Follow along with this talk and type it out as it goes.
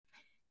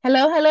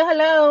Hello, hello,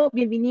 hello.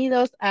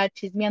 Bienvenidos a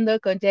Chismeando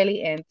con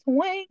Jelly and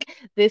Twink.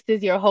 This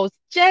is your host,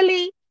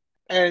 Jelly.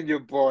 And your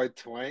boy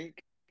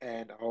Twank.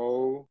 And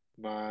oh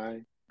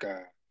my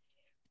God.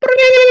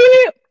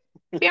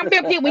 Pew,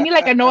 pew, pew. We need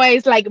like a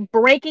noise, like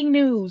breaking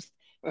news.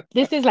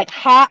 This is like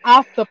hot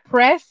off the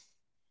press.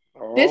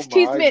 Oh This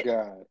my chisme,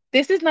 God.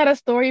 this is not a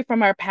story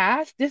from our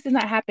past. This did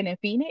not happen in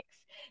Phoenix.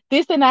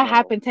 This did not No.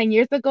 happen 10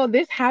 years ago.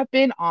 This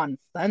happened on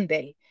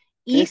Sunday,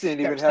 This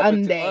didn't Easter even happen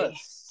to Sunday.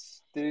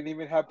 us. Didn't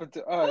even happen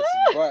to us.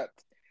 But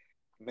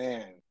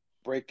man,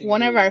 breaking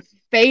One of our news.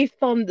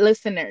 faithful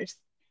listeners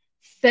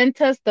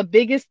sent us the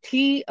biggest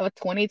tea of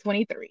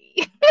 2023.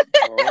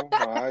 Oh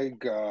my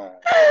God.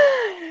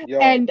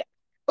 Yo, And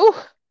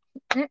oh,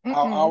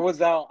 I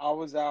was out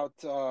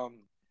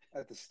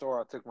at the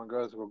store. I took my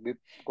girls to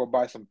go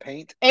buy some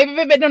paint.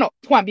 no, no,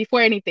 Twan,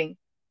 before anything,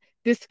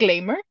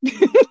 disclaimer.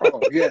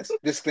 Oh, yes.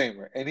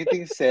 Disclaimer.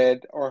 Anything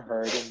said or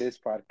heard in this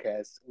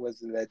podcast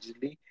was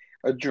allegedly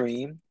a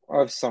dream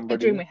of A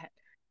dream we somebody, had.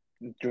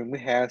 dream we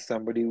had,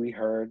 somebody we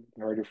heard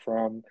it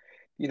from,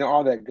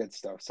 all that good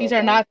stuff. So These are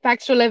don't. not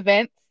factual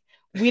events.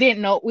 We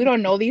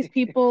don't know these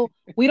people.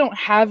 We don't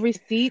have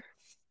receipts.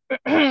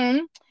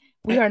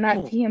 We are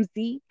not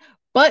TMZ.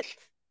 But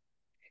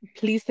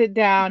please sit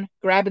down,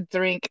 grab a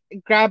drink,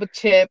 grab a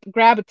chip,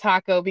 grab a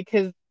taco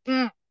because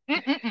mm.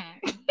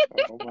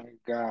 Oh my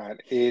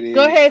God, it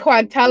Go is ahead,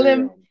 Juan. for Tell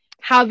him real.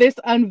 how this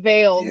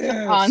unveiled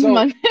Yeah. on So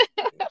Monday.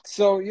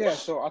 so yeah.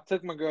 So I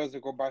took my girls to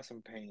go buy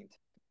some paint,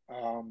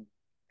 um,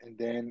 and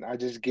then I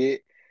just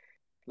get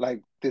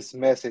like this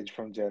message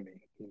from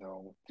Jenny.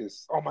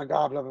 Just oh my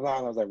God, blah blah blah.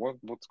 And I was like,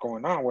 what's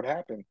going on? What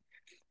happened?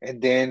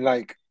 And then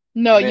like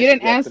No, you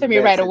didn't message after answer me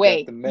right message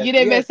away. after You message.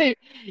 didn't Yes. message.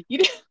 You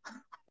didn't.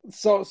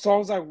 So I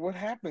was like, what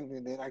happened?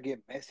 And then I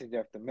get message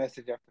after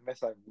message after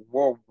message. Like,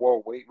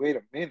 whoa, wait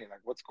a minute. Like,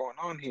 what's going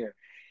on here?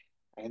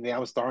 And then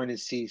I'm starting to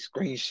see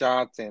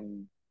screenshots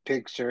and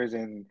pictures,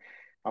 and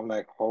I'm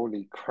like,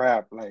 holy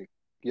crap! Like,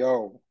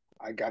 yo,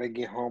 I gotta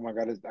get home. I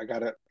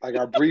gotta. Like,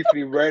 I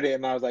briefly read it,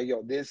 and I was like,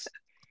 yo, this.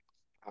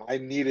 I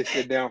need to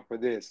sit down for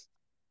this.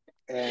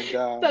 And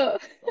So,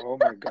 oh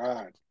my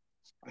god,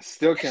 I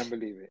still can't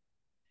believe it.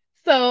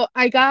 so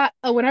I got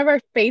one of our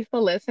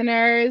faithful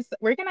listeners.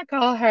 We're gonna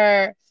call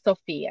her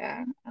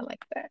Sophia. I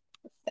like that.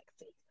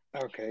 Sexy.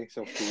 Okay,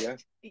 Sophia.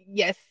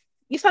 Yes,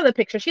 you saw the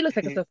picture. She looks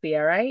like a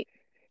Sophia, right?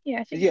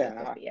 Yeah, she looks like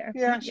Yeah, Sophia.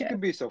 yeah, she Yes.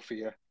 could be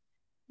Sophia.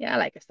 Yeah, I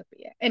like her,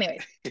 Sophia.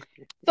 Anyways,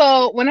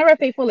 so one of our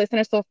faithful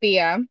listeners,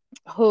 Sophia,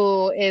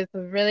 who is a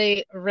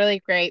really, really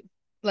great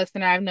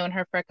listener, I've known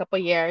her for a couple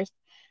years,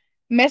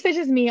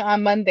 messages me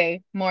on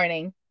Monday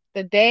morning,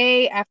 the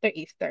day after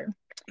Easter.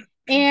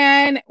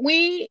 And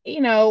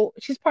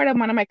she's part of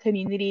one of my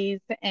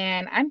communities,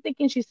 and I'm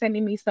thinking she's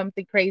sending me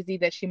something crazy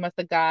that she must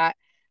have got,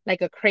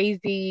 like a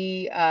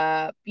crazy,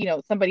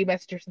 somebody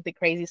messaged her something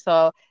crazy.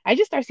 So I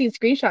just started seeing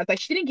screenshots. Like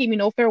she didn't give me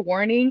no fair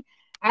warning.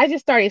 I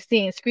just started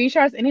seeing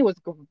screenshots, and it was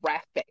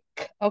graphic.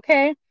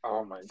 Okay,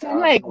 Oh my so I'm god,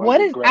 like, was what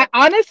it is? I graphic?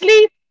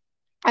 honestly,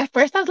 at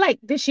first I was like,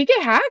 did she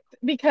get hacked?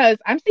 Because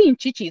I'm seeing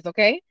chichis,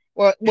 okay,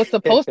 or what's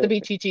supposed to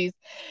be chichis.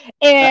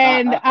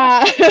 And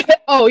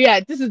oh yeah,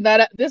 this is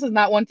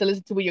not one to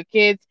listen to with your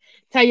kids.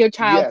 Tell your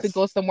child to Yes.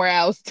 go somewhere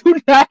else. Do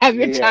not have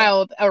your Yeah.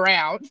 child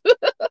around.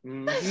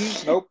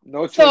 Nope.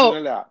 No children So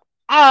allowed.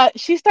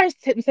 she starts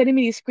sending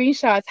me these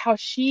screenshots how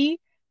she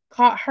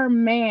caught her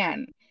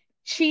man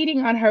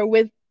cheating on her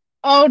with,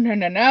 oh no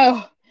no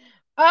no,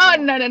 oh Oh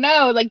no no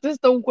no, like this is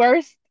the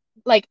worst.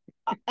 Like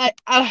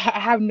I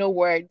have no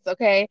words.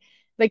 Okay,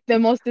 like the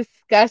most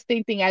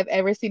disgusting thing I've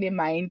ever seen in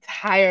my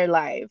entire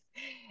life.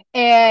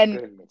 my And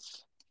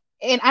goodness.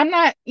 I'm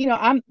not,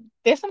 I'm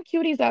there's some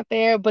cuties out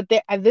there, but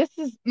this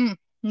is no,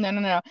 no,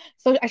 no.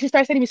 So she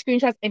started sending me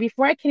screenshots, and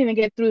before I can even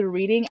get through the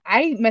reading,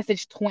 I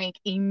messaged Twink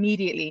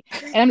immediately,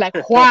 and I'm like,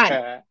 Juan,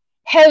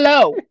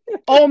 hello,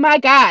 oh my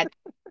god.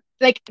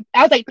 Like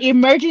I was like,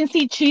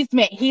 emergency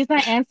chisme. He's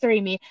not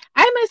answering me.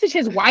 I messaged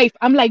his wife.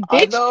 I'm like,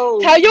 I bitch, know.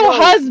 tell your Yo,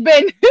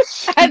 husband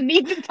I she,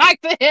 need to talk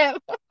to him.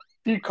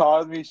 she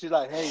calls me. She's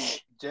like, "Hey,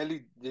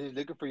 Jelly, they're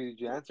looking for you.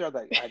 Did you answer?" I was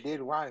like, "I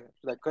did. Why?" She's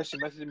like, "Cause she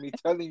messaged me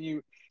telling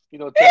you,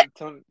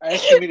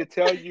 asking me to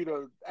tell you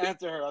to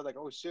answer her." I was like,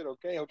 "Oh shit.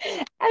 Okay,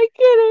 okay." I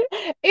get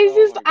it. It's Oh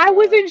just my I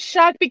was god. in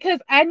shock because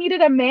I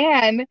needed a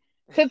man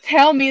to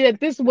tell me that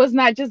this was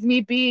not just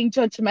me being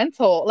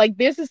judgmental. Like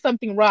this is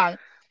something wrong.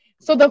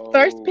 So the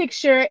first No.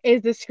 picture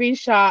is the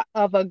screenshot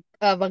of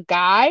a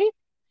guy.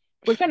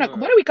 What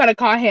are we gonna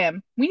call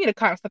him? We need to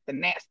call him something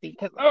nasty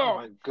because Oh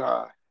my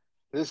god.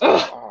 This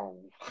guy. oh,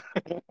 Oh.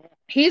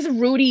 he's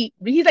Rudy.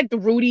 He's like the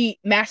Rudy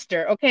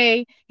master.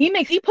 Okay,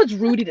 he puts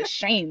Rudy to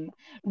shame.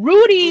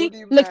 Rudy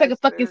Rudy looks like a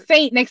fucking Master.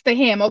 saint next to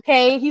him.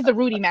 Okay, he's a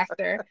Rudy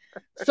master.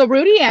 So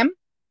Rudy M.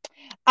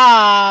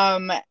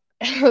 Um,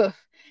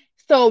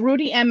 so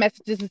Rudy M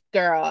messages this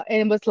girl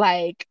and was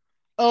like,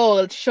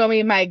 "Oh, show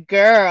me my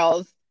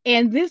girls."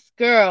 And this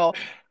girl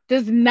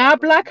does Oh not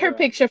my block her god.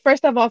 picture.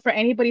 First of all, for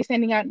anybody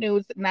sending out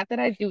nudes, not that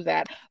I do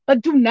that,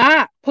 but do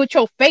not put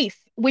your face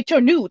with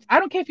your nudes. I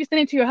don't care if you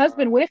send it to your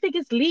husband. What Wow. if it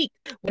gets leaked?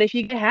 What if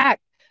you get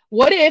hacked?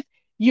 What if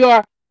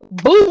your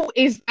Boo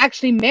is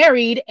actually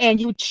married and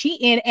you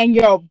cheating, and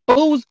your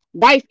boo's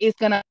wife is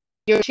gonna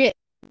your shit.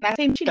 Not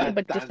saying she did, Dun,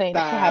 but just dun, saying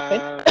that's what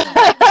happened.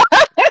 dun.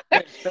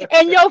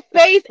 And your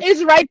face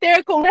is right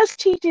there con unas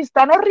chichis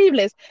tan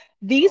horribles.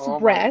 These Oh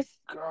my breasts,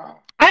 God.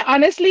 I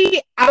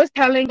honestly, I was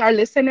telling our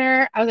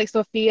listener, I was like,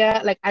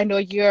 Sophia, like, I know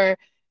you're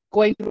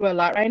going through a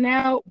lot right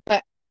now,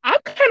 but I'm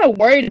kind of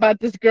worried about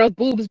this girl's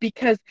boobs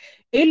because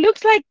it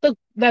looks like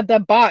the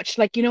botch,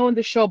 like, you know, in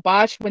the show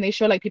Botch, when they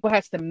show like people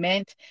have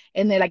cement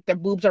and they like their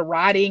boobs are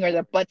rotting or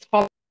their butts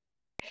fall.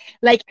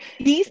 Like,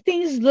 these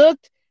things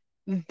looked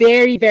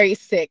very, very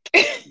sick.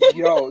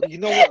 Yo, you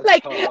know what's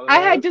Like, I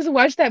had hilarious? just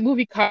watched that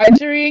movie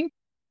Conjuring.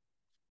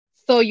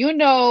 So you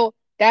know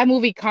that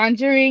movie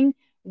Conjuring,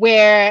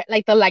 where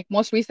like the like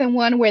most recent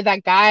one where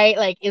that guy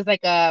like is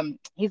like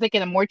he's like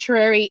in a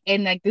mortuary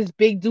and like this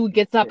big dude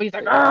gets up and he's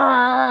like,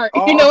 "Arr!"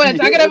 You know Oh what I'm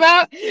talking yes,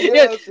 about?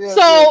 Yeah. yes,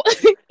 yes, yes. So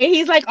and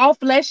he's like all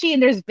fleshy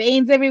and there's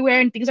veins everywhere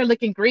and things are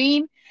looking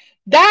green.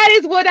 That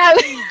is what I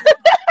Oh my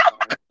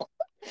God.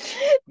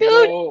 dude,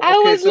 No, I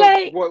okay. was So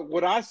like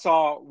what I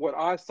saw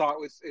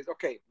is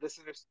okay.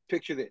 Listeners,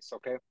 picture this.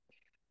 Okay,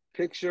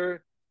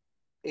 picture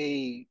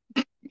a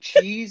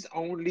cheese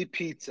only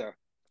pizza,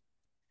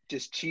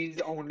 just cheese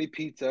only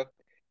pizza.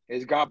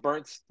 It's got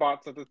burnt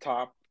spots at the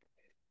top,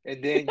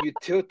 and then you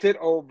tilt it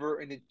over,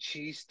 and the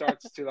cheese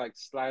starts to like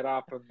slide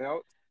off and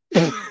melt.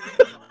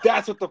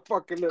 That's what the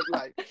fuck it looked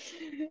like.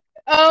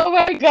 oh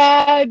my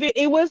god,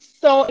 it was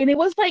so, and it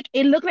was like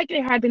it looked like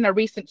it had been a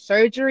recent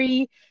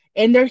surgery,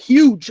 and they're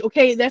huge.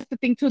 Okay, that's the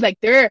thing too. Like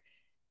they're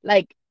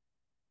like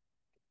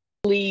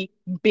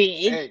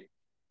big, Hey,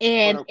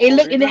 but and it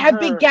look, according and they to have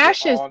big her, they're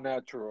gashes, all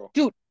natural.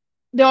 dude.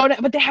 They all,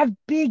 but they have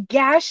big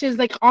gashes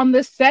like on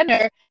the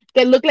center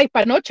that look like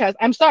panochas.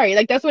 I'm sorry,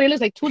 like that's what it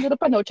looks like. Two little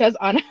panochas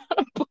on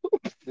a boob.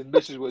 The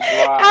bitches would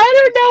dry. I They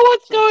need don't know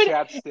what's some going.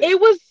 chapstick. It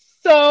was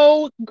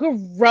so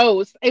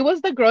gross. It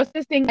was the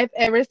grossest thing I've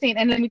ever seen.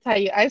 And let me tell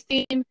you, I've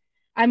seen.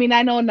 I mean,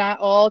 I know not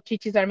all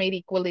chichis are made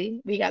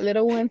equally. We got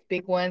little ones,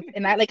 big ones,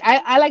 and I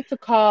like to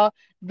call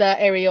the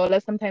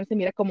areola sometimes se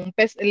mira como un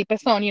el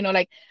pezón. You know,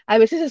 like a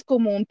veces es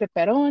como un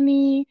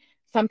pepperoni.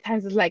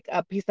 Sometimes it's like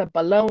a piece of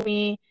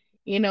bologna.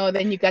 You know,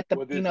 then you got the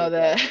What you is know it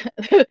that?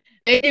 the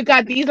then you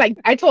got these like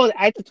I told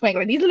Twink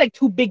like these are like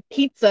two big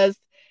pizzas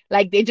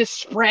like they just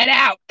spread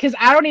out because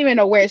I don't even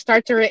know where it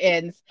starts or it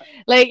ends.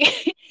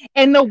 Like,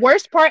 and the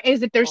worst part is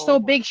that they're Oh so my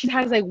big. She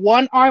has like God.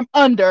 one arm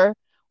under,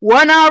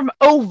 one arm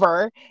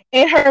over,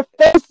 and her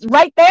face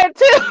right there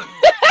too.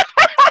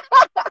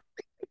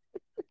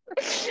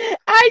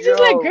 I just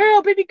like, Yo,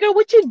 girl, baby girl,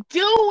 what you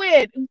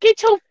doing?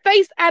 Get your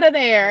face out of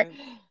there.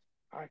 man,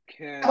 I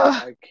can't.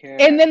 Ugh. I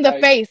And can't. then the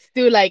Like, face,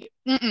 dude, like,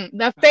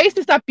 the face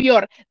is a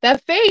peor. The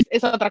face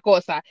is otra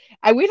cosa.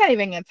 We're not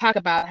even gonna talk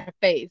about her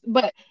face,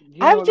 but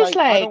I'm just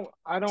like I like, don't,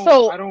 I don't,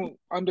 so I don't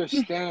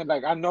understand.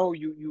 Like, I know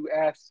you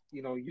asked,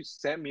 you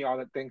sent me all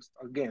the things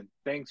again.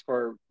 Thanks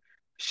for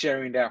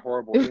sharing that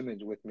horrible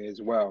image with me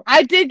as well.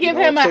 I did give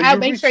him a. So I'll you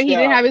make sure reached he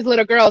didn't out. have his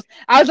little girls.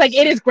 I was like,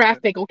 it is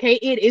graphic, okay?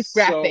 It is So,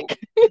 graphic.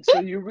 so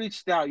you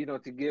reached out,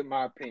 to get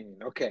my opinion.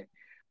 Okay.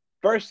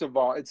 First of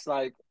all, it's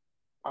like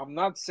I'm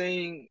not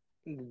saying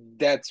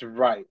that's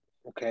right,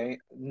 okay?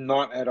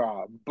 Not at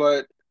all.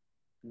 But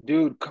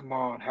dude, come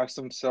on, have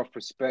some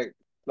self-respect.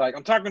 Like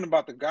I'm talking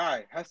about the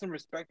guy. Have some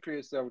respect for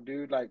yourself,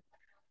 dude. Like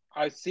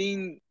I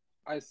seen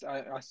I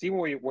see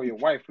what your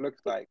wife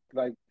looks like.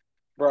 Like,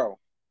 bro,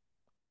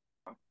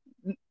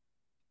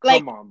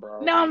 Like, come on, bro.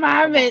 no Come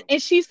mames, on.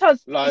 and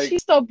Like,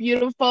 she's so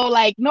beautiful.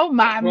 Like, no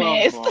come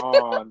mames.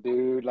 on,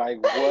 dude. Like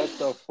what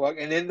the fuck?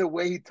 And then the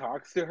way he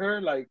talks to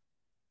her, like,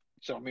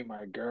 show me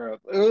my girl.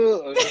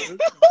 Ugh.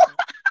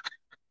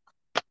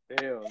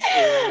 Hell,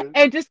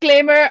 And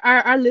disclaimer,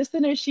 our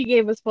listeners, she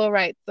gave us full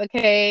rights.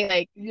 Okay,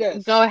 like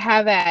go yes.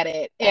 have at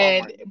it, Oh and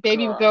my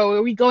baby,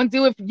 god. we gonna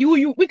do it.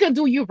 We gonna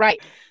do you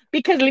right,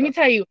 because let me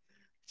tell you.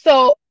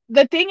 So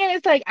the thing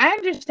is, like, I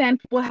understand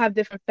people have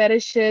different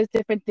fetishes,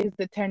 different things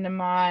that turn them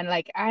on.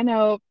 Like, I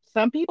know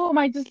some people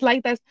might just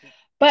like that,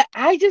 but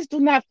I just do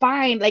not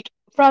find like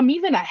from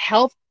even a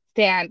health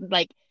stand,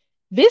 like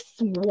this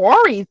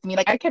worries me.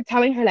 Like I kept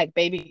telling her, like,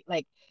 baby,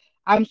 like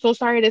I'm so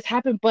sorry this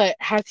happened, but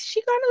has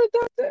she gone to the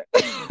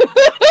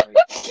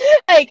Like, doctor?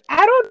 Like,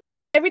 I don't.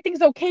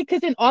 Everything's okay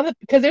because in all the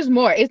because there's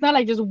more. It's not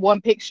like just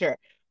one picture.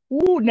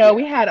 Ooh, no,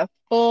 we yeah. had a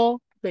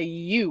full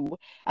view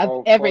of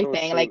Oh, photo everything.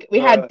 shoot. Like we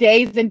had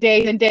days and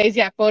days and days.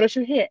 Yeah, photo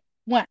shoot here.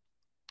 One.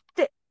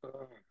 Two,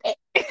 Uh, and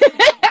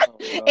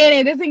oh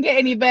it no. doesn't get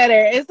any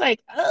better. It's like,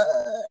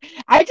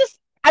 I just,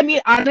 I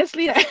mean,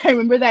 honestly, I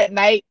remember that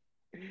night.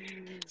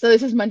 So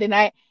this is Monday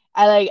night.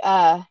 I like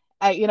I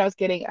was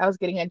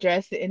getting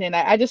undressed and then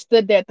I just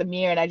stood there at the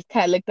mirror and I just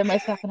kind of looked at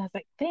myself and I was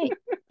like,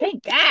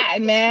 thank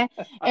God, man.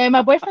 And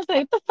my boyfriend's like,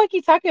 what the fuck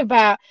you talking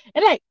about?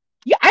 And like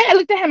I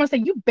looked at him and I was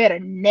like, you better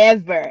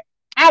never.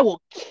 I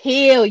will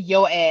kill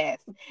your ass.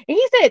 And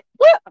he said,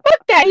 what?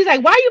 Fuck that. He's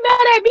like, why are you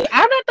mad at me?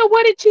 I'm not the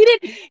one that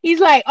cheated. He's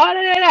like, oh,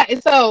 no, no, no.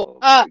 And so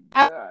Oh my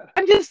God.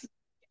 I'm just,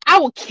 I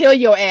will kill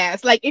your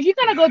ass. Like, if you're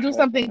going to go do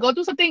something, go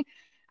do something.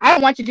 I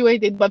don't want you to do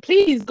anything, but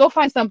please go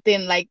find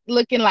something like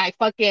looking like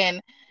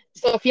fucking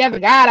Sofia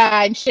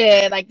Vergara and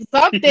shit, like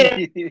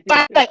something.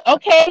 Like,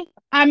 okay.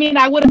 I mean,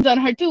 I would have done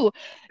her too.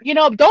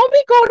 Don't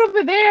be going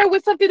over there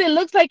with something that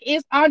looks like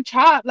it's on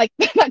chop, like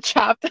not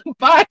chopped,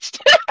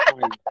 botched. Oh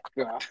my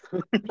God.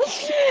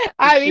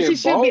 I mean, she Shit,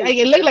 should be both. like,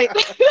 it looked like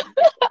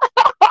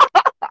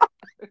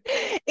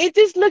it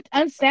just looked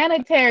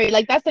unsanitary.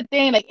 Like that's the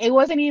thing. Like it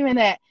wasn't even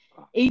that.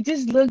 It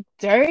just looked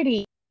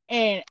dirty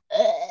and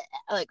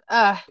like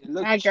It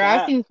looked my girl,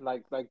 I've seen chapped,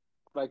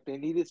 like they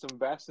needed some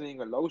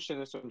Vaseline or lotion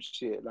or some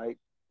shit. Like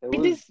it it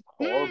was just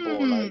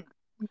horrible. Like,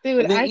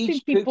 dude. and then I've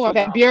seen each people on picture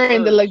Van got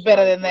Buren that look worse.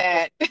 better Like, than what the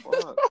that.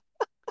 fuck?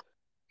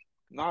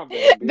 Not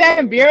Van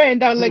Van Buren. Buren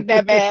don't look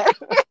that bad.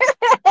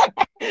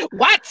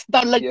 Watts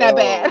don't look that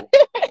bad.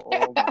 Yo,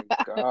 oh my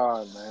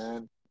God,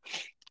 man.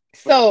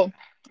 But So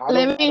I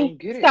let don't me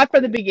get it. start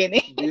from the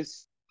beginning.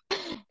 This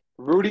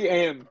Rudy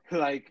M,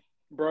 like,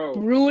 bro,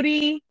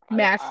 Rudy I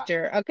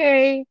Master,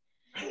 okay?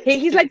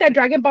 He's like that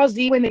Dragon Ball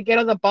Z when they get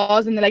all the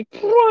balls and they're like,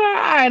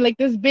 and like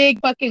this big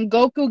fucking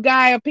Goku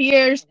guy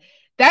appears.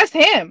 That's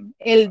him.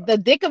 The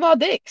dick of all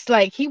dicks.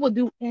 Like he will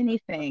do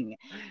anything.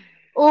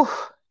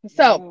 Oh,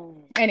 so,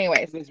 no.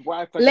 anyways, And his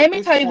wife, like let at me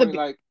this tell you point,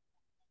 like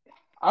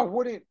I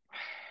wouldn't.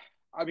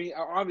 I mean,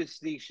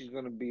 obviously she's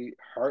gonna be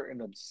hurt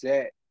and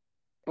upset,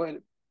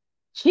 but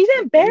she's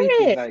if anything,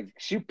 embarrassed. like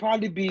she'd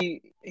probably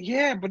be,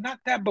 yeah, but not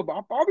that. But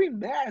I'll probably be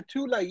mad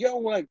too. Like, yo,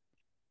 like,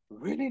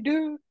 really,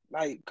 dude?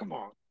 Like, come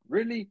on,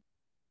 really?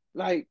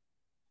 Like,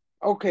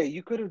 okay,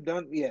 you could have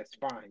done, yes,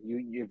 fine.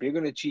 If you're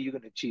gonna cheat, you're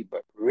gonna cheat.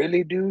 But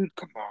really, dude,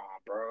 come on,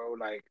 bro.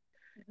 Like,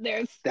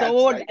 They're that's so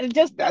like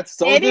just that's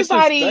so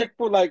anybody.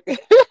 disrespectful. Like,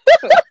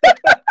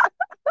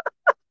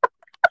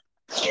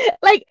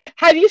 Like,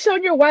 have you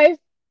shown your wife,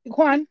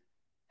 Juan?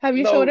 Have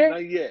you showed no, her?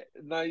 not yet,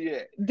 not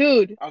yet.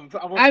 Dude, I'm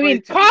I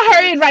mean, afraid to call because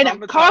her in it's right now.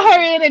 Call her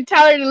traumatizing. in and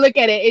tell her to look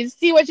at it and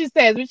see what she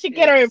says. We should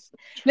get her. It's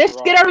Let's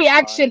get her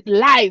reaction traumatizing.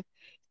 live.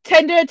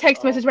 Send her a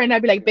text Oh message right my now.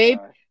 Be like, babe,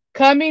 God.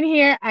 come in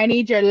here. I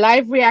need your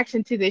live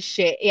reaction to this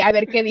shit. Y a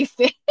ver qué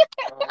dice.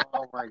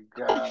 Oh my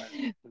God.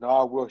 No,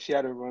 I will. She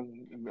had to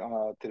run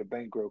to the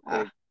bank real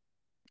Uh quick.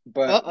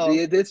 But oh.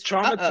 it's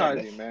Uh oh.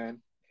 traumatizing,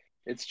 man.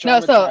 It's No,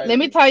 so let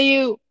me traumatizing. tell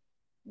you.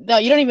 No,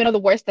 you don't even know the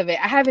worst of it.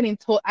 I haven't even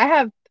told.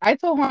 I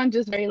told Juan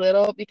just very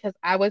little because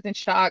I was in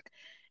shock,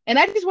 and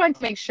I just wanted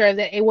to make sure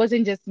that it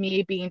wasn't just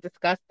me being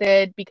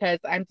disgusted because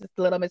I'm just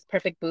little Miss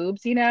Perfect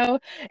boobs, you know.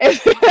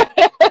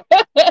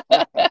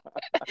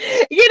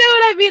 You know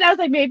what I mean? I was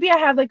like, maybe I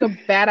have like a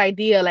bad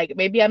idea. Like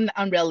maybe I'm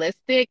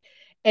unrealistic,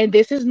 and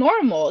this is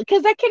normal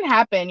because that can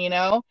happen, you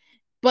know.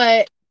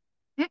 But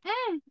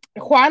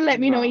Juan let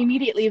me know Nah,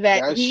 immediately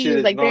that that he shit was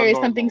is like, there not is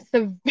something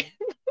normal.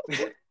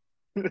 severe.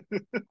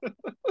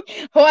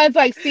 Juan's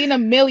like, seen a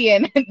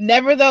million,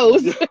 never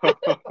those.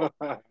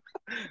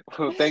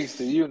 Well, thanks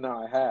to you,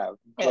 now I have.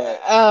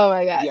 But Oh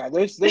my god. yeah,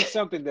 there's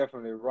something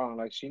definitely wrong.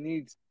 Like she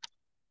needs,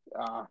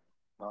 uh,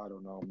 I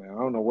don't know, man. I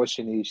don't know what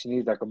she needs. She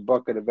needs like a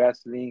bucket of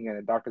Vaseline and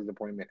a doctor's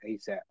appointment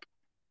ASAP.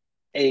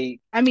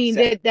 I mean,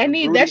 ASAP.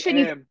 And that Rudy shit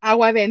needs M.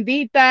 agua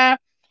bendita.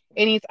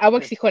 It needs agua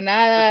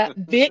oxigenada,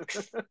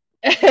 Vicks,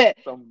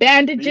 Some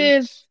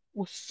bandages,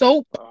 bleach.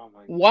 soap, Oh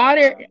my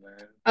water, God,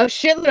 man. a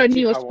shitload of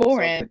Pinche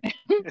Neosporin.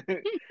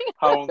 jabonzote.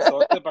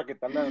 Jabonzote para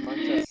quitarle las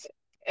manchas.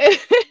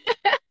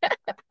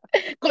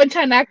 Con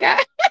chanaca.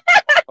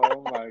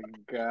 Oh my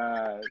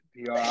God.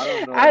 Yo, I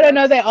don't know. I don't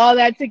know that all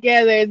that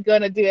together is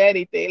gonna do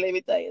anything. Let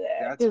me tell you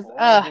that. That's Because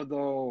horrible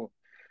though.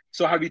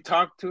 So have you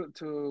talked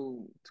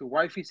to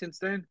wifey since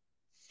then?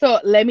 so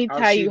let me How's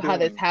tell she you how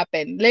this doing?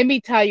 happened. Let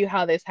me tell you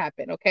how this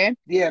happened. Okay.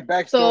 Yeah,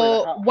 backstory. Like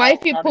So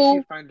how did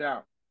she find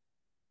out?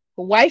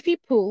 Wifey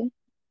Pooh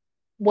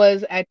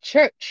was at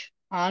church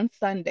on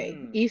Sunday,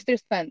 Mm, Easter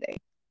Sunday.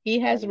 He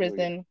has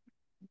hallelujah.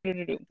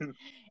 risen.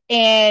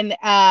 And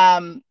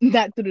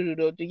not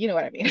you know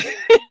what I mean.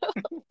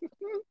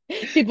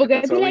 People And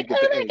gonna that's be why we like, get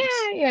oh the my eggs.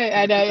 god,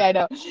 yeah, I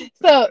know.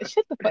 So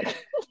shut the fuck.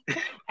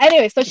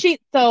 Anyway,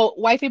 so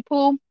wifey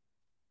Pooh,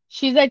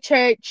 she's at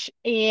church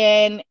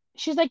and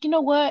she's like, you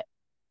know what?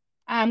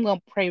 I'm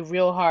gonna pray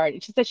real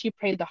hard. She said she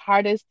prayed the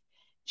hardest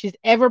she's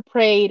ever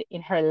prayed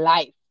in her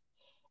life.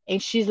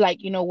 And she's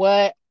like, you know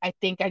what? I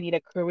think I need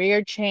a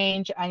career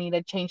change. I need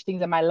to change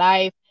things in my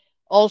life.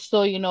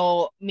 Also,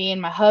 me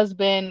and my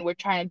husband, we're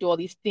trying to do all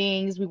these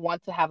things. We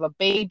want to have a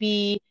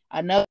baby,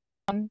 another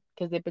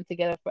because they've been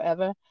together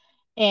forever.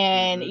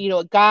 And,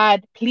 Hmm.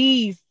 God,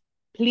 please,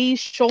 please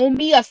show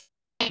me a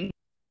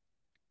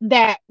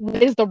that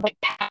what is the right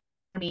path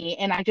for me.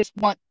 And I just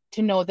want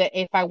to know that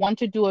if I want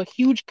to do a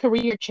huge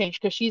career change,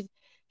 because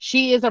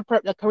she is a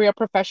career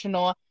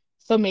professional,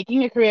 so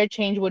making a career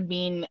change would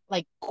mean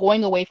like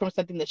going away from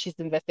something that she's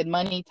invested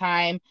money,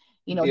 time,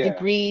 Yeah.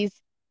 degrees.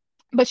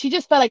 But she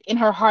just felt like in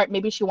her heart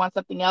maybe she wants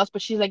something else.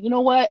 But she's like, you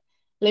know what?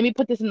 Let me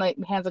put this in the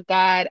hands of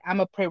God. I'm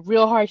gonna pray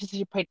real hard. She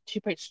said she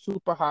prayed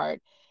super hard.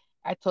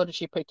 I told her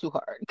she prayed too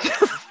hard.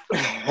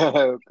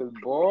 Cause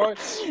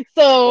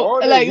So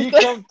boy, did like he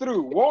come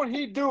through. Won't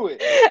he do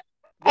it?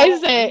 I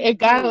Won't said, he if do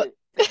God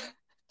it?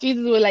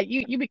 Jesus was like,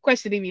 you be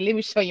questioning me. Let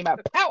me show you my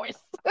powers.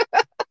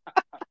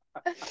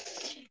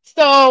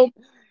 So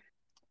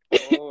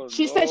Oh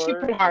she said she Lord,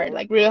 prayed hard, Lord,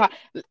 like real hard.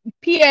 Lord.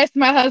 P.S.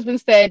 My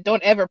husband said,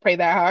 "Don't ever pray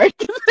that hard."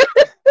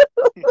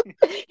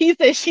 He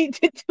said she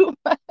did too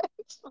much.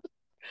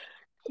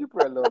 She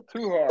prayed a little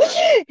too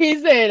hard. He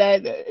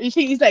said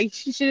he's like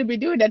she shouldn't be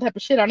doing that type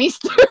of shit on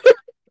Easter.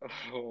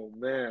 Oh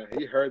man,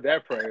 he heard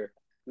that prayer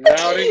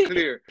loud and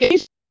clear.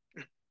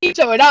 He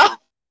showed off.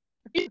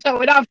 He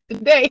showed off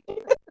today.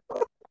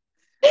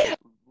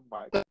 Oh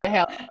my What the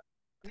hell?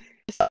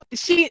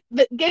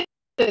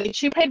 God.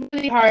 She prayed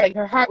really hard. Like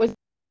her heart was in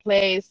a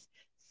place.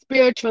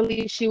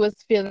 Spiritually, she was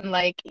feeling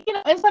like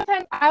And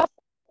sometimes I,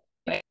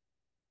 like,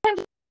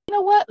 you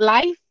know what,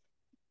 life,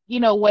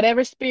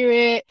 whatever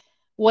spirit,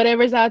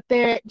 whatever's out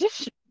there,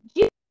 just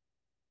give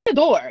me a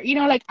door.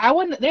 Like I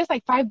want. There's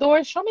like five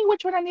doors. Show me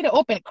which one I need to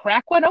open.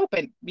 Crack one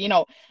open.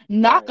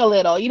 Knock Right. a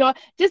little.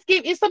 Just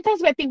give.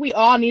 Sometimes I think we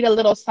all need a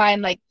little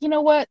sign. Like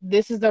what,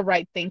 this is the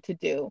right thing to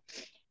do.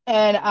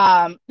 And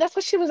Hmm. that's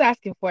what she was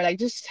asking for. Like,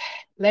 just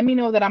let me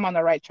know that I'm on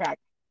the right track.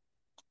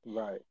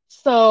 Right.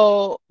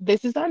 So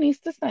this is on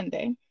Easter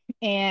Sunday,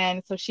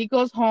 and so she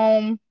goes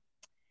home,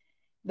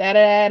 da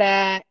da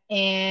da,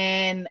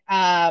 and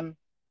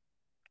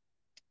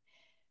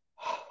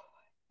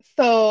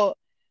so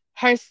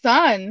her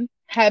son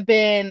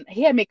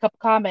he had made a couple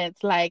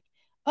comments like,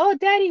 "Oh,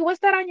 Daddy, what's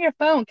that on your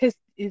phone?" Because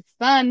his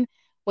son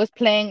was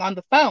playing on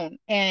the phone,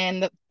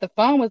 and the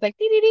phone was like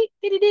dee dee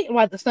dee dee dee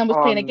while the son was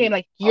playing a game. On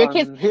Like your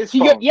kids, on his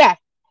your phone. yeah,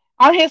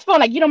 on his phone.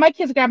 Like my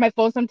kids grab my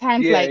phone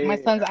sometimes. Yeah, Like my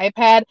yeah, son's yeah.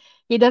 iPad,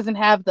 he doesn't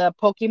have the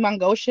Pokemon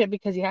Go shit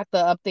because you have to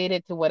update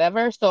it to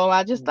whatever. So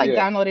I just like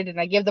Yeah. downloaded it and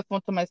I give the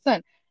phone to my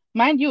son.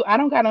 Mind you, I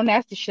don't got no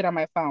nasty shit on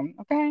my phone.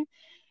 Okay.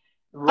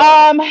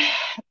 Right. Um,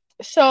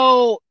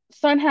 so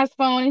son has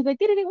phone. He's like,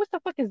 Daddy, what the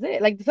fuck is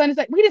it? Like the son is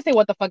like, we didn't say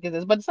what the fuck is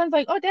this, but the son's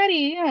like, oh,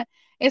 Daddy, yeah.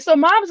 And so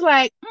mom's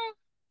like,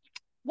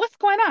 what's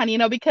going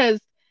on? Because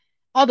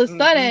all of a Hmm.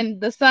 sudden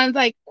the son's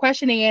like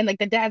questioning it, and like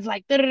the dad's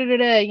like, da, da, da,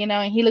 da,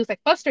 and he looks like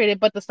frustrated,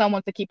 but the son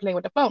wants to keep playing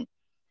with the phone.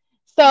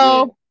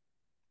 Yeah. So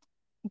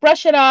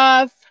brush it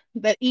off.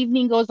 That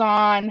evening goes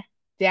on.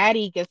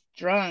 Daddy gets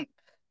drunk.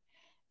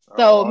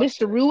 So Oh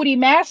Mr. shit. Rudy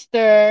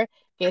Master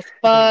gets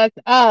fucked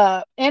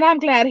up. And I'm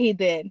glad he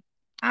did.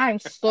 I'm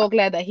so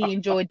glad that he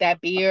enjoyed that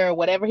beer or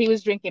whatever he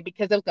was drinking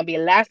because it was gonna be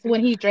the last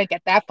one he drank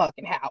at that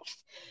fucking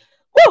house.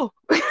 Woo!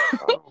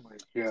 Oh my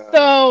God.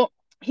 So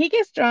he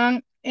gets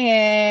drunk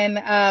and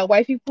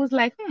wifey was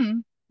like,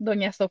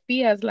 Doña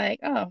Sophia's like,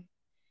 oh,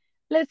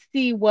 let's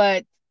see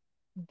what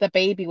the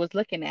baby was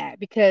looking at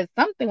because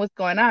something was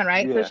going on,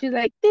 right? So Yeah. she's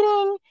like,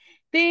 ding,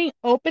 ding,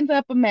 opens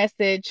up a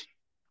message.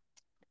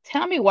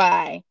 Tell me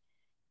why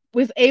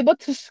was able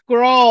to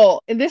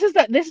scroll, and this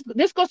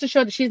goes to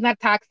show that she's not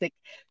toxic.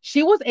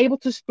 She was able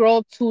to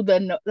scroll to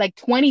the like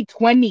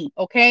 2020.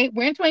 Okay,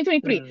 we're in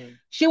 2023. Mm.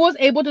 She was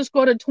able to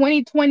scroll to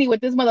 2020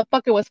 with this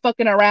motherfucker was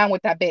fucking around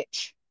with that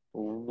bitch.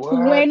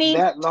 What?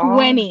 That long?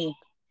 2020.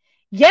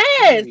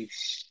 Yes. Holy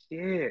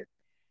shit.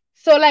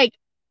 So like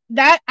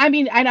that, I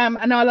mean, I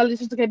know a lot of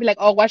listeners are gonna be like,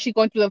 oh, why is she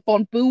going through the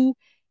phone? Boo.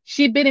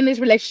 She's been in this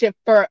relationship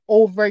for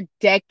over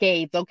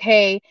decades,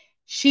 okay?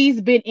 She's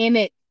been in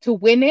it to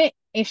win it,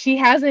 and she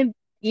hasn't,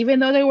 even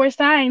though there were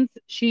signs,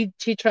 she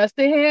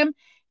trusted him,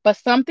 but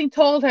something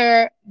told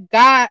her,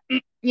 God,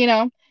 you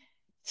know,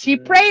 she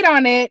Hmm. prayed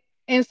on it,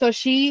 and so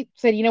she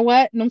said, you know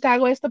what? Nunca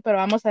hago esto, pero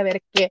vamos a ver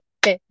qué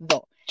pedo.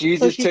 So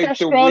Jesus she take starts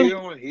the scrolling.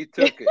 wheel and he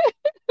took it.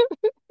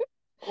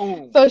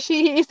 Boom. So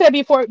he said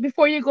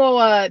before you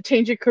go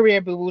change your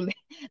career, boo boo,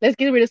 let's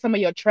get rid of some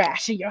of your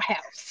trash in your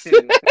house.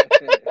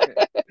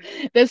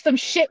 There's some Oh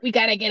shit my we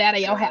gotta get out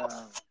of your house.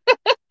 God.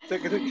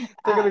 Take a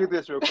Uh, look at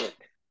this real quick.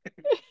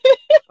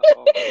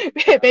 Oh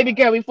my Baby God.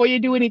 girl, before you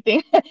do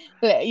anything,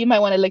 you might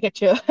want to look at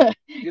your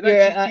You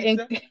like your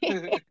cheese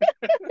pizza?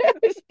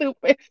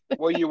 stupid.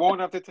 Well, you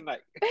won't after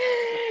tonight.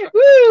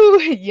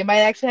 Woo! You might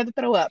actually have to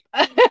throw up.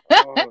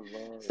 Oh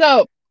Lord.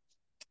 So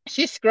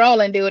she's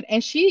scrolling, dude,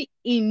 and she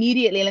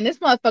immediately, and this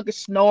motherfucker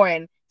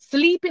snoring,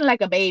 sleeping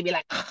like a baby,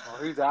 like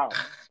Oh, he's out.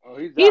 Oh,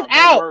 he's he's out. No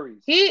out.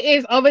 worries. He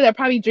is over there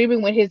probably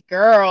dreaming with his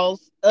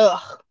girls. Ugh.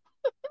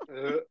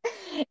 Uh,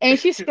 And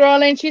she's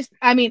scrolling.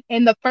 I mean,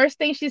 and the first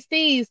thing she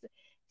sees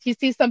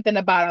something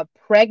about a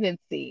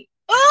pregnancy.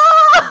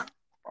 Ugh!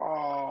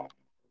 oh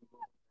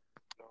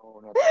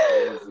no, not the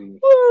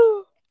pregnancy.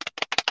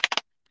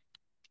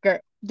 Girl,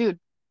 dude,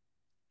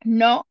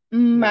 no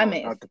No,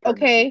 mames. not the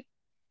pregnancy. Okay.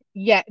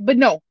 Yeah, but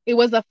no, it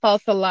was a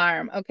false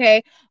alarm.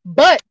 Okay.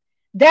 But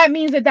that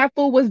means that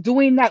fool was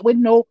doing that with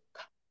no,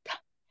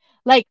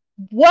 like,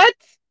 what?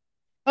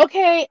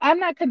 Okay, I'm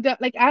not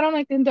like I don't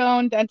like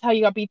condone and tell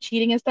you I'll be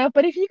cheating and stuff,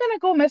 but if you're gonna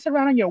go mess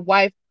around on your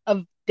wife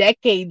of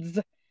decades,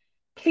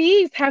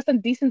 please have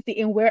some decency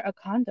and wear a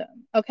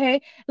condom.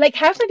 Okay, like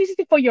have some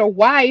decency for your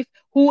wife,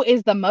 who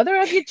is the mother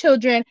of your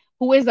children,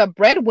 who is a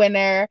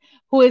breadwinner,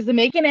 who is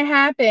making it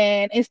happen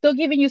and still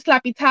giving you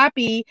sloppy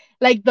toppy.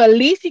 Like the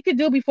least you could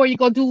do before you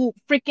go do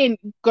freaking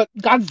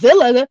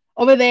Godzilla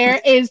over there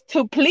is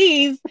to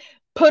please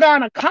put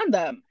on a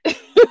condom.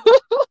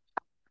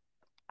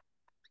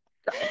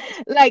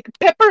 Like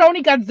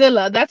pepperoni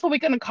Godzilla. That's what we're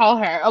gonna call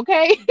her.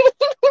 Okay.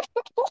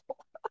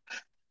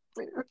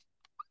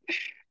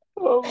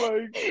 Oh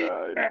my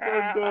god,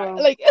 so dumb.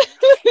 Like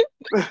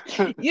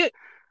you.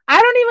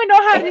 I don't even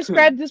know how to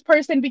describe this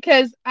person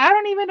because I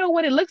don't even know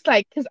what it looks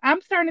like. Because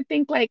I'm starting to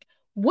think like,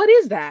 what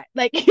is that?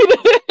 Like,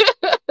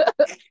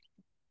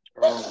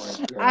 Oh my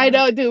I god.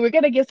 don't do. We're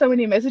gonna get so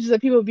many messages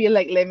of people being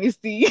like, "Let me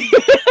see."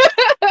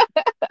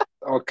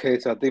 Okay,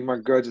 so I think my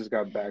girl just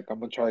got back. I'm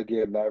gonna try to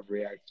get a live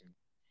reaction.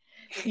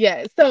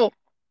 Yeah. So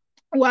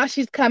while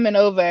she's coming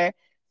over,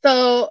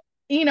 so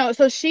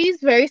so she's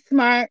very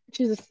smart.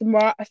 She's a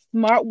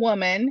smart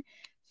woman.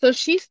 So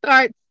she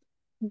starts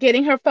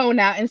getting her phone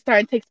out and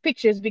starting to take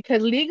pictures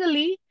because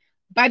legally,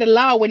 by the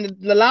law, when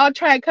the law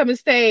try to come and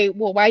say,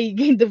 "Well, why you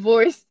getting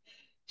divorced?"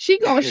 She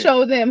gonna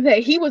show them that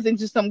he was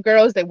into some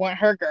girls that weren't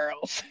her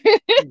girls.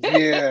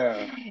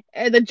 Yeah.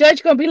 And the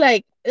judge gonna be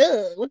like,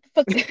 "Ugh, what the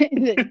fuck?"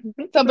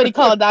 Somebody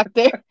call a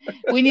doctor.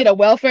 We need a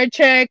welfare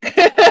check.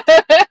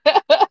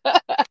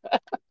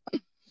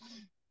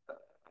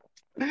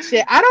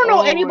 Shit, I don't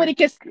know Oh my anybody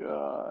can.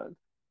 god.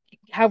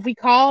 Have we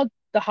called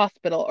the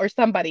hospital or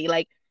somebody?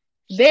 Like,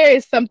 there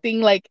is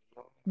something like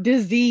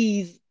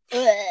disease.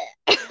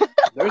 Ugh.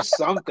 There's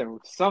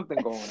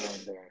something going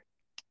on there.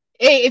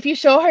 Hey, if you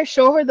show her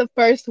the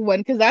first one,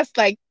 because that's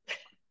like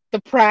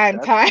the prime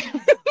That's time.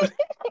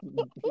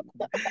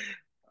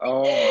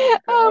 oh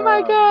my Oh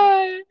my god.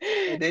 god.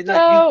 And then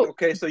like you So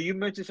okay, so you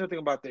mentioned something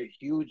about they're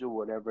huge or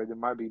whatever, they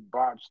might be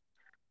botched,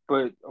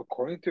 but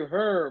according to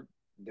her,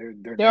 they're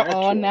they're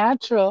all natural.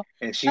 natural.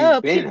 And she's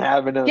Oh, been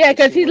having them yeah, since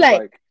because she was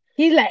like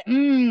he's like,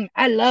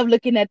 I love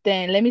looking at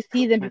them. Let me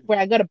see them before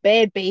I go to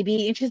bed,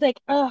 baby. And she's like,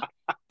 oh,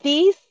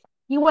 these?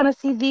 You want to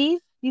see these?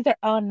 These are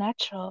all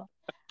natural.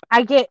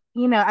 I get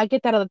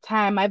that all the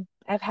time.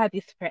 I've had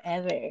these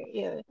forever.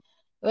 Yeah.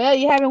 Well,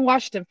 you haven't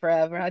watched them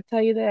forever. I'll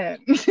tell you that.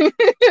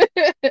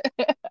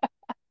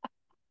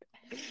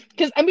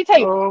 Because let me tell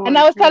you, oh and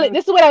my I was telling, god.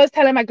 this is what I was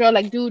telling my girl,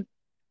 like, dude,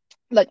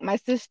 like my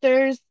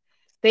sisters,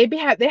 they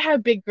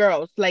have big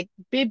girls, like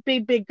big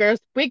girls,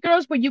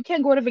 but you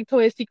can't go to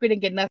Victoria's Secret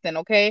and get nothing,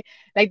 okay?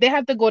 Like they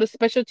have to go to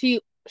specialty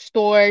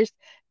stores.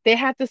 They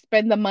have to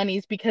spend the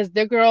monies because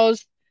their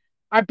girls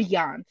are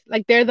beyond.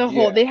 Like they're the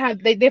whole. Yeah.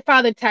 They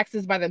file their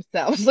taxes by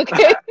themselves,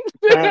 okay?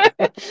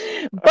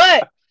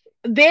 But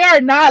they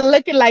are not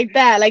looking like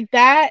that. Like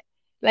that.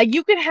 Like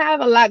you can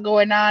have a lot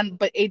going on,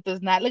 but it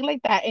does not look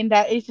like that, and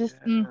that is just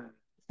Yeah.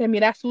 se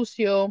mira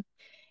sucio.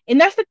 And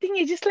that's the thing,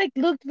 it just like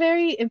looked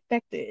very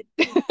infected.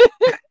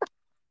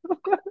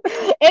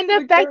 And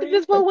the Like fact that very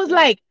this fool was infected.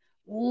 like,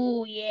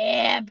 "Ooh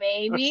yeah,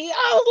 baby,"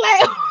 I was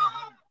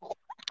like,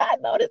 "I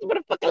know this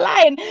motherfucker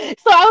lying."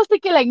 So I was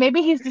thinking like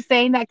maybe he's just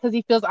saying that because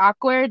he feels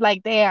awkward.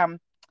 Like, damn,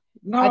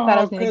 I thought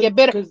I No, was gonna get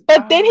bitter, cause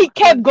but then he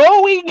kept cause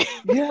going.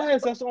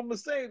 yes, that's what I'm gonna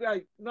say.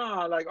 Like,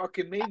 nah, like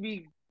okay,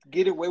 maybe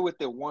get away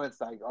with it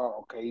once. Like,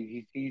 oh,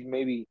 okay, he's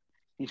maybe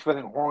he's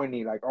feeling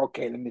horny. Like,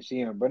 okay, let me see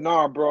him. But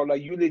nah, bro,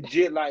 like you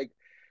legit like,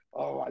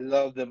 oh, I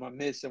love them, I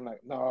miss him.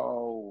 Like,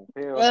 no,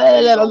 hell no,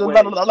 ain't no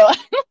way,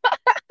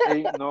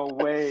 ain't no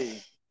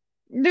way.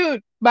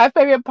 Dude, my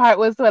favorite part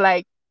was where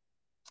like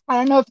I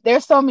don't know if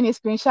there's so many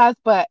screenshots,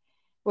 but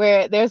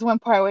where there's one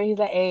part where he's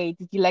like, "Hey,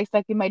 did you like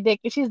sucking my dick?"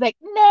 And she's like,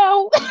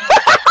 "No."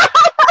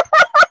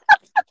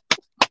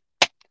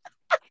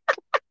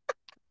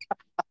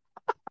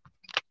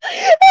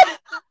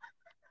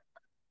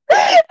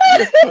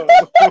 Yo,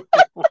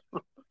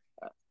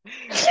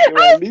 yo,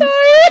 I'm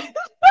sorry.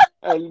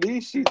 at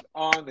least she's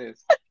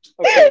honest.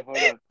 Okay,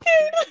 hold on.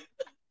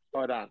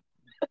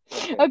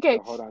 Okay, Okay.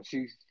 so hold on.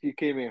 She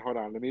came in. Hold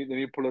on. Let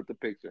me pull up the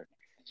picture.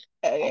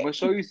 I'm Okay. gonna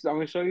show you. I'm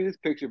gonna show you this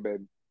picture,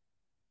 babe,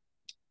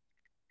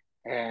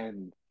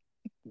 and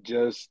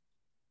just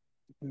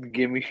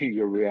give me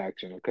your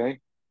reaction. Okay?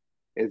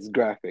 It's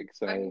graphic,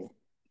 so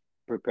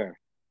prepare.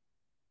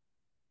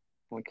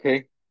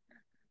 Okay.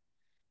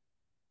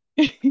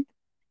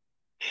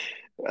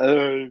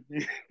 Uh,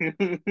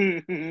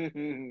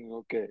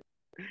 okay.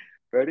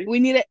 Ready? We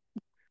need it.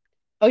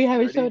 Oh, you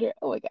haven't Ready? showed her.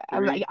 Oh my god,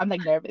 Three. I'm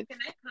like nervous.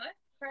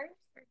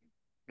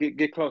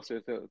 Get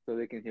closer so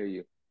they can hear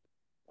you.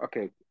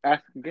 Okay.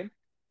 Ask again.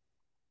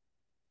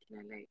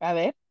 A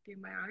ver.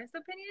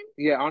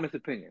 Yeah, honest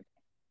opinion.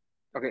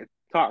 Okay.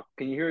 Talk.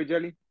 Can you hear it,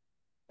 Jelly?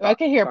 I Talk.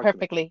 can hear Talk to me.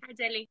 perfectly.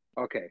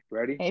 Okay.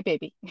 Ready? Hey,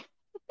 baby.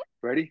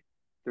 Ready?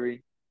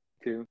 Three,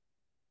 two,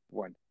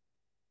 one.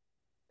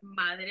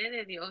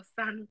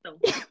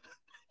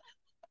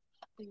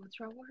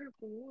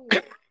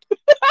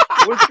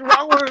 What's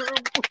wrong with her?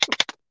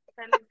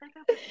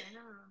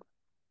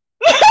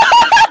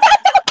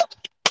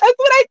 That's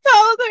what I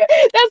told her.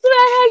 That's what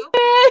I had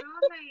said.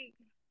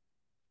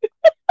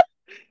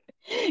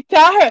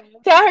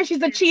 Tell her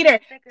she's a cheater.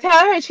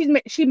 Tell her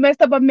she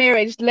messed up a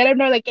marriage. Let her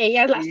know like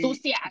ella es la She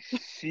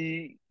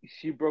sucia.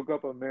 she broke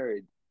up a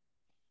marriage.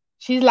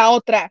 She's la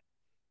otra.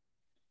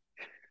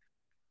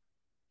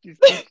 She's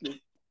speechless.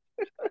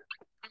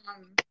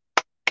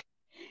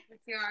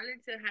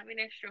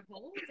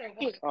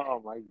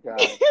 Oh my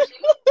god.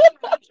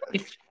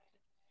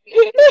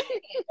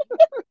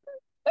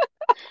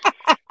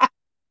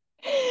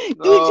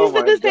 Dude, she Oh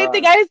said my the same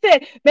thing God. I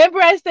said. Remember,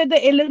 I said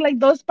that it looked like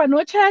those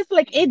panochas?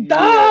 Like, it Yes,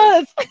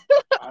 does.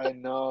 I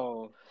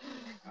know.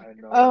 I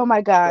Oh know.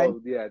 my God.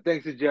 So yeah,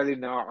 thanks to Jelly.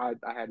 Now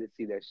I had to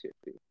see that shit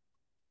too.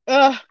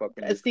 Ugh,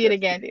 Fucking let's see it disgusting.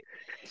 again.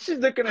 She's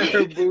looking at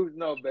her boobs.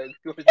 No, babe,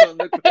 yours don't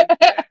look like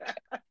that.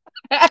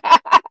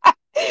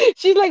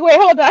 She's like, wait,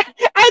 hold on.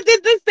 I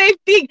did the same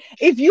thing.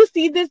 If you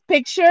see this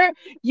picture,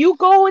 you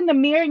go in the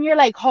mirror and you're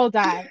like, hold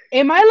on.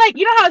 Am I like,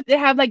 you know how they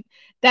have like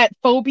that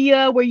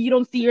phobia where you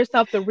don't see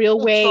yourself the real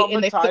It way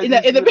traumatizes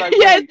in you. the Like,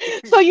 yes. wait,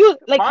 So you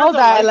like, mine's hold are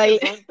on, like this,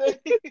 like aren't they?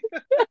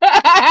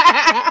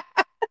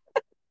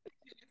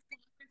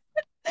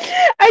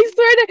 I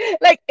swear to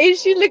like,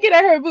 is she looking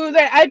at her boobs?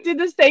 Like, I did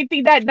the same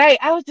thing that night.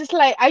 I was just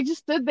like, I just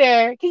stood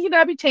there because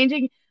I be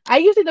changing. I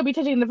usually don't be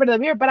changing in the front of the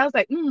mirror, but I was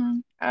like,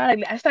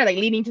 I started like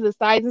leaning to the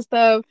sides and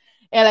stuff,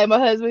 and like my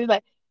husband was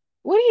like,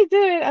 "What are you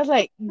doing?" I was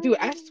like, "Dude,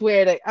 I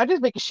swear that I'm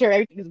just making sure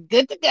everything is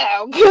good to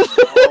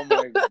Oh go."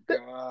 my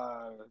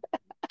God,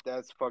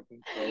 that's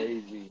fucking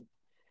crazy.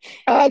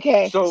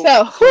 Okay, So,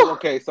 so so whew.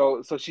 okay,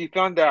 so she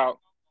found out,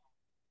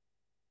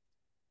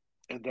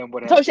 and then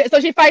what happened? So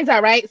she finds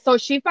out, right? So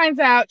she finds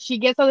out. She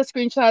gets all the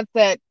screenshots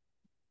that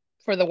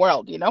for the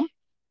world.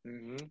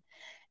 Hmm.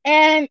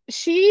 And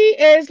she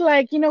is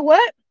like, you know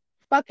what?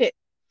 Fuck it.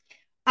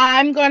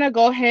 I'm gonna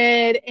go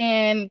ahead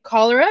and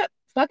call her up.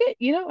 Fuck it,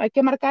 hay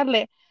que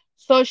marcarle.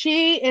 So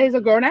she is a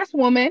Hmm. grown ass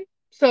woman.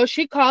 So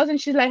she calls and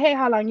she's like, "Hey,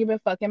 how long you been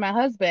fucking my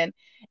husband?"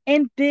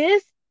 And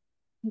this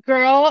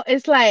girl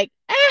is like,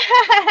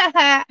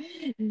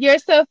 "You're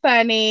so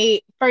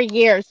funny for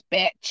years,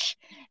 bitch."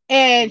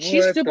 And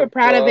she's What super the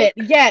proud of it. fuck?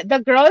 Yeah, the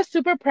girl is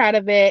super proud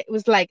of it. It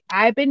was like,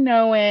 "I've been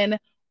knowing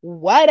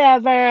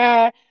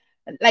whatever."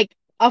 Like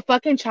a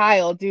fucking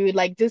child, dude.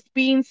 Like just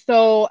being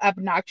so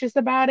obnoxious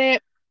about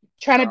it,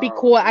 trying to be Oh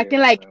cool, acting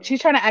hell like no.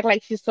 she's trying to act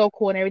like she's so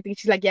cool and everything.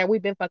 She's like, "Yeah,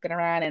 we've been fucking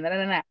around and da, da,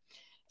 da, da."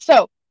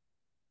 So,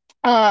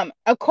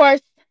 of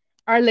course,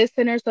 our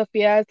listener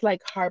Sophia is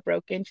like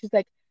heartbroken. She's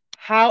like,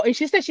 "How?" And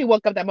she said she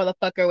woke up that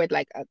motherfucker with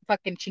like a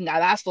fucking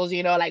chingadazos,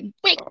 like,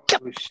 "Wake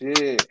up, Oh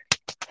shit.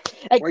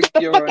 like get Wake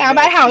the fuck your out of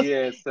my house." nasty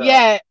ass up.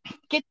 Yeah,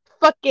 get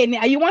fucking.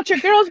 You want your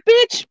girls,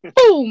 bitch?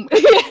 Boom.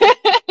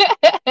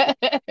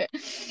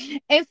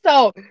 And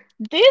so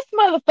this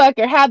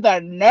motherfucker had the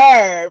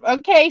nerve.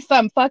 Okay,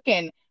 some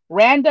fucking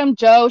random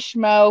Joe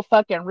Schmo,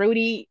 fucking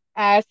Rudy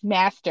ass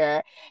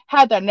master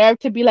had the nerve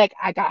to be like,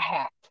 "I got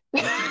hacked."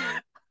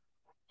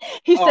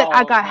 He said,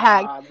 "I Oh got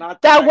hacked." nah,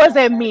 not the That I got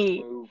wasn't hacked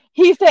me. move.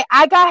 He said,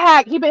 "I got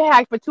hacked." He been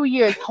hacked for 2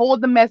 years.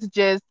 Hold the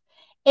messages.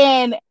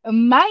 And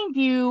mind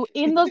you,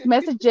 in those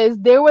messages,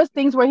 there was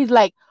things where he's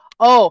like,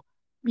 "Oh,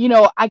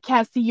 I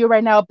can't see you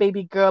right now,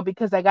 baby girl,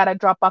 because I gotta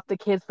drop off the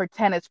kids for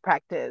tennis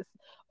practice."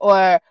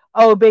 Or,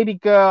 "Oh, baby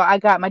girl, I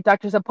got my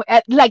doctor's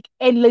appointment." Like,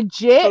 and So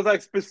legit it's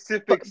like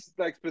specific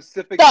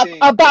stuff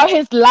things about that.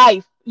 his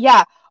life.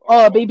 Yeah. "Oh,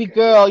 Oh, baby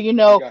okay, yeah. girl,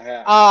 He got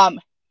hacked.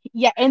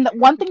 yeah." And the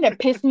one thing that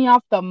pissed me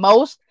off the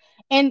most,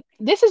 and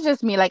this is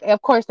just me, like,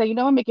 of course, like,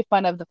 I'm making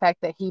fun of the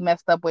fact that he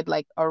messed up with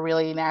like a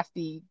really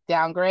nasty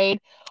downgrade.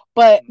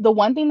 But the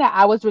one Hmm. thing that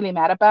I was really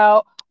mad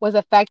about was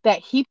the fact that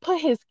he put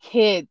his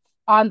kids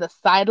on the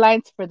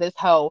sidelines for this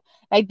hoe.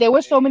 Like, there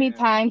were so many Damn.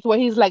 times where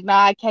he's like,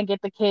 "Nah, I can't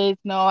get the kids.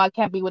 No, I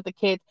can't be with the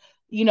kids."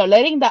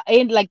 Letting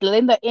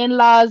the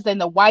in-laws and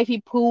the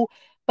wifey poo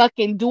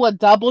fucking do a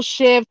double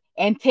shift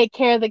and take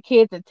care of the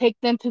kids and take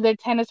them to their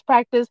tennis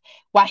practice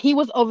while he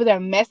was over there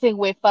messing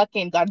with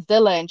fucking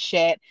Godzilla and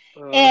shit.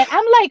 Uh, And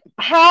I'm like,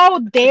 how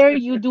dare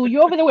you do?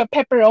 You're over there with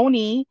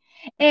pepperoni,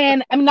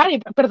 and I'm not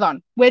even,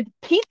 perdón, with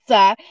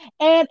pizza.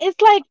 And it's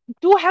like,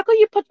 dude, how could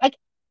you put, like,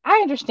 I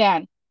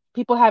understand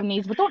people have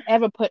needs, but don't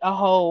ever put a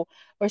hoe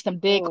or some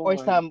dick oh or my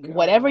some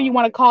whatever you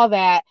want to god. call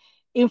that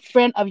in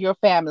front of your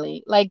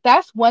family. Like,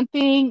 that's one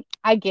thing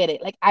I get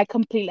it. Like, I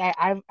completely,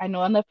 I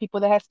know enough people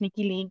that have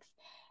sneaky links,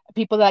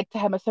 people that like to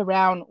have us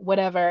around,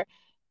 whatever.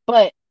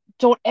 But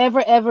don't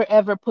ever, ever,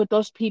 ever put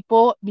those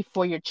people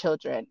before your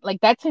children.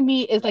 Like, that to Oh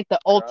me is my like the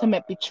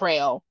ultimate god.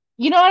 betrayal.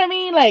 You know what I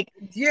mean? Like,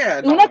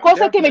 Yeah, no, una no,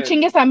 cosa es que me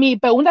chingues definitely. a mí,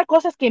 pero una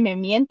cosa es que me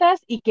mientas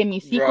y que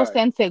mis hijos Right.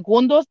 sean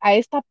segundos a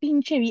esta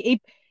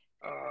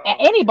Oh my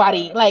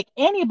anybody, god. like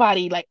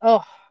anybody, like,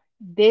 oh,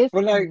 this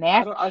But like,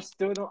 nasty. I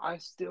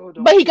still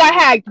But don't he get got it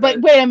hacked. But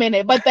because wait a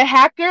minute. But the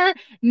hacker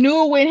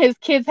knew when his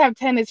kids have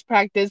tennis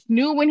practice,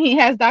 knew when he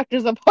has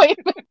doctor's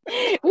appointment.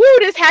 Woo,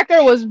 this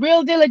hacker was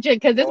real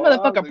diligent because this boy,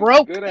 motherfucker he's a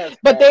broke. good ass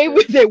But they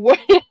cracker. they were.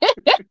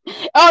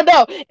 Oh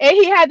no, and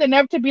he had the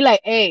nerve to be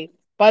like, "Hey,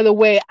 by the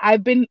way,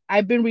 I've been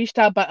reached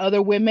out by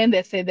other women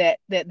that said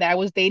that I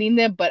was dating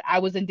them, but I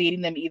wasn't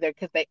dating them either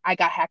because I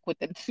got hacked with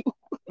them too."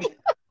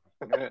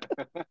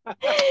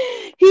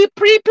 He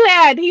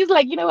pre-planned. He's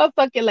like, "You know what?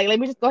 Fuck it. Like, let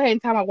me just go ahead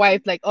and tell my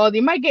wife, like, oh,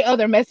 they might get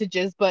other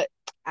messages, but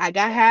I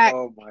got hacked."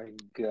 Oh my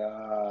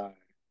god.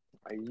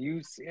 Are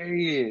you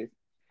serious?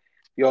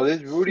 Yo,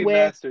 this Rudy Swear.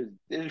 Masters,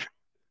 this,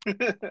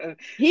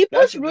 He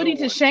that's puts a new Rudy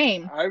to one.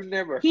 shame. I've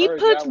never He heard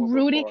puts that one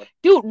Rudy. before.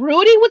 Dude,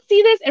 Rudy would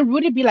see this and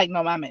Rudy be like,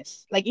 "No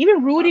mames." Like,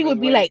 even No Rudy mames, would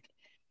be way. like,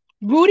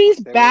 Rudy's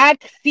Stay.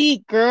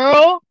 backseat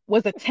girl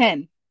was a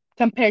 10.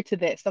 compared to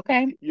this,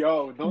 okay?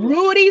 Yo, no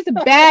Rudy's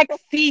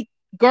backseat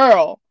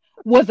girl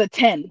was a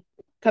 10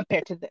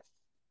 compared to this.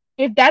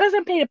 If that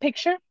doesn't paint a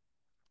picture,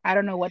 I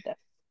don't know what does.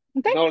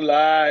 Okay? no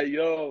lie,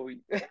 yo.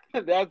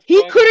 That's He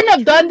funny couldn't but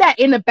have done true. that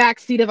in the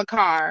backseat of a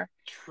car.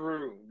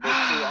 True, but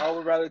true. I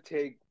would rather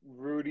take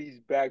Rudy's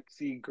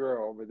backseat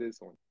girl over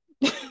this one.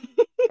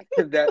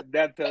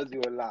 That tells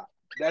you a lot.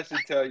 That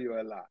should tell you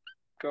a lot.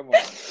 Come on.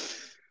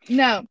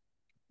 No.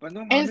 But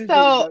no, And mommy,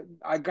 so,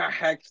 I got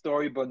hacked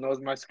story, but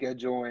knows my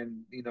schedule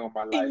and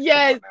my life. Come on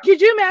yes, now.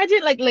 could you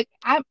imagine? Like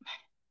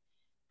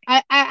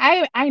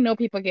I know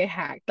people get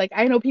hacked. Like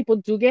I know people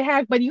do get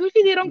hacked, but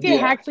usually they don't get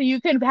Yeah. hacked so you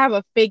can have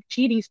a fake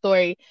cheating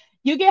story.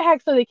 You get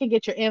hacked so they can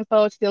get your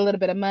info, steal a little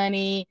bit of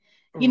money,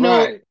 you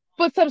know, Right.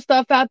 put some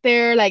stuff out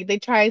there. Like they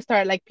try and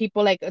start like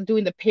people like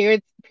doing the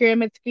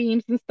pyramid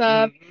schemes and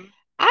stuff. Hmm.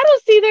 I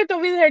don't see them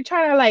over there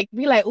trying to like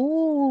be like,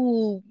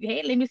 ooh,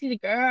 hey, let me see the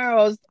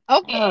girls.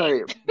 Okay.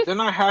 Right. They're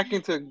not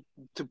hacking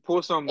to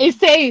pull They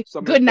say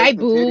some good night, infected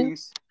boo.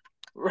 titties.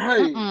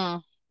 Right.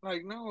 Mm-mm.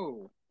 Like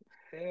no.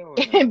 Hell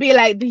And no. be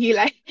like, do you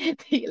like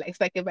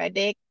sucking my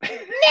dick?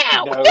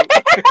 No. No.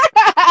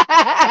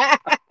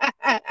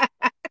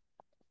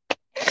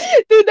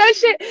 Dude, that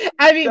shit.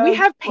 I mean, we That's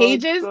have fucked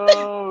pages.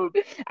 up.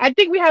 I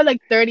think we have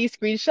like 30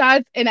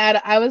 screenshots, and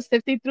I was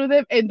sifting through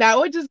them, and that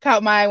one just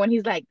caught my eye when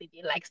he's like, "Did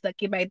you like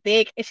sucking my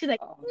dick?" And she's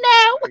like, Oh my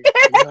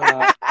 "No."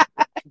 god.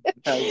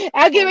 That's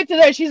I'll give it fucked to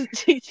her.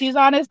 up. She's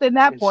honest in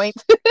that point.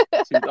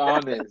 It's, she's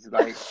honest.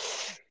 Like,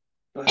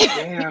 but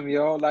damn,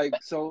 yo, like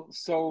so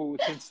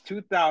since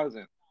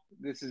 2000,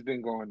 this has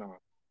been going on.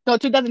 No,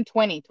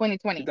 2020,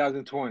 2020.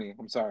 2020.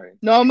 I'm sorry.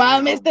 No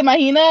mames, Damn. te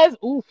imaginas?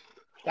 Oof,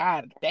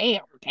 god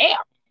damn, damn.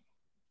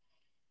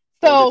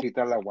 So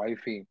Pobrecita la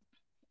wifey.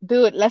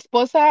 dude, la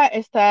esposa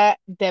está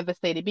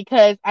devastated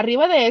because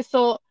arriba de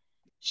eso,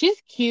 she's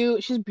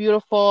cute, she's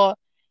beautiful,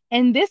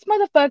 and this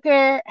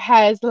motherfucker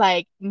has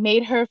like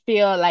made her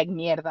feel like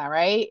mierda,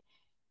 right?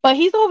 But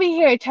he's over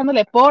here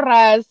echándole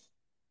porras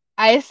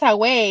a esa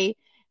way,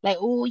 like,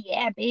 oh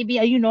yeah, baby,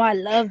 you know I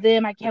love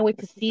them, I can't wait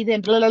to see them,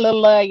 blah blah blah,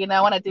 blah.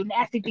 I want to do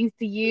nasty things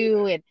to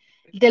you, and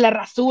de las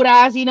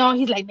rasuras,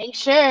 he's like, make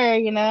sure,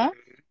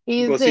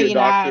 Go he's, see a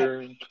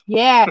doctor.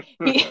 yeah,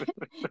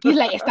 he's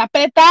like, está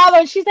apretado,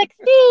 and she's like,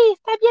 sí,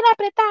 está bien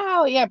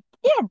apretado, yeah,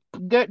 yeah,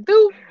 good,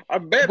 dude, I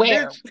bet,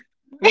 where? bitch.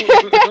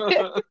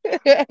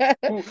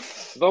 Who?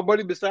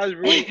 Nobody besides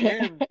Rudy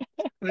M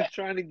is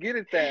trying to get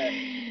at that.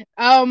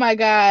 Oh my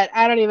god,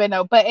 I don't even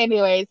know, but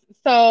anyways,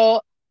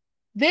 so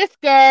this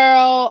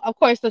girl, of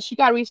course, so she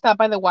got reached out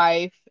by the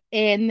wife,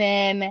 and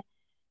then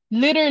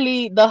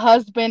literally the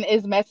husband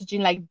is messaging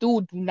like,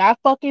 dude, do not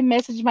fucking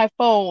message my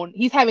phone.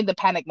 He's having the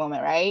panic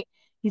moment, right?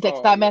 He's like, Oh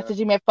stop yeah.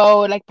 messaging my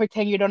phone, like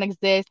pretend you don't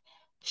exist.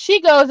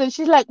 She goes and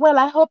she's like, well,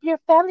 I hope your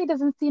family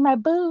doesn't see my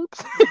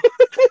boobs.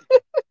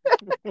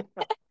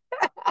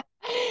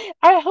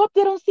 I hope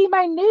they don't see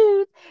my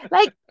nudes.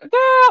 Like,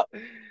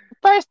 girl,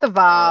 first of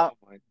Oh all,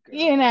 my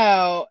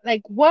god.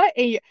 like what?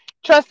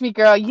 Trust me,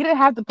 girl, you didn't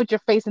have to put your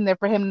face in there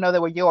for him to know they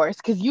were yours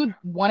because you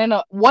one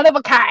of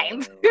a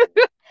kind. Yo,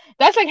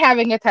 That's like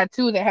having a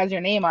tattoo that has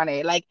your name on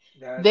it. Like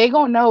that's they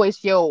gonna funny. know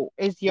it's your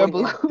Wait,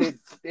 boo.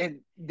 and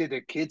did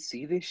the kids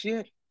see this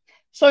shit?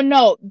 So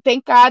no,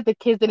 thank God the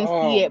kids didn't see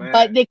Oh it, but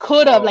man. they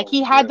could have. Like Oh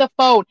he had good. the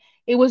phone.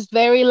 It was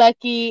very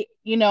lucky.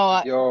 Yo,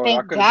 that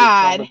Thank could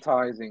have been God.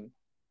 traumatizing.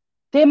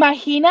 ¿Te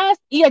imaginas?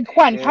 Yeah,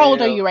 Juan, how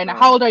old are Hell you right now?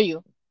 How old are no.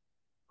 you?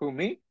 Who,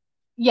 me?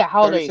 Yeah,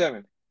 how old are you?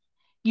 37.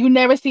 You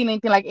never seen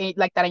anything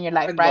like that in your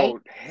life, right? No,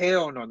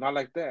 hell no, not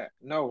like that.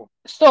 No.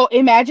 So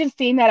imagine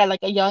seeing that at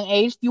like a young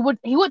age. He would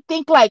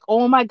think like,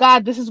 oh my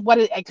God, this is what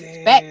I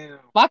expect. Damn.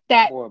 Fuck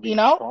That that, boy be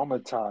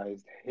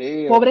traumatized. Hell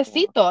no.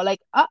 pobrecito. Like,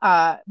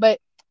 but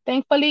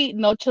thankfully,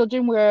 no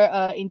children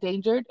were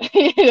endangered.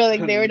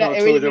 Like they were not. No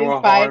children Everybody's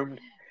were fine. harmed.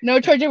 No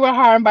children were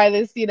harmed by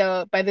this,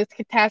 by this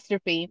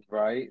catastrophe.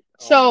 Right?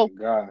 Oh my So,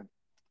 God.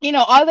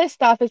 all this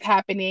stuff is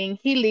happening.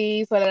 He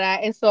leaves, blah, blah, blah.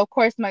 And so of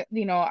course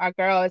our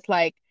girl is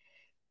like,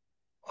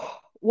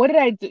 what did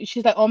I do?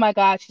 She's like, oh my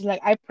God. She's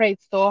like, I prayed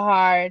so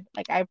hard.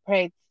 Like, I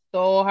prayed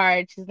so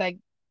hard. She's like,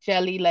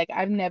 Jelly, like,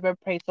 I've never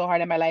prayed so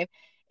hard in my life.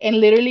 And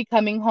literally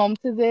coming home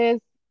to this,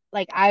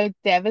 like, I'm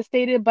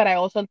devastated, but I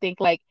also think,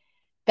 like,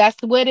 that's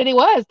what it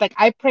was. Like,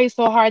 I prayed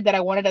so hard that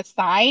I wanted a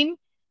sign,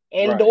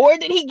 and Right. Lord,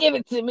 did He give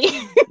it to me.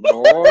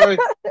 Boy,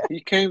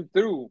 he came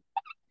through.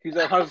 He's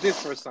like, how's this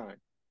for a sign?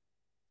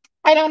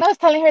 I don't know. I was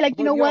telling her, like,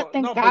 you But know what? yo,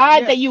 Thank no, but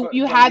God that yes,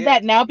 you but had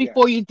that yes, now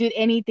before you yes, did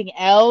anything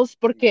else,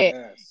 porque,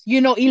 yes. y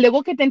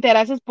luego que te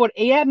enterases por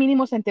ella,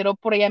 mínimo se enteró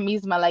por ella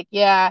misma. Like,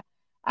 yeah,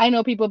 I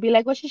know people be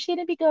like, well, she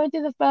shouldn't be going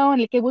to the phone,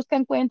 like, que busca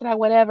encuentra,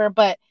 whatever.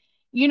 But,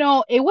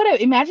 it would have,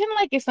 imagine,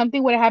 like, if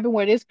something would have happened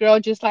where this girl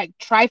just, like,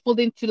 trifled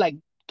into, like,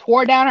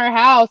 tore down her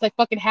house, like,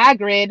 fucking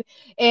Hagrid,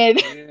 and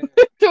Yeah.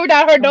 threw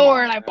down her Come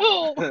door, on like,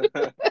 now. boom.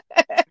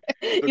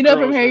 The From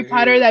girls Harry are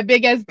Potter, here. that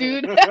big ass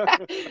dude.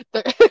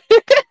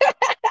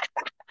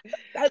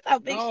 That's how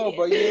big she No, is.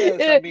 but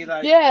yes, I mean,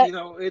 like Yeah. And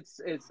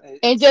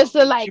it's just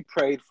to she like,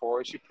 prayed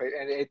for it. She prayed,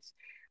 and it's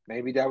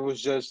maybe that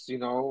was just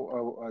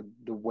the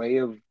way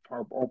of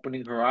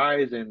opening her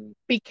eyes and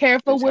Be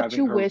careful just what having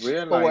you her wish for.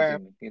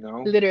 realizing, you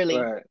know. Literally.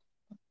 But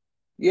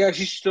yeah,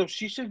 she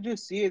should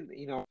just see it,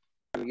 you know.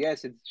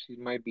 Yes, she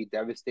might be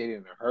devastated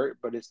and hurt,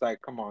 but it's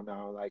like, come on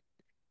now, like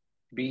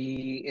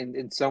be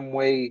in some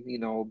way, you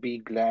know, be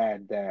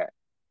glad that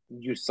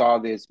you saw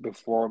this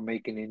before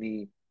making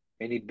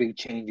any big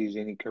changes,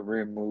 any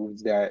career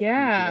moves that you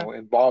Yeah. know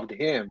involved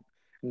him.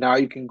 Now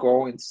you can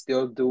go and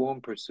still do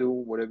them, pursue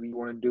whatever you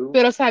want to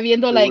Pero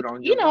sabiendo, do it like,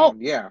 on your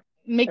own. Yeah,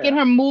 making yeah,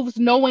 her moves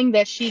knowing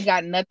that she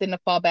got nothing to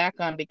fall back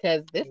on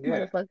because this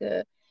yeah.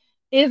 motherfucker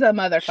is a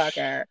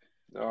motherfucker.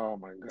 Oh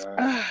my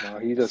God, no,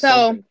 he's a So,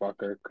 something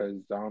fucker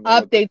because I don't know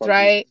what the updates, fuck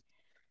he's. right?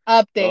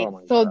 Oh Updates.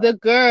 my So, the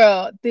God.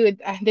 girl,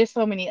 dude, there's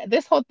so many.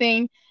 This whole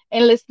thing,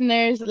 and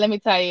listeners, let me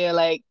tell you,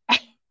 like,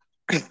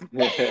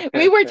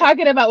 we were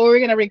talking about what we are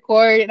gonna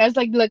record, and I was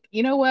like, "Look,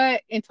 you know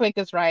what?" And Twink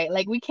is right.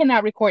 Like, we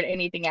cannot record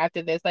anything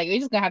after this. Like, we're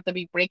just gonna have to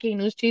be breaking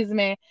news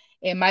chisme.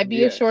 It might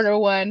be a Yes, shorter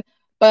one,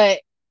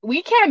 but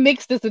we can't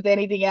mix this with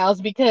anything else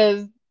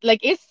because,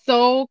 like, it's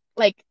so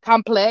like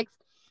complex.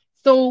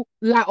 So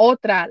la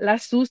otra, la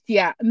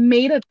sucia,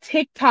 made a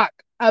TikTok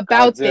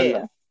about this.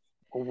 Godzilla.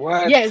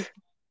 What? Yes,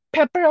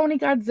 Pepperoni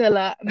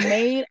Godzilla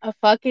made a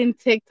fucking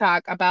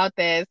TikTok about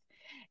this,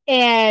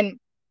 and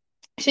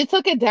she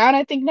took it down,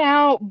 I think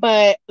now,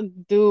 but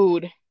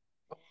dude,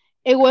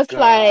 it was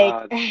like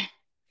God.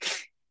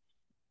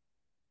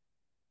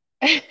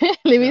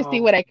 let me see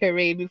No. what I could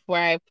read before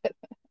I put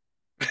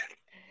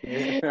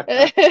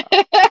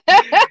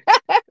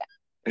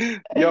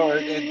Yo,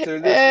 and to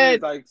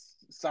listeners, like,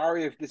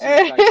 sorry if this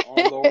is like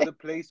all over the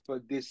place,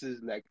 but this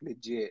is like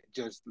legit,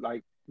 just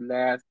like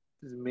last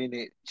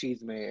minute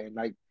cheese man. And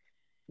like,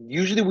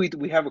 usually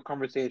we have a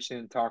conversation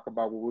and talk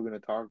about what we're gonna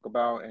talk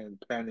about and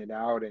plan it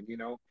out, and you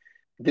know,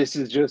 this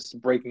is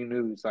just breaking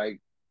news. Like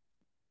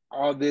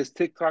all this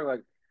TikTok,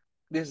 like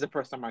this is the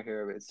first time I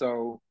hear of it,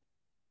 so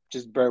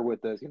just bear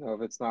with us. You know,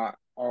 if it's not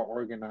all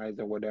organized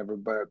or whatever,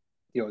 but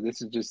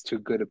this is just too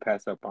good to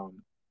pass up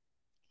on.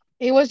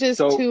 it was just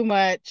So, too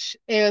much.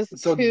 It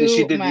was so did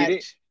she too delete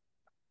it?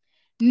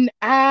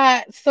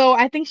 much. So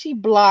I think she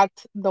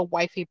blocked the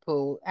wifey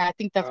poo. I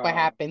think that's what Oh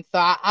happened. So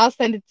I'll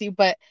send it to you.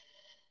 But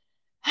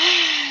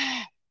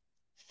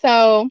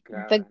so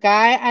the God.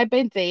 guy I've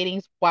been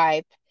dating's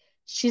wife,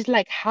 she's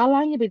like, "How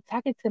long you been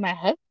talking to my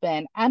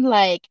husband?" I'm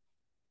like,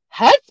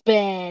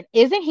 "Husband?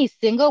 Isn't he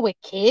single with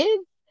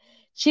kids?"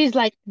 She's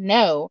like,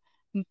 "No,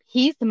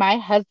 he's my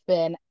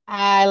husband.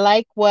 I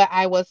like what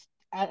I was,"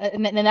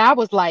 and I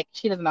was like,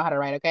 "She doesn't know how to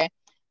write, okay?" Mm,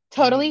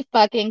 Totally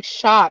fucking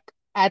shocked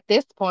at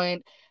this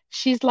point.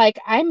 She's like,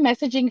 "I'm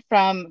messaging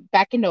from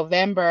back in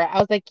November." I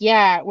was like,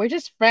 "Yeah, we're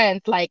just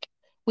friends. Like,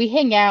 we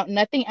hang out.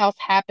 Nothing else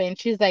happened."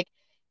 She's like,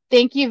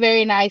 "Thank you,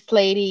 very nice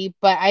lady,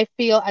 but I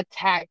feel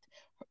attacked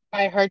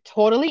by her,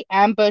 totally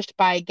ambushed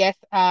by, I guess,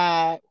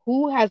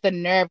 who has the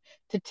nerve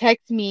to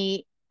text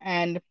me."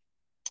 And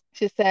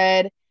she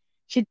said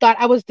she thought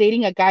I was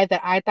dating a guy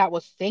that I thought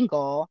was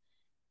single.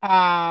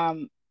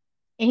 Um,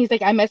 and he's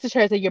like, I messaged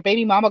her. I said, your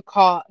baby mama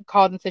called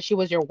and said she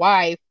was your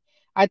wife.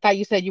 I thought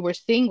you said you were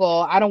single.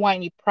 I don't want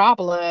any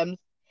problems.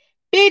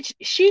 Bitch,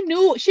 she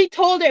knew, she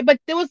told her, but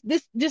there was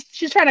this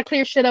she's trying to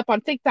clear shit up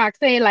on TikTok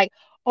saying like,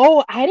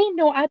 "Oh, I didn't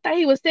know, I thought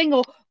he was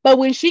single." But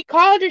when she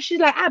called her, she's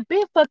like, "I've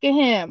been fucking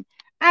him.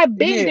 I've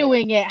been yeah,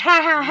 doing it.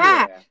 Ha ha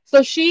ha." yeah.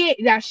 So she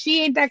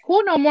ain't that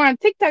cool no more on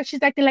TikTok.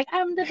 She's acting like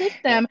I'm the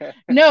victim.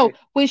 No,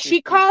 when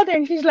she called her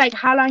and she's like,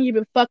 "How long you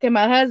been fucking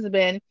my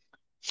husband?"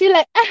 She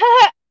like,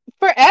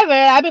 forever.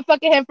 I've been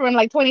fucking him from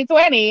like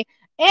 2020.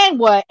 And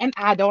what? And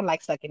I don't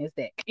like sucking his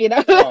dick, you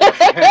know? Oh,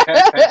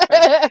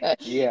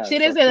 yeah. She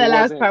didn't So say she the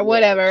last wasn't. part, Yeah,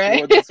 whatever, she right?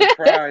 wasn't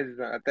surprised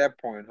at that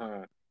point,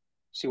 huh?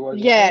 She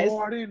wasn't. Yes. Oh,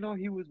 I didn't know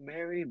he was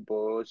married.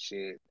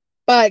 Bullshit.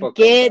 The But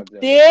fuck up, get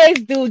Godzilla. this,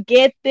 dude,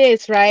 get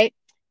this, right?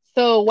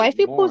 So There's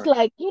Wifey Poo's more.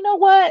 like, you know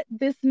what?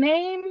 This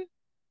name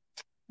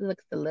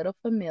looks a little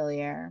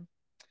familiar.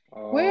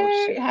 Oh Where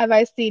shit. have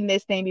I seen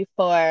this name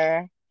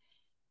before?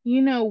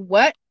 You know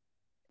what?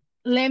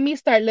 Let me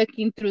start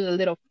looking through the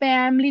little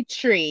family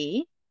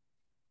tree.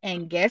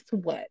 And guess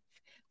what?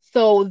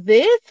 So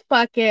this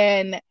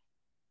fucking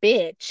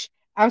bitch.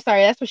 I'm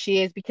sorry, that's what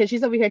she is because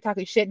she's over here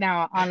talking shit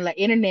now on the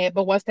internet,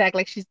 but wants to act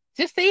like she's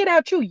just say it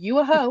out true. You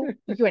a hoe.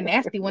 You a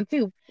nasty one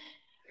too.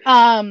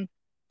 Um,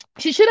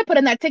 she should have put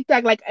in that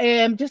TikTok like,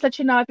 just let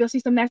you know if you'll see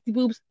some nasty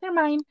boobs, they're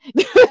mine.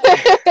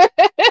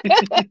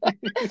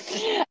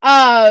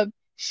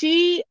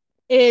 She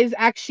is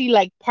actually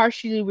like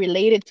partially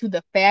related to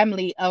the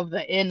family of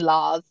the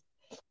in-laws.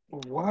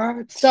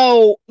 What?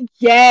 So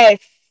yes,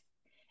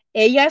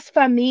 ella es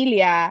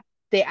familia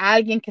de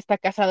alguien que está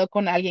casado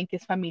con alguien que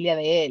es familia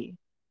de él.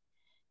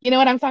 You know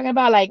what I'm talking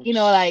about? Like, Oh,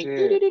 like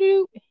do do shit. do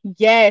do.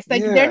 Yes,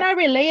 like they're Yeah. not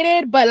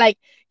related, but like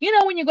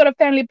when you go to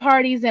family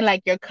parties and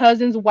like your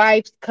cousin's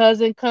wife's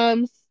cousin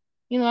comes,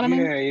 you know what I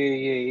mean? Yeah. Yeah.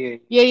 Yeah. Yeah.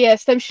 Yeah, yeah,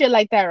 some shit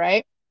like that,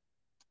 right?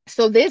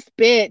 So this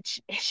bitch,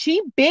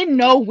 she been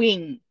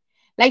knowing,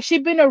 like she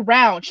been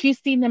around. She's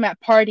seen them at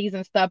parties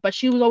and stuff, but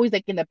she was always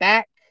like in the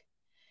back.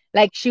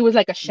 Like she was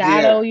like a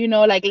shadow, Yeah, you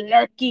know, like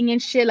lurking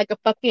and shit, like a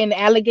fucking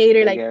alligator,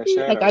 big like ass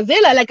shadow. Like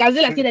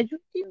Godzilla, see that,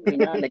 you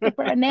know, looking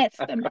for a nest.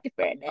 I'm looking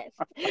for a nest,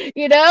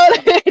 you know.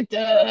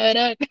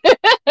 Da-da,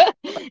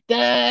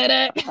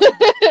 da-da,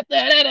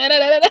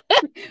 da-da-da-da-da-da.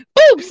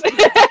 Oops.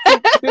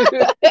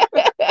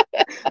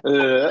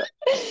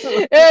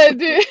 Uh,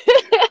 Dude,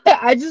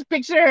 I just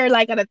picture her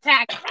like an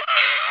attack.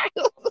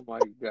 oh my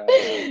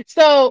god.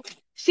 So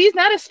she's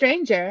not a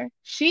stranger.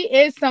 She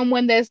is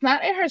someone that's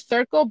not in her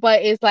circle,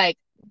 but is like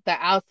the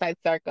outside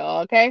circle.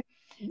 Okay.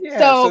 Yeah,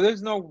 so So,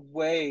 there's no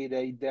way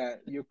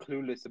that you're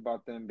clueless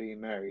about them being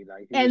married.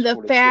 Like you're and just the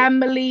full of shit.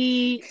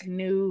 family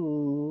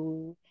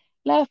knew.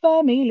 La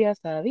familia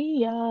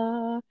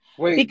sabía.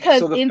 Wait, Because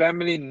so the in,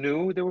 family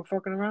knew they were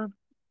fucking around?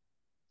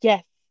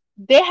 yes,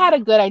 they had a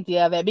good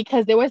idea of it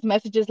because there was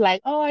messages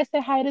like, oh, I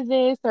said hi to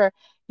this, or,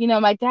 you know,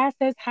 my dad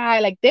says hi.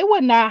 Like they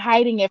were not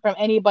hiding it from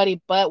anybody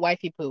but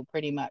wifey poo,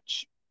 pretty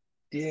much.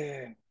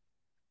 Yeah.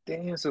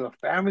 Damn, so the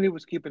family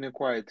was keeping it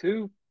quiet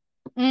too?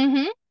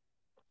 Hmm.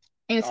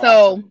 And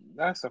Oh,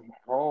 that's so some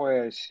whole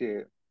ass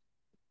shit.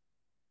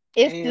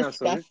 it's Damn,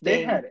 so they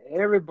disgusting. had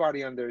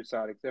everybody on their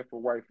side except for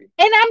wifey.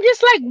 And I'm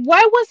just like,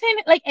 why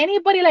wasn't like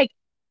anybody like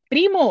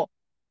primo,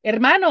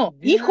 hermano,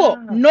 hijo?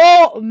 Yeah.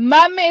 No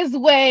mames,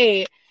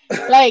 way.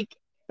 Like,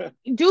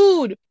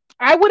 dude,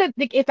 I would have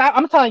if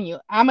I'm telling you,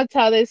 I'm gonna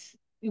tell this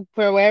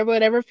for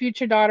whatever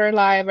future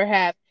daughter-in-law I ever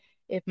have.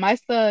 If my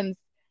sons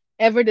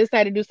ever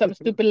decide to do something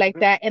stupid like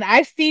that, and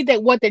I see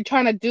that what they're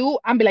trying to do,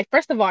 I'm be like,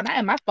 first of all, not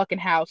in my fucking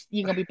house,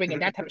 you're gonna be bringing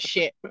that type of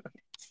shit.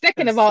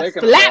 Second And of all,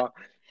 second of slap, all,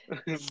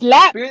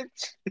 slap.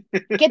 bitch.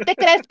 ¿Qué te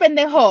crees,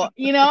 pendejo?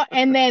 You know,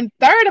 and then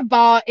third of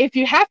all, if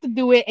you have to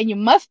do it and you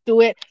must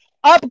do it,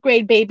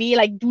 upgrade, baby.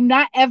 Like, do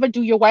not ever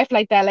do your wife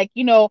like that. Like,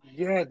 you know,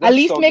 Yeah, at that's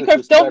least so make her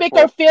don't make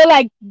her disrespectful. feel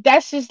like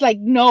that's just like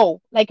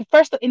no. Like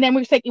first, and then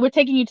we're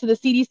taking you to the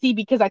CDC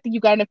because I think you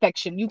got an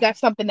infection. You got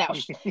something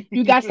else.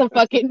 You got some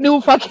fucking new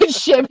fucking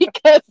shit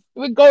because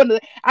we're going to.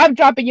 I'm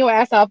dropping your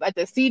ass off at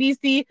the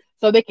CDC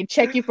so they can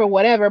check you for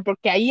whatever.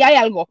 Porque ahí hay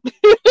algo.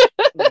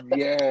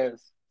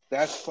 Yes,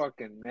 that's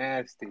fucking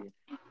nasty.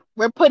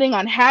 We're putting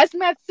on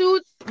hazmat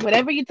suits.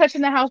 Whatever you touch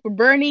in the house, we're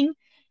burning.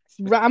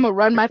 I'm gonna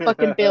run my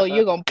fucking bill.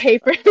 You're gonna pay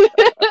for it.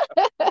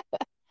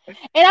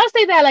 And I'll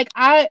say that, like,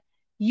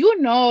 you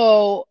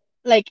know,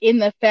 like in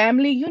the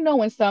family, you know,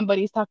 when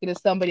somebody's talking to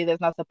somebody that's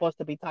not supposed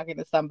to be talking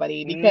to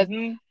somebody. Because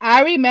Hmm.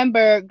 I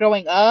remember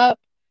growing up,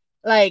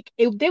 like,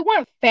 they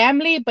weren't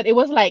family, but it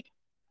was like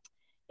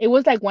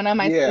one of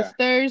my Yeah.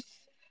 sisters,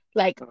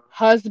 like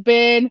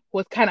husband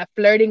was kind of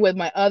flirting with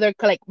my other,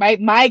 like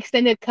my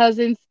extended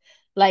cousin's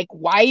like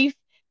wife,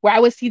 where I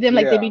would see them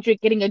like they'd be Yeah.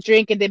 getting a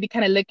drink and they'd be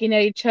kind of looking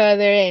at each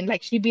other and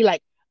like she'd be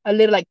like a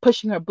little like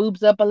pushing her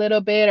boobs up a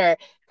little bit or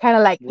kind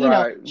of like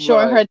Right,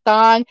 showing right. her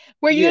thong,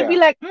 where you'd be Yeah,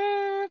 like,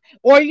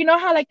 or you know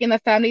how like in the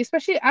family,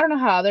 especially I don't know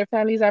how other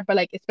families are, but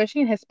like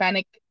especially in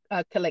Hispanic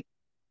like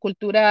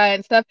cultura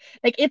and stuff,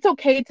 like it's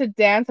okay to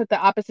dance with the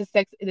opposite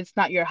sex if it's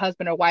not your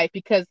husband or wife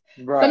because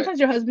right. sometimes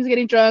your husband's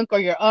getting drunk or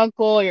your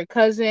uncle or your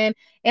cousin,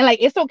 and like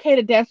it's okay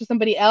to dance with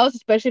somebody else,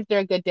 especially if they're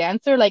a good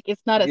dancer. Like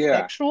it's not a Yeah.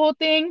 sexual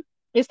thing.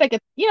 It's like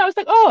it's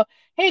like, oh,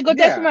 hey, go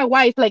dance with Yeah. my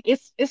wife. Like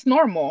it's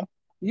normal.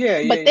 Yeah,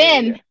 yeah, But yeah,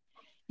 then yeah.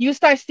 you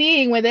start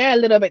seeing when they're a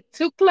little bit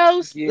too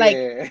close, like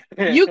Yeah.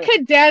 you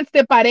could dance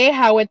de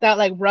pareja without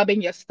like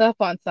rubbing your stuff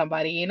on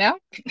somebody, you know?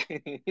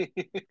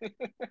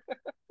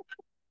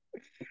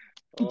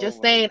 Oh Just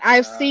my saying,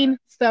 I've God. seen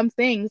some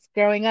things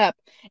growing up.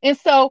 And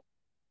so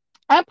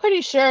I'm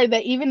pretty sure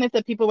that even if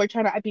the people were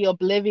trying to be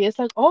oblivious,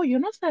 like, oh, you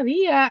no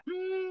sabía,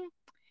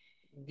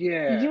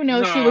 Yeah. you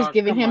know, she was No,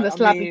 giving come him on. the I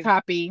sloppy mean,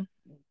 toppy.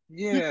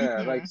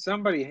 yeah, like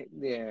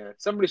Mm-mm-mm.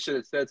 somebody should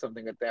have said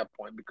something at that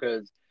point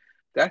because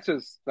that's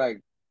just like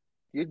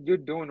you're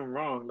doing them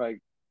wrong. Like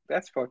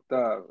that's fucked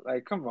up.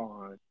 Like, come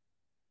on.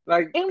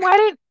 Like And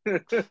why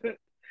say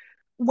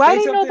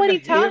didn't something nobody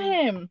tell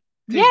him?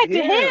 to Yeah,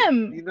 to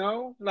him,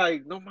 him.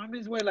 Like, no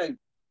mommy's way, like,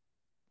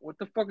 what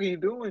the fuck are you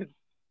doing?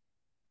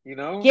 You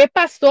know? ¿Qué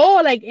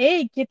pasó? Like,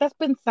 hey, ¿qué estás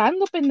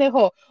pensando,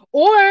 pendejo?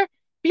 Or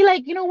be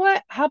like, you know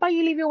what? How about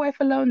you leave your wife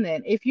alone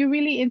then? If you're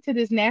really into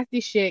this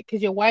nasty shit,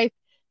 because your wife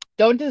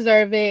don't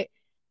deserve it,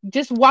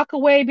 just walk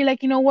away. Be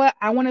like, you know what?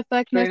 I want to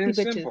fuck Plain nasty and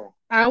bitches. simple.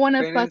 I want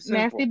to Plain fuck and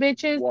nasty simple.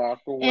 bitches,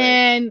 Walk away.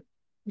 and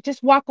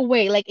just walk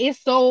away. Like,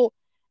 it's so.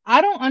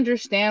 I don't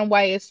understand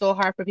why it's so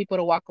hard for people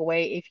to walk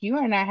away if you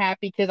are not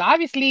happy. Because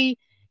obviously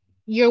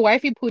your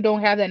wifey poo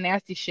don't have that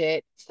nasty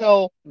shit.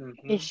 So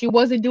if Hmm. she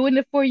wasn't doing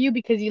it for you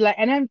because you like,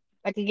 and I'm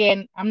like,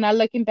 again, I'm not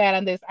looking bad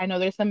on this. I know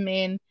there's some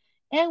men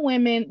and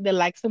women that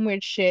like some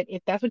weird shit.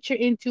 If that's what you're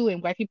into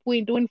and wifey poo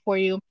ain't doing for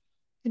you,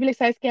 just be like,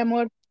 ¿sabes qué,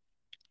 amor?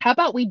 How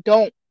about we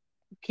don't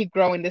keep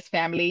growing this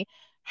family?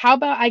 How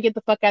about I get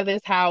the fuck out of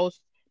this house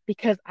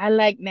because I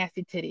like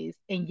nasty titties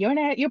and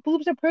your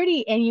boobs are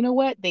pretty and you know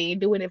what? They ain't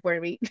doing it for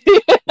me.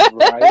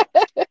 Right.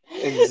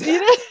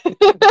 Exactly.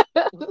 You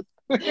know?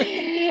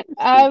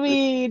 I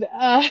mean,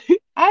 I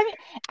mean,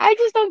 I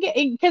just don't get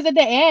because at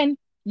the end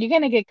you're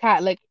gonna get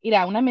caught. Like,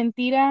 mira, una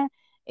mentira,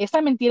 esa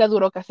mentira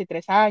duró casi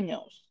 3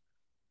 años.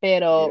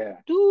 Pero Yeah.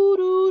 doo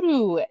doo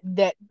doo,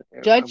 the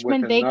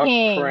Judgment Day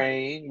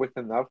came. With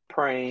enough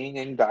praying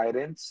and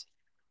guidance,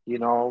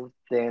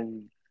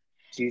 then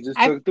Jesus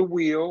I took the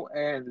wheel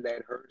and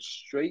led her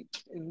straight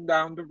and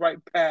down the right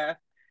path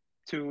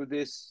to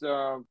this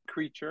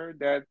creature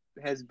that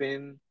has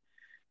been,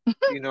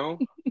 you know,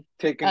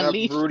 taking up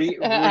unleashed.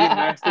 Rudy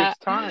Mastiff's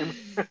time.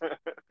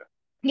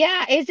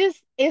 Yeah,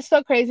 it's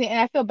so crazy, and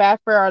I feel bad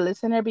for our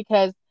listener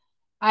because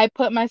I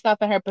put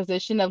myself in her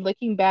position of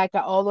looking back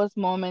at all those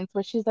moments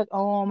where she's like,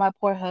 "Oh, my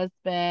poor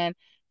husband,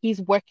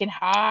 he's working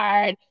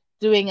hard,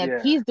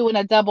 Yeah, he's doing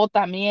a double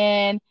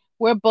también.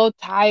 We're both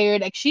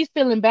tired. Like she's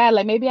feeling bad.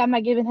 Like maybe I'm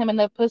not giving him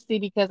enough pussy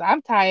because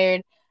I'm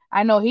tired.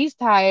 I know he's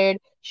tired.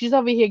 She's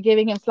over here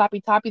giving him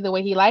sloppy toppy the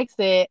way he likes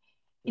it,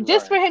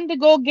 just for right. him to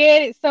go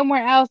get it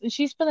somewhere else, and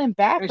she's feeling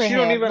bad And for she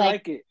don't him. even Like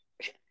like it.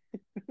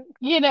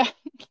 you know,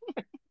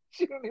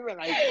 She don't even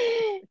like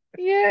it.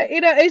 yeah,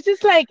 it's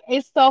just like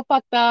it's so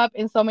fucked up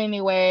in so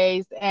many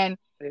ways, and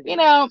It you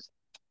know is.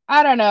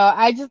 I don't know.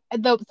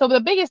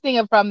 The biggest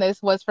thing from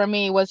this was for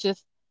me was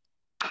just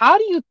how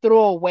do you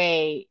throw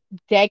away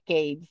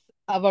decades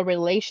of a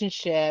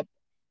relationship?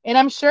 And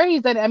I'm sure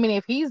he's done. I mean,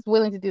 if he's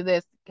willing to do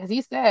this, because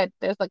he said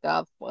there's like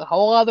a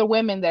whole other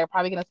women that are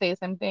probably gonna say the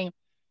same thing.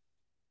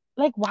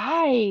 Like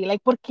why?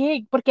 Like por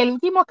qué? Porque el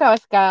último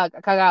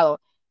cagado.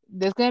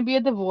 There's gonna be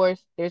a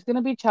divorce. There's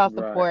gonna be child Right.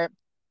 support.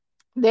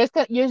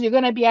 You're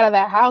gonna be out of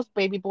that house,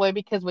 baby boy,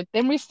 because with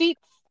them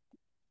receipts,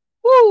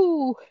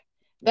 woo,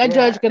 that Yeah,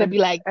 judge gonna be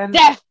like and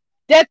death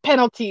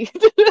penalty.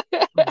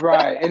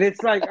 right, and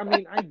it's like, I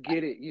mean, I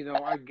get it,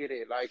 I get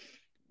it. Like,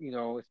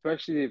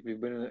 especially if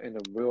you've been in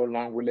a real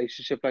long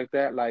relationship like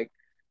that, like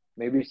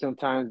maybe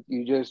sometimes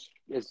you just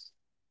it's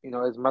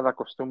más la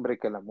costumbre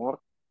que el amor.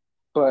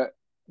 But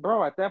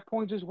bro, at that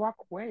point, just walk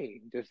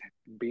away. Just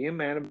be a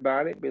man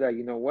about it. Be like,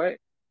 you know what?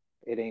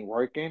 It ain't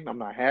working. I'm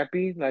not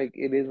happy. Like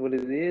it is what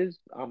it is.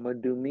 I'm gonna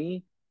do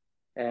me,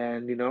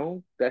 and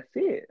that's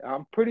it.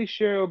 I'm pretty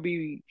sure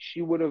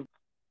she would have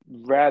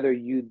rather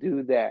you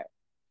do that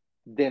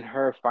than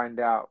her find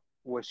out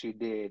what she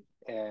did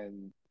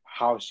and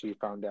how she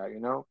found out,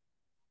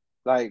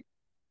 Like,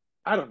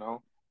 I don't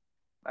know.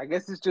 I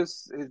guess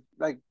it's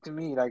like to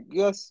me, like,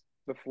 yes,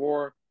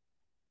 before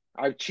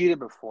I've cheated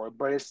before,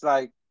 but it's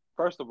like,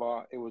 first of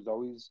all, it was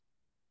always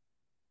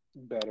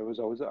better. It was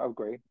always an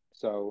upgrade.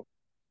 So,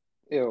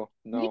 ew,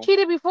 You no.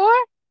 cheated before?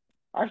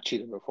 I've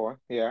cheated before,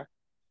 yeah.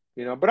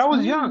 But I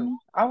was young. Mm.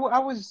 I mean,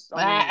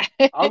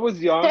 I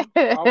was young.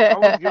 I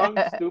was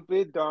young,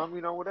 stupid, dumb,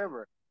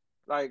 whatever.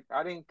 Like,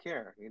 I didn't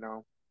care,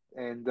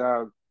 And,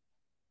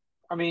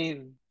 I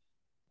mean,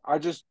 I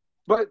just,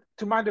 but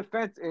to my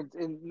defense,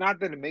 not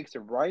that it makes it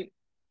right,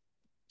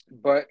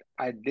 but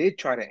I did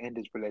try to end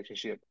this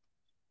relationship.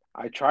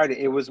 I tried it.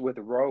 It was with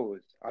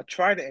Rose. I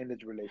tried to end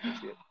this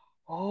relationship.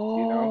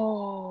 You know,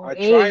 Oh, I hey,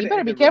 tried you to better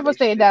end be the careful saying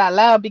relationship. that out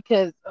loud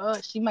because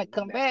she might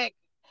come Nah, back.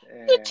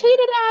 You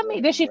cheated on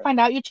me. Did she whatever. find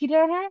out you cheated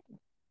on her?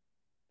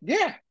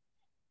 Yeah,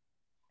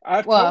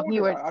 I've Well, told you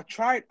her. were. I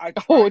Oh,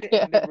 tried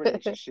to end the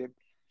relationship.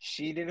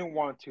 She didn't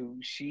want to.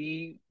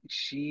 She.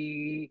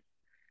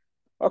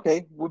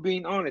 Okay, we're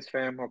being honest,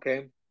 fam.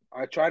 Okay,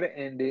 I tried to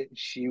end it.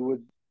 She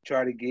would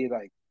try to get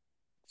like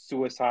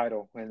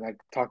suicidal and like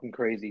talking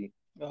crazy.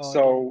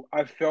 oh damn. So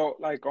I felt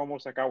like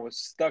almost like I was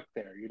stuck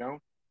there,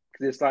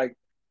 Because it's like,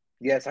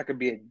 yes, I could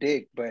be a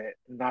dick, but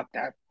not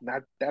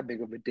that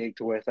big of a dick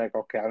to where it's like,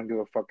 okay, I don't give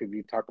a fuck if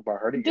you talk about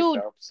hurting Dude,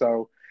 yourself.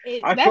 So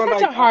I that's felt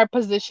such a like hard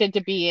position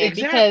to be in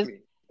because exactly,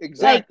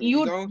 like exactly,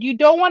 you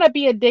don't want to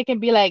be a dick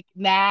and be like,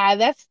 nah,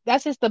 that's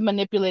just a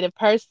manipulative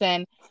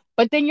person.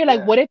 But then you're like,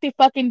 yeah, what if they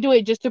fucking do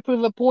it just to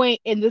prove a point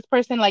and this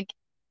person like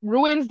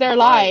ruins their right,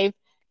 life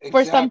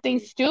for something exactly.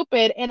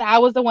 stupid and I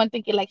was the one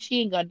thinking like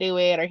she ain't gonna do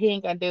it or he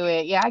ain't gonna do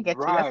it. Yeah, I get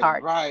you. That's Right,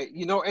 hard. right.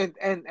 And I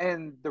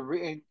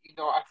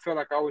feel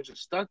like I was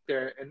just stuck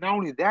there. And not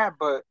only that,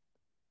 but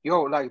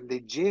yo, like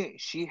legit,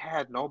 she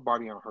had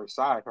nobody on her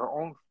side. Her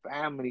own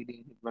family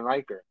didn't even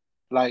like her.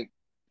 Like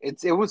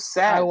it was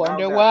I sad now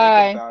wonder that I think why.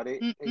 about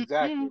it.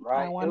 Exactly, Mm-mm-mm. I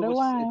right? wonder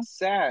why. It's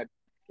sad.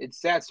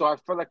 It's sad. So I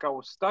felt like I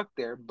was stuck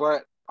there,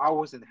 but I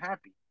wasn't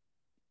happy.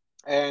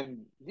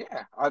 And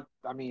yeah,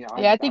 I mean Yeah,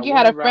 I I think you had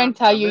went a friend around,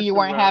 tell I you you messed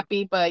weren't around.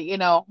 happy, but you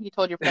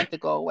told your friend to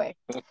go away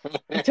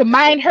and to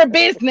mind her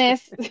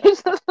business.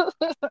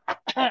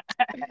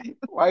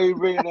 Why are you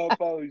bringing up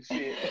old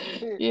shit?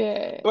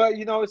 Yeah. But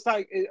it's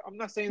like I'm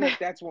not saying that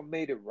that's what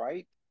made it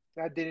right.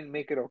 That didn't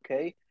make it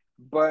okay.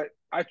 But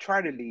I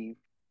try to leave.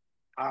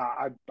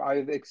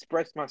 I've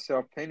expressed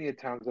myself plenty of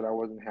times that I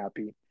wasn't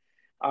happy.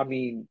 I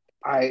mean,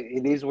 I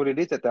it is what it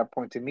is at that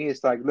point. To me,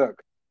 it's like,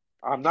 look,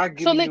 I'm not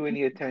So giving like, you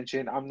any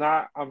attention. I'm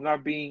not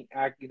being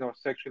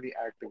sexually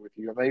active with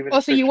you. I'm not even oh,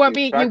 so sexually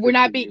attracted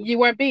to you. you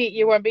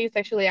weren't being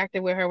sexually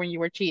active with her when you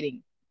were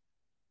cheating.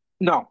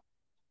 No,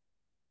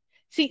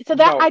 See, so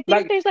that I no, think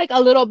like there's like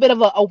a little bit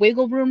of a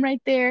wiggle room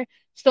right there.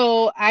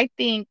 So I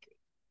think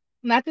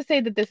not to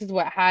say that this is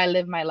what how I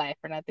live my life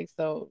or nothing.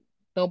 So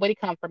nobody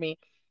come for me.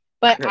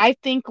 But I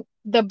think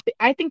the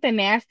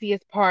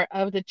nastiest part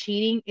of the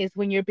cheating is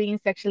when you're being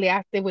sexually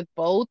active with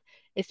both,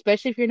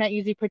 especially if you're not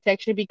using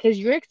protection, because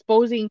you're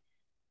exposing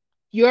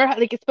your,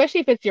 like,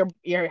 especially if it's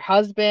your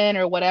husband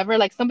or whatever,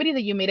 like somebody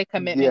that you made a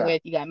commitment Yeah,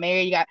 with, you got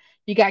married,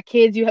 you got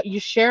kids, you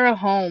share a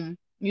home,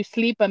 you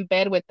sleep in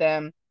bed with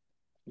them,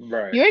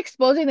 right. you're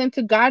exposing them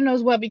to God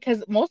knows what,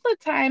 because most of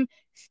the time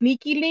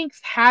sneaky links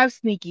have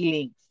sneaky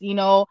links.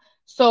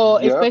 So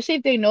Yep. especially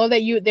if they know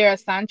that they're a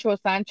Sancho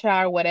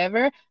Sancha or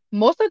whatever,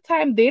 most of the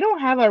time they don't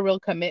have a real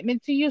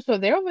commitment to you. So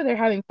they're over there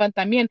having fun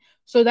también.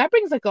 So that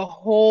brings like a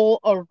whole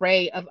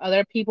array of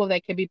other people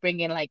that could be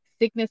bringing like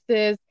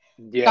sicknesses,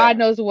 God Yeah.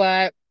 knows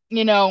what.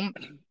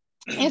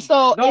 And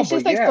so No, it's but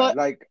just like yeah, so,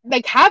 like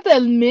like have the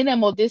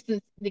minimal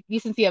distance, the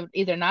decency of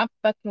either not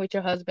fucking with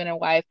your husband or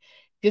wife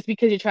just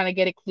because you're trying to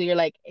get it clear,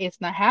 like it's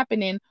not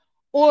happening,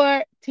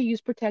 or to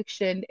use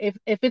protection. If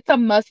it's a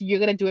must, you're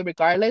gonna do it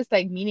regardless.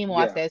 Like mínimo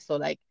yeah. hace eso.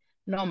 Like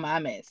no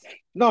mames.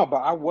 No, but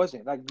I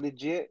wasn't like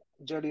legit,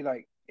 Jody.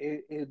 Like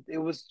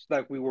it was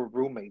like we were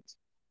roommates,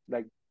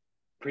 like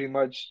pretty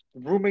much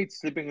roommates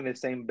sleeping in the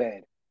same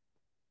bed.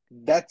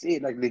 That's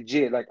it, like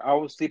legit. Like I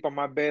would sleep on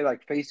my bed,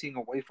 like facing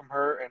away from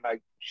her, and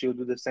like she'll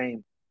do the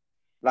same.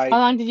 How Like,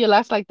 long did you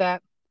last like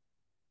that?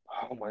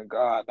 oh my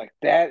God, like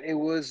that. It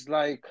was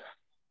like,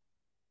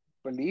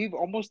 believe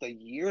almost a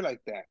year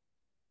like that.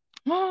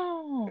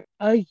 Oh,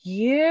 a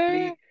year.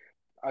 Really,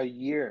 a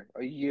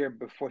year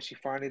before she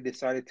finally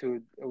decided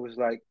to. It was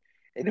like,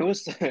 and it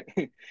was,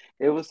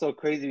 it was so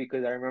crazy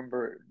because I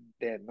remember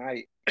that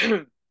night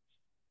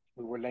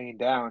we were laying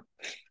down,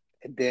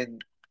 and then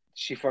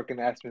she fucking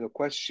asked me the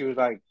question. She was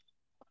like,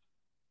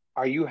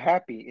 "Are you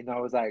happy?" And I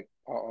was like,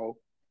 "Uh oh."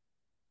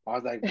 I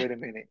was like, "Wait a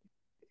minute,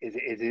 is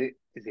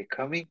it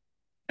coming?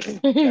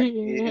 Like,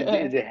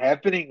 is it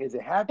happening? Is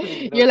it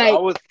happening?" You're So I like,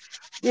 was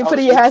you're I was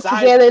putting your hands inside.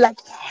 together, like,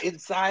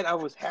 Inside, I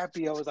was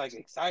happy. I was like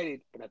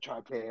excited, but I tried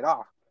to play it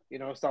off.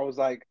 So I was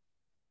like,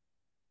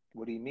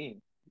 "What do you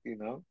mean?" You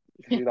know?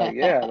 She's like,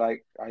 "Yeah,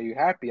 like, are you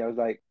happy?" I was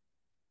like,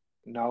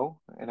 "No,"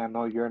 and I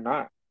know you're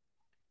not.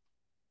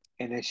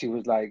 And then she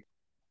was like,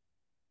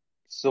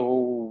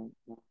 "So,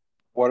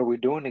 what are we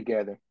doing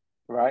together?"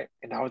 Right?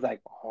 And I was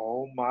like,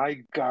 "Oh my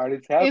God,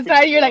 it's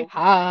inside happening, you're like, yo!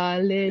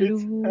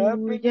 It's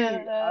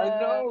happening! I hallelujah,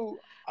 know."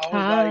 I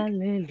was like,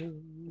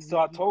 so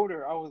I hallelujah. told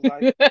her,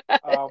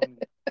 um,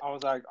 I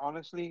was like,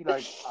 honestly,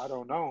 like, I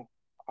don't know.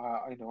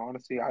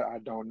 Honestly, I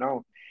don't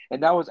know.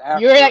 And that was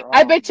You're like, after,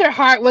 I bet your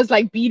heart was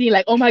like beating,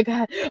 like, oh my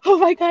God,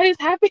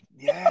 it's happening.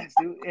 yes,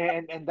 dude,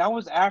 and that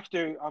was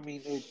after. I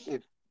mean,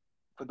 if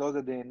for those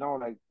that didn't know,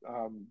 like,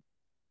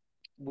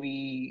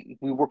 we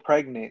were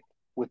pregnant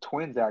with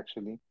twins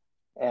actually,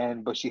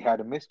 and but she had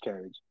a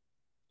miscarriage.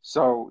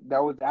 So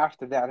that was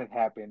after that had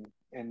happened,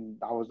 and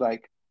I was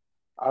like,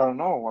 I don't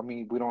know. I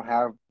mean, we don't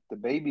have the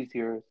babies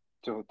here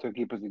to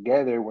keep us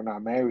together. We're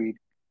not married,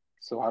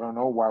 so I don't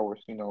know why we're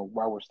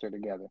still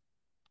together.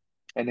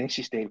 And then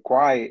she stayed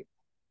quiet,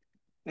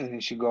 and then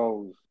she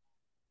goes,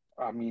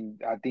 I mean,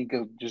 I think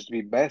it'll just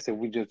be best if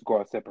we just go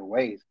our separate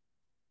ways.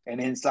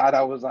 And inside,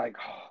 I was like,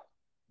 oh,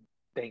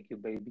 thank you,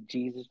 baby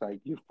Jesus.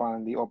 Like you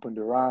finally opened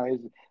your eyes.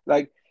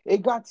 Like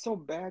it got so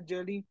bad,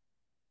 Jelly.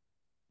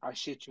 I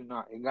shit you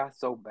not. It got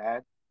so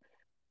bad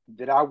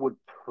that I would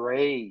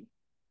pray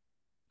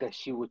that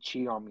she would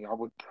cheat on me. I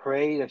would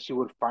pray that she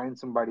would find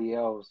somebody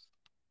else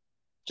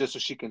just so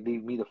she can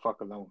leave me the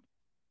fuck alone.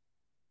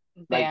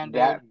 Like Damn,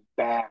 that dude,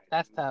 bad,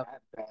 that's tough.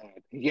 that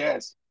bad.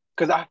 Yes,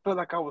 because I felt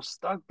like I was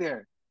stuck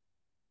there.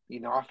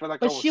 I felt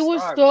like I But was she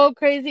was stuck. so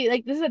crazy.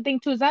 Like, this is the thing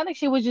too. It's not like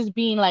she was just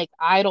being like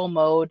idle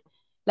mode.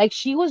 Like,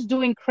 she was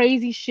doing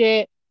crazy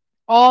shit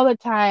all the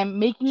time,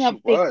 making She up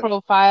fake was.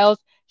 profiles.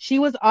 She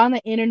was on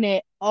the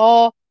internet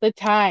all the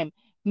time,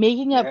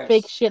 making up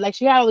fake Yes. shit. Like,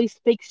 she had all these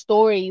fake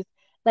stories.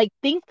 Like,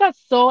 things got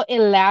so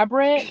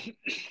elaborate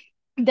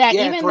that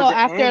Yeah, even towards though the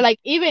after end. like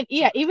even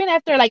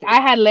after like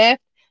I had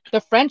left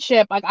the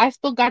friendship, like I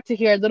still got to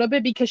hear a little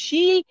bit because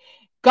she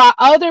got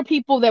other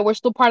people that were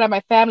still part of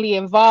my family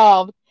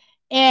involved,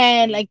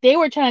 and Hmm. like they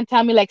were trying to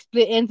tell me like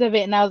split ends of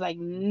it, and I was like,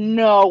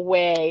 no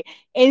way.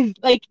 And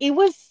like it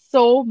was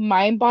so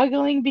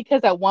mind-boggling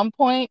because at one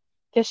point,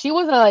 because she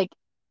was a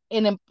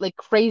like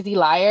crazy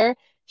liar,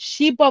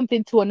 she bumped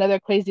into another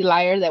crazy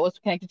liar that was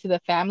connected to the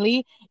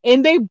family,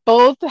 and they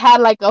both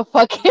had like a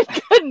fucking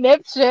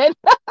conniption,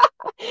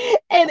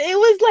 and it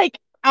was like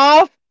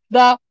off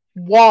the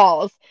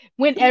walls.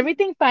 When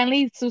everything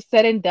finally was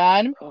said and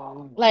done,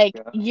 Oh my like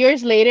God.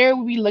 years later,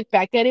 we look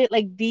back at it,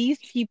 like these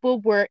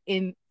people were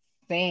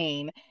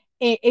insane.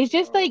 It's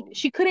just like Yo.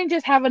 she couldn't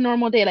just have a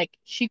normal day. Like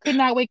she could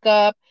not wake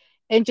up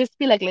and just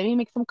be like, let me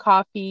make some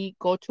coffee,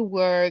 go to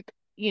work,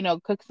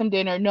 cook some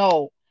dinner.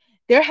 No,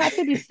 there had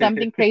to be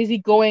something crazy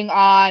going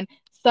on.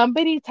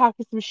 Somebody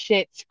talking some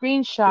shit,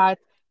 screenshots,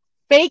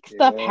 fake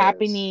stuff Yes.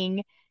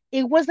 happening.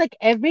 It was like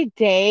every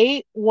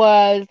day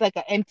was like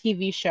an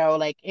MTV show.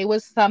 Like it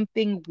was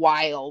something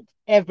wild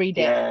every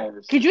day.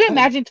 Yes. Could you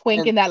imagine Twink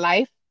And in that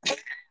life?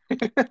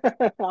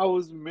 I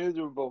was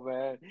miserable,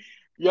 man.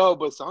 Yo,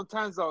 but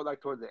sometimes though,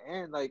 like towards the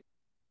end, like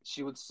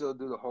she would still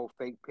do the whole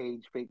fake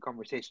page, fake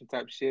conversation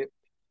type shit,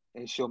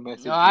 and she'll No,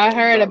 message I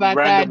heard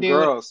about that, random dude.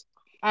 girls.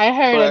 I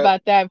heard But,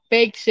 about that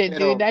fake shit, dude.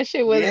 pero, That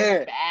shit was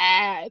yeah,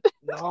 bad.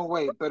 no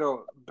way,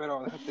 pero, te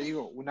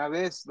digo, una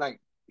vez, like,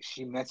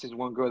 she messaged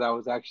one girl that I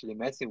was actually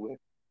messing with,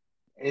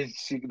 and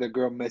the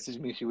girl messaged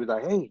me. She was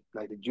like, "Hey,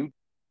 like, did you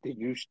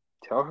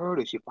tell her?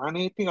 Did she find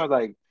anything?" I was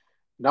like,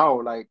 "No,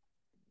 like,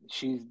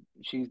 she's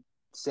she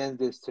sends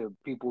this to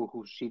people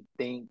who she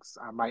thinks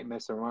I might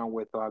mess around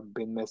with or I've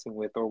been messing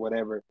with or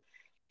whatever."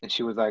 And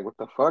she was like, "What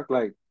the fuck?"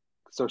 Like,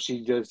 so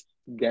she just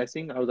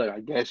guessing? I was like,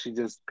 "I guess she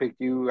just picked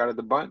you out of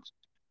the bunch."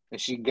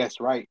 And she guessed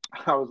right.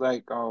 I was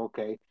like, "Oh,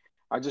 okay."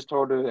 I just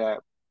told her that,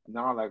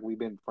 no, like, we've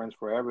been friends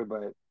forever,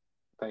 but,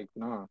 like,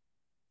 no.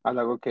 I was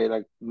like, okay,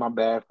 like, my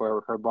bad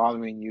for her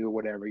bothering you or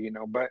whatever, you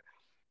know. But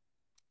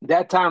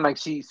that time, like,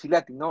 she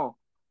let me know.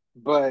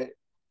 But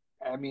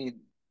I mean,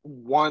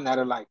 one out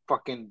of like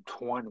fucking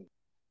 20,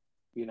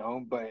 you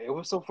know. But it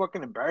was so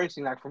fucking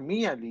embarrassing, like, for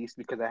me at least,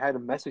 because I had to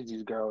message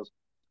these girls.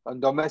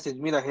 And they'll message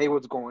me like, "Hey,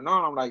 what's going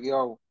on?" I'm like,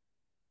 "Yo,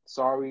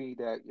 sorry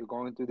that you're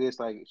going through this.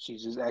 Like,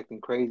 she's just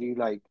acting crazy."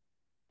 Like,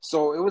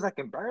 so it was like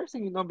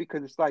embarrassing, you know,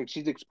 because it's like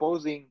she's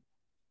exposing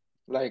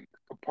like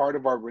a part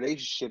of our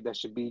relationship that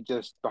should be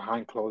just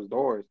behind closed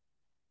doors.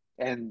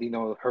 And,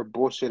 her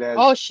bullshit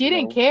Oh, as, she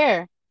didn't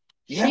care.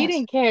 She yes.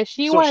 didn't care.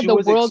 She So wanted she the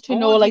was world to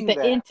know like exposing the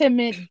that.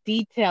 intimate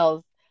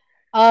details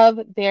of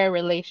their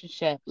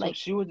relationship. So Like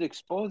she was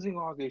exposing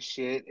all this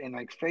shit and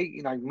like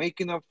fake, like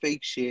making up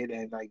fake shit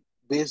and like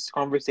this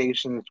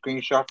conversation and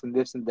screenshots and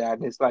this and that.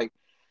 And it's like,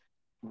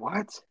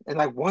 what? And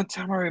like one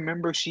time I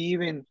remember she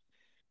even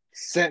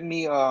sent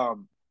me a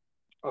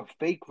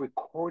fake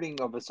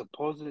recording of a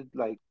supposed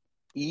like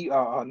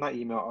not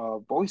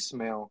email,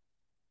 voicemail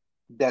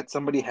that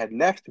somebody had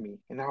left me.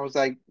 And I was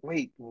like,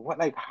 wait, what?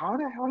 Like, how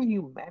the hell do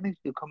you manage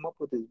to come up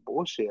with this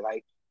bullshit?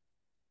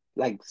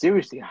 Like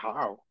seriously,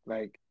 how?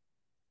 Like,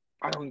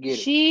 I don't get it.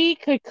 she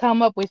could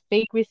come up with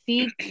fake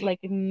receipts like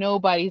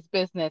nobody's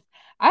business.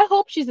 I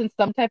hope she's in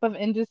some type of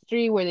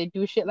industry where they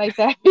do shit like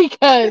that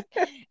because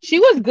she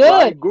was good.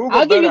 Right? Google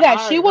I'll give you better that.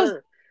 hire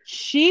her.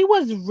 She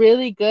was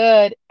really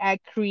good at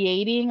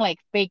creating like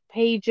fake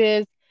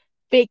pages,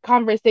 fake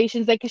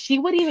conversations. Like she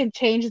would even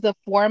change the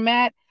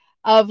format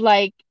of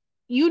like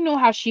you know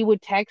how she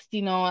would text,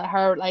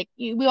 her like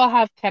we all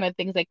have kind of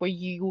things like where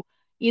you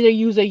either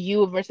use a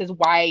U versus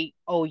YOU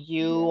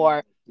Yes,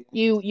 or yes.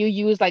 you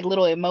use like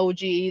little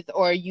emojis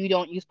or you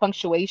don't use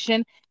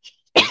punctuation.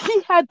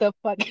 She had the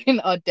fucking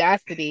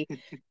audacity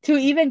to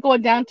even go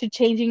down to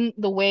changing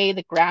the way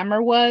the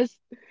grammar was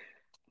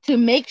to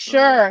make Oh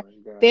sure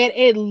my that god.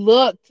 it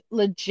looked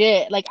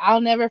legit. Like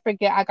I'll never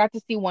forget. I got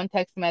to see one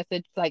text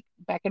message like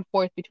back and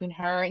forth between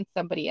her and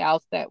somebody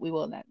else that we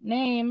will not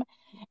name,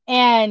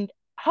 and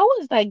I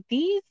was like,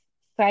 these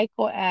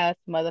psycho ass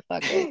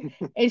motherfuckers.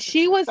 And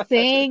she was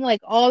saying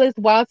like all this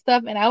wild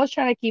stuff, and I was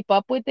trying to keep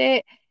up with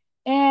it.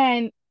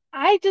 And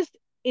I just,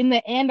 in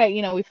the end,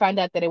 we found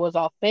out that it was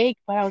all fake,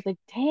 but I was like,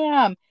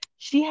 damn,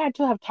 she had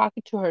to have talked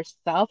to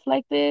herself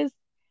like this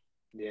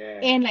Yeah.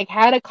 and like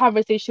had a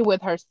conversation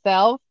with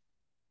herself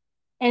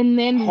and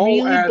then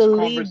Whole really ass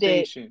believed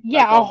it. conversation. Like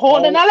Yeah, a a whole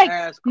whole not like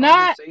ass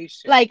not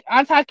conversation. like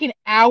I'm talking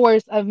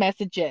hours of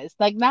messages.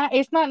 Like not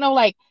it's not no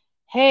like,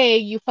 hey,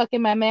 you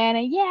fucking my man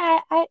and yeah,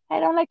 I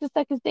don't like to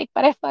suck his dick,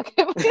 but I fuck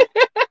him.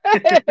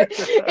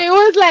 It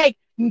was like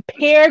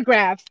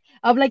paragraphs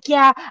of like,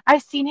 yeah,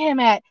 I've seen him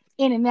at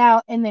in and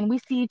out, and then we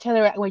see each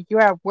other when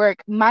you're at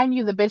work. Mind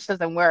you, the bitch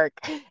doesn't work.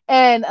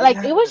 And like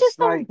it was Yes, just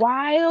some like,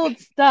 wild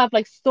stuff,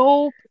 like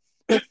so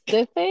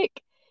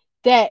specific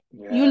that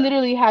you yeah.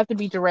 literally have to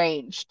be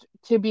deranged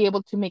to be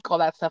able to make all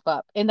that stuff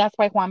up. And that's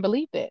why Juan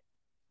believed it.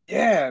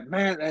 Yeah,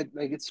 man,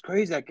 like it's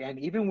crazy. Like, and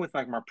even with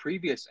like my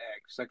previous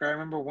ex, like I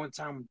remember one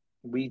time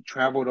we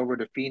traveled over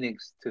to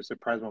Phoenix to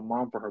surprise my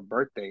mom for her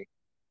birthday,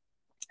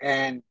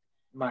 and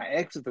my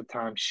ex at the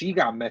time, she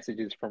got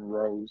messages from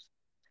Rose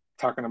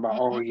talking about,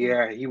 oh Mm-mm.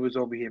 yeah, he was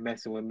over here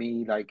messing with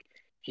me. Like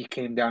he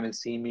came down and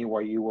see me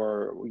while you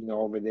were,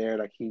 over there.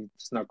 Like he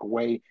snuck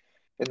away,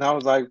 and I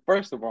was like,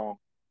 first of all,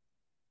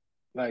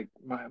 like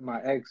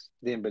my ex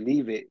didn't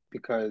believe it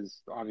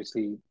because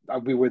obviously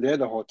we were there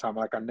the whole time.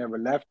 Like I never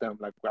left them.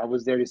 Like I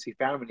was there to see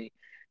family,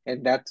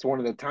 and that's one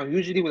of the times.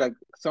 Usually, like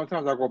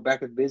sometimes I go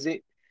back and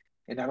visit,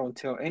 and I don't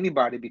tell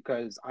anybody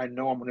because I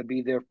know I'm gonna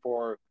be there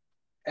for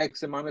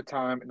X amount of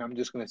time, and I'm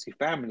just gonna see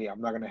family.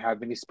 I'm not gonna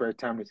have any spare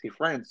time to see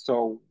friends.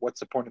 So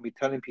what's the point of me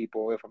telling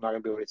people if I'm not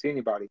gonna be able to see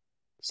anybody?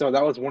 So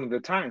that was one of the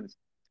times,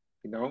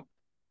 you know.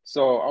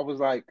 So I was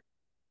like,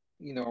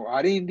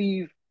 I didn't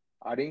leave.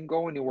 I didn't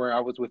go anywhere. I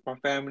was with my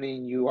family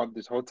and you all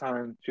this whole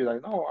time. She's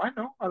like, no, I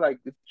know. I like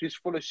it's just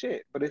full of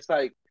shit. But it's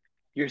like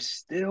you're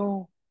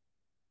still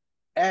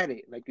at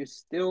it. Like you're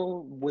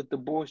still with the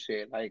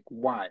bullshit. Like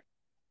why?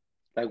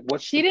 Like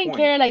what's She the didn't point?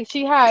 care. Like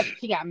she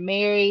got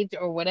married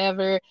or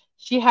whatever.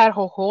 She had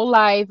her whole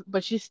life,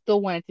 but she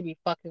still wanted to be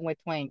fucking with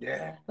Twink.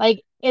 Yeah.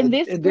 Like, and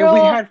this And then we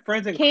girl had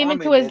friends in came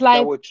into common his that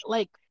life would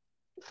like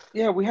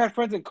yeah, we had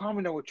friends in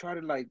common that would try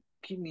to like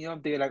keep me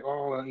up there, like,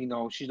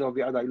 oh, she's over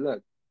here. I was like,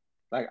 look,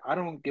 like I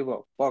don't give a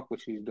fuck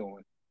what she's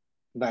doing.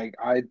 Like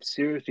I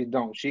seriously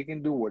don't. She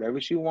can do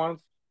whatever she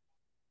wants.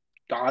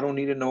 I don't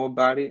need to know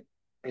about it.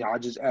 And I'll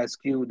just ask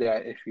you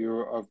that if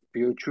you're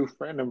a true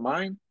friend of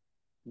mine,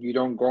 you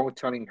don't go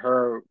telling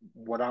her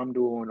what I'm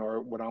doing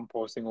or what I'm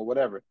posting or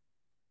whatever.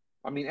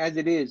 I mean, as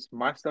it is,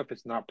 my stuff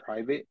is not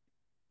private.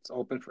 It's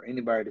open for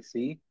anybody to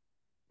see.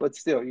 But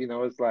still,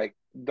 it's like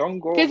don't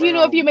go Because if you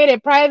around. made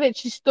it private,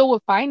 she still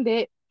would find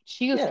it.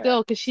 She was Yeah.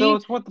 still because So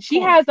it's what the she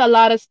point? has a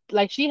lot of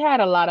like she had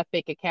a lot of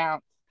fake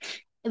accounts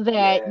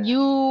that Yeah.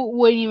 you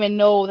wouldn't even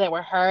know that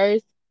were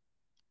hers.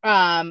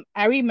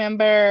 I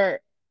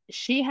remember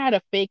she had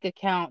a fake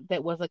account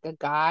that was like a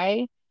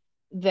guy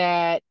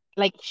that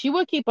like she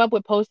would keep up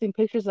with posting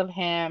pictures of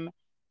him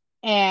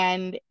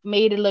and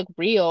made it look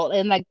real.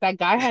 And like that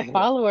guy had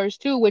followers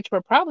too, which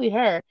were probably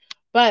her.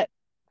 But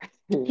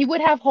he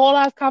would have whole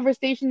ass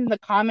conversations in the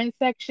comment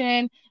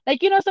section. Like,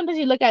 sometimes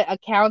you look at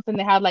accounts and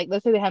they have like,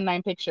 let's say they have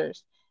 9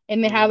 pictures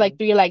and they have like Hmm.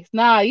 3 likes.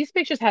 Nah, these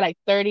pictures had like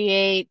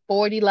 38,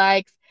 40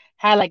 likes,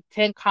 had like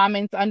 10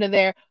 comments under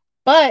there.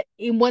 But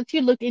once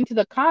you look into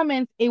the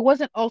comments, it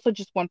wasn't also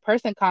just one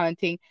person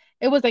commenting.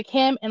 It was like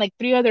him and like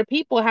 3 other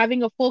people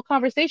having a full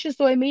conversation.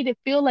 So it made it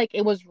feel like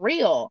it was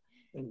real.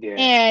 Yeah.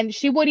 And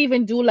she would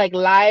even do like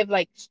live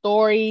like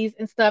stories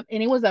and stuff.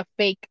 And it was a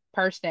fake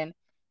person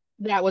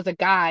that was a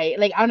guy.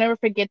 Like I'll never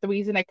forget the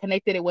reason I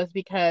connected it was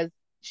because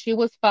she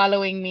was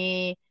following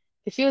me.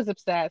 She was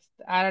obsessed.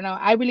 I don't know.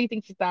 I really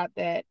think she thought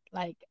that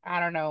like I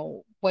don't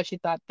know what she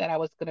thought that I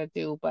was gonna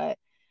do, but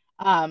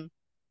um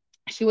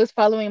she was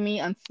following me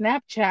on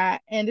Snapchat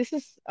and this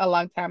is a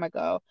long time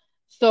ago.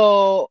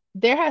 So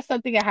there has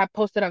something I had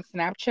posted on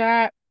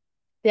Snapchat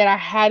that I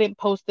hadn't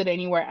posted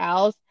anywhere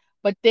else.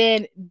 But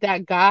then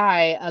that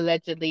guy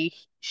allegedly,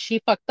 she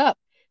fucked up.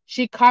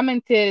 She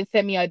commented and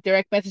sent me a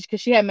direct message because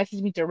she had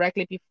messaged me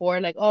directly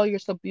before, like, "Oh, you're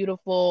so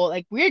beautiful,"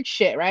 like weird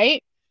shit,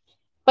 right?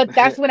 But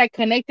that's when I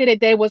connected it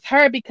that it was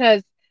her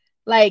because,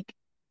 like,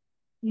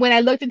 when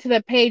I looked into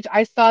the page,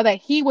 I saw that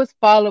he was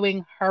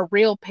following her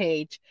real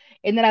page.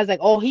 And then I was like,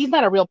 oh, he's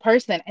not a real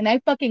person. And I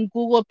fucking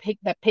Googled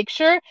the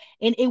picture,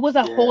 and it was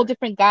a whole Yeah.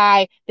 different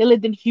guy that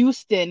lived in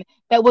Houston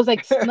that was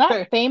like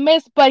not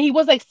famous, but he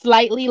was like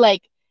slightly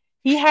like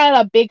he had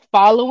a big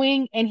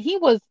following and he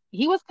was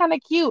kind of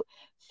cute.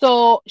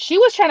 So she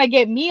was trying to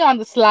get me on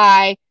the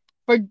sly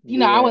for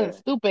I wasn't Yeah.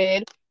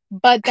 stupid,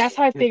 but that's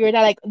how I figured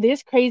out like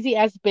this crazy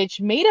ass bitch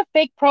made a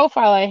fake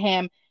profile of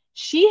him.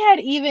 She had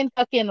even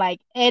fucking like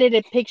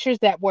edited pictures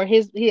that were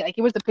like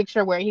it was the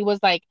picture where he was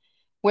like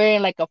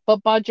wearing like a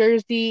football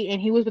jersey and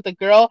he was with a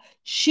girl.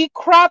 She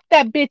cropped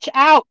that bitch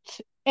out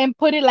and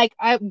put it like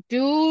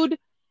dude,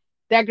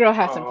 that girl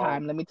has some Oh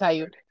time, let me tell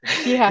you. God.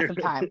 She has some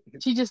time.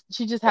 She just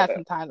has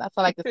some time. That's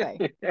all I can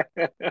say.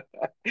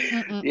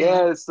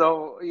 Mm-mm-mm.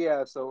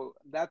 So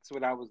that's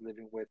what I was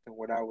living with and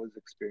what I was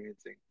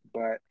experiencing.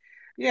 But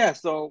yeah,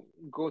 so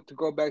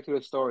go back to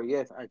the story.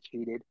 Yes, I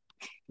cheated,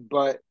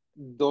 but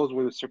those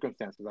were the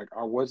circumstances. Like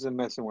I wasn't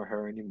messing with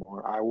her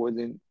anymore. I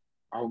wasn't.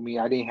 I mean,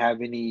 I didn't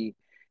have any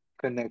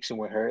connection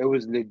with her. It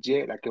was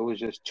legit. Like it was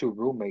just two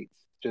roommates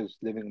just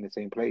living in the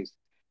same place.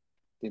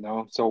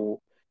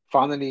 So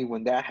finally,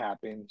 when that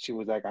happened, she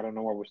was like, "I don't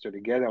know why we're still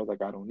together." I was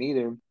like, "I don't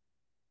either."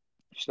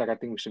 She's like, "I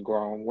think we should go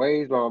our own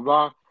ways." Blah blah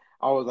blah.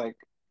 I was like,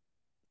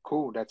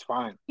 "Cool, that's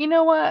fine." You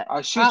know what?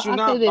 I shit I'll, you I'll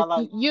say not, this. but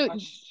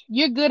like,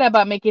 You're good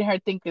about making her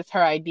think it's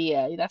her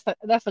idea.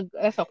 That's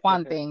a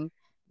Juan thing.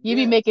 You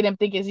be yeah. making him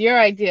think it's your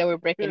idea we're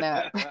breaking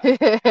up.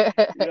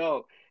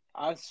 Yo,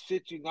 I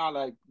shit you not,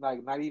 like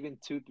not even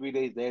 2, 3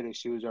 days later,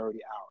 she was already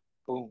out.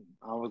 Boom.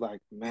 I was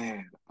like,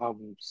 man,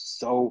 I'm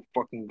so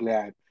fucking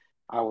glad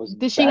I was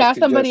Did she back have to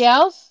somebody just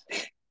else?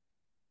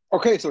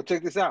 okay, so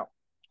check this out.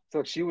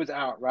 So she was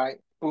out, right?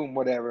 Boom,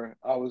 whatever.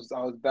 I was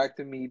back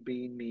to me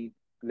being me,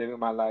 living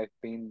my life,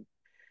 being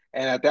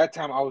and at that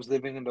time I was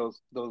living in those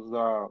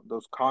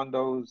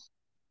condos,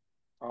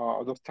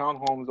 those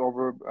townhomes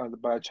over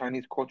by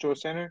Chinese Cultural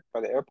Center by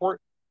the airport.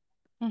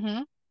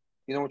 Mm-hmm.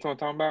 You know what I'm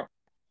talking about?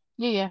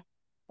 Yeah, yeah.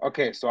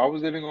 Okay, so I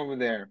was living over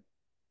there,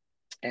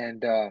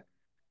 and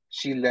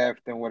she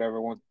left and whatever.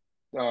 Once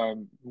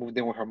moved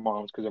in with her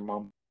mom's because her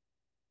mom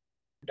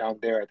down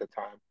there at the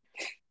time,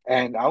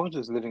 and I was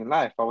just living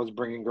life. I was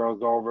bringing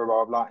girls over,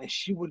 blah blah, blah, and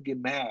she would get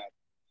mad,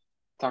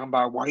 talking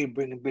about why you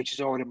bringing bitches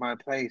over to my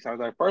place. I was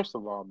like, first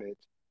of all, bitch,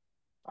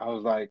 I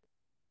was like,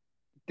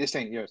 this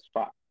ain't your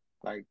spot.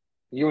 Like,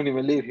 you don't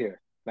even live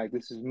here. Like,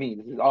 this is me.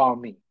 This is all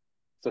me.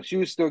 So she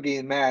was still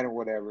getting mad or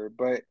whatever,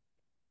 but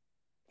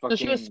So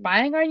she was fucking,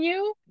 spying on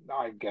you?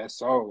 I guess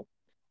so.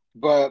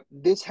 But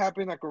this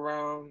happened like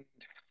around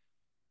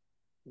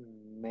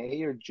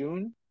May or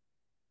June,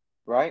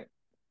 right?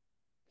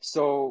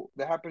 So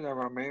that happened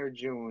around May or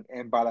June,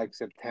 and by like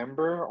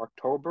September,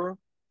 October,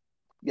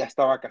 ya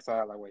estaba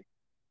casada la güey.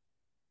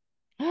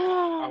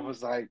 I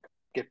was like,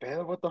 ¿qué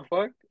pedo? What the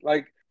fuck?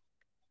 Like,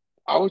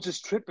 I was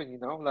just tripping,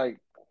 like,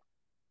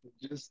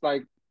 just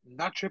like,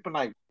 not tripping,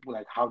 like,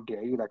 how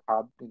dare you? Like,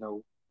 how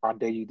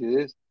dare you do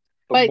this?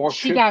 But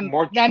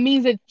But that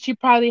means that she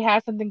probably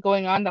has something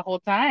going on the whole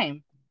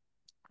time.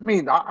 I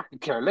mean, I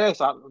could care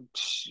less.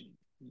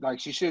 Like,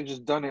 she should have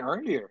just done it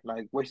earlier,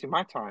 like, wasting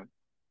my time.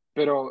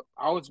 Pero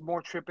I was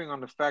more tripping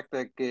on the fact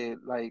that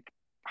like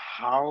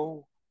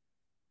how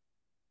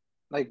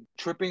like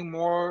tripping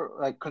more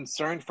like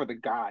concerned for the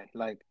guy.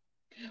 Like,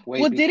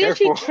 Well, wait, be didn't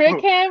she careful. trick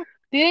him?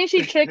 Didn't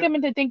she trick him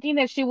into thinking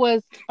that she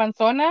was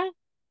panzona?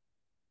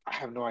 I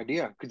have no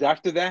idea because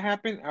after that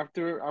happened,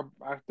 after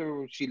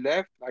she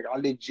left, like I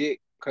legit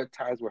cut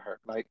ties with her.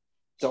 Like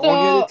So,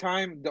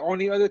 the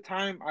only other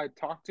time I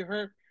talked to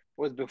her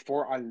was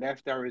before I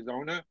left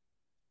Arizona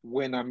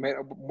when I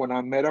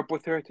met up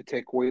with her to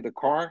take away the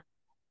car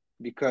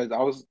because I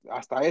was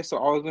hasta eso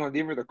I was gonna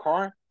leave her the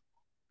car,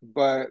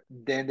 but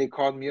then they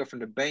called me up from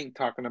the bank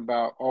talking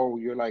about, oh,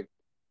 you're like,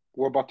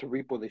 we're about to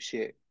repo the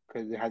shit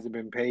because it hasn't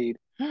been paid.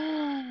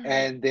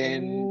 And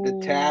then the ooh,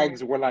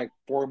 tags were like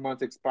 4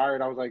 months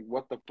expired. I was like,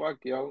 what the fuck,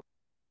 yo?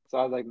 So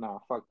I was like, nah,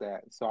 fuck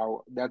that.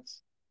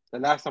 That's the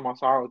last time I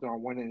saw her was when I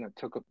went in and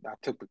I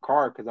took the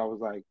car because I was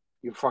like,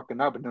 you're fucking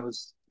up, and it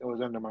was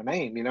under my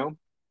name, you know.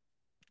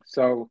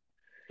 So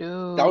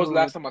that was the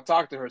last dude. time I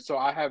talked to her. So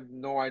I have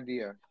no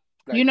idea,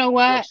 You like know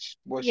what?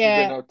 what she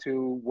been Yeah. up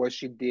to, what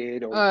she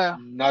did, or Uh,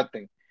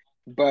 nothing.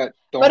 But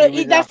the but only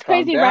reason I that's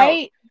found crazy, out,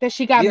 right? That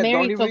she got yeah,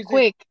 married so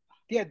quick.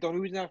 the only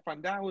reason I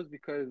found out was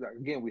because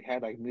again we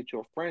had like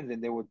mutual friends,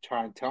 and they would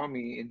try and tell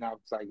me, and I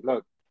was like,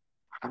 look,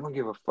 I don't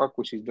give a fuck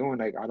what she's doing.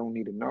 Like I don't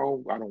need to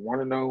know. I don't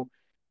want to know.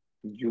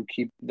 You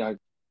keep that.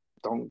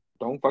 Don't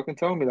fucking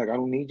tell me. Like I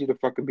don't need you to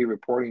fucking be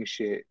reporting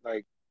shit.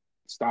 Like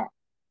stop.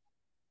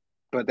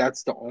 But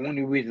that's the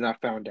only reason I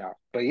found out.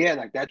 But yeah,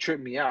 like that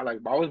tripped me out. Like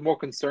I was more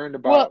concerned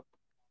Well, about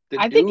the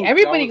I think dude because I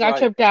everybody was got like,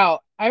 tripped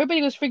out.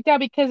 Everybody was freaked out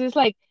because it's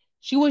like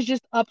she was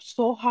just up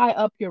so high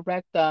up your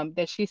rectum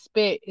that she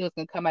spit it was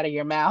gonna come out of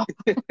your mouth.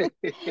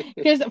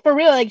 Because for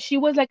real, like she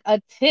was like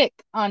a tick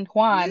on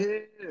Juan.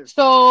 yeah,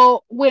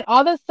 So when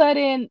all of a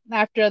sudden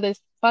after this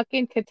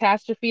fucking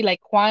catastrophe,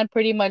 like Juan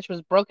pretty much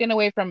was broken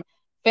away from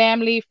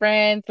family,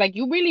 friends, like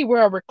you really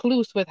were a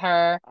recluse with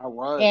her. I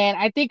was. And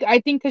I think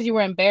because you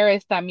were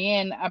embarrassed,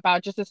 también,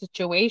 about just the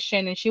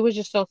situation, and she was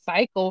just so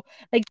psycho.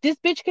 Like this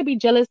bitch could be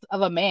jealous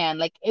of a man.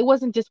 Like it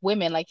wasn't just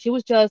women. Like she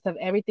was jealous of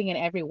everything and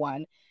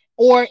everyone.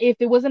 Or if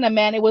it wasn't a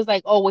man, it was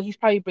like, oh well, he's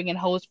probably bringing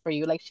hoes for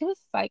you. Like she was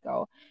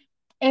psycho.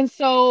 And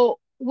so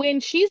when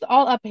she's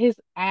all up his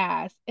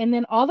ass, and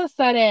then all of a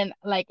sudden,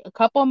 like a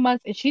couple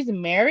months, and she's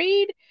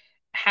married,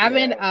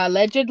 having Yeah.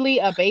 allegedly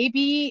a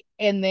baby,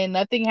 and then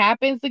nothing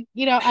happens, like,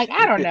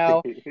 I don't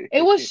know.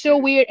 It was so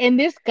weird. And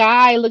this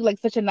guy looked like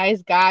such a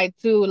nice guy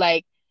too.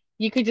 Like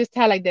you could just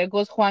tell, like there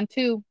goes Juan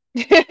too,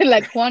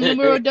 like Juan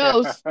numero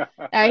dos.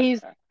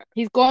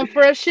 He's going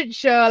for a shit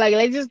show. Like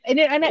let's just and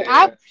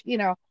I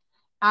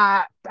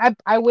Yeah.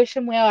 I wish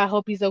him well. I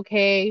hope he's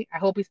okay. I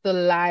hope he's still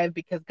alive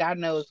because God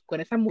knows, con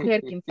esa mujer,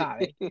 quién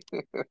sabe.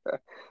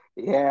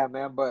 Yeah,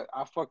 man, but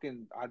I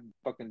fucking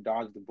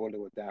dodged the bullet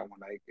with that one.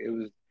 Like it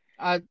was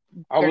A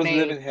I was grenade.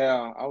 living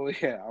hell. I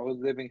was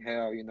living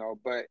hell, you know.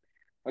 But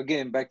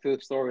again, back to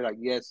the story, like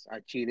yes, I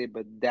cheated,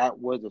 but that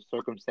was the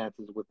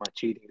circumstances with my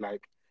cheating.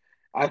 Like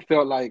I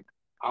felt like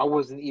I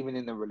wasn't even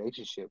in a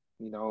relationship,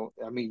 you know.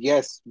 I mean,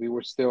 yes, we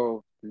were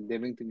still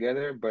living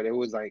together, but it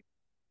was like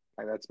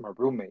that's my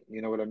roommate, you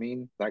know what I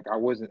mean? Like I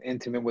wasn't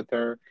intimate with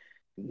her,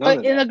 none But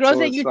of in the that. girls So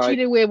that it's you like,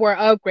 cheated with were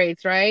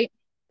upgrades, right?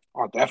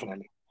 oh,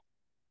 definitely,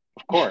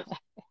 of course,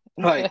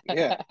 like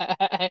yeah,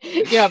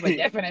 Yeah, but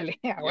definitely.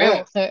 Yeah,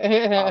 huevo. yes,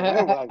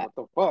 well, like what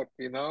the fuck,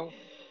 you know?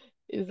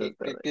 It's so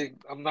silly.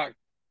 I'm not,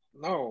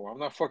 no, I'm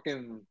not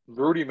fucking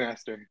Rudy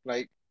Master,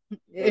 like,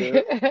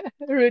 uh,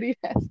 Rudy.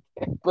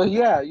 but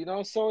yeah, you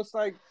know, so it's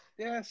like,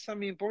 yes, I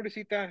mean,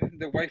 Pobrecita,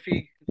 the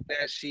wifey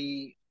that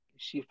she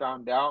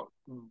found out,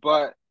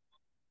 but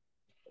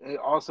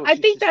also I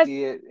she think should that's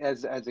see it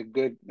as a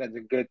good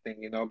thing,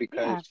 you know,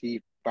 because yeah.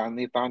 she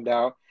finally found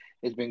out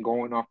it's been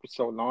going on for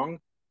so long.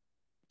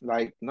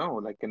 Like, no,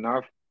 like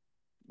enough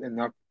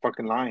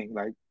fucking lying.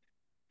 Like,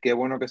 que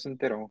bueno que se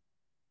enteró.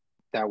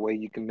 That way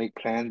you can make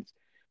plans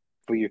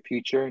for your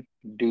future.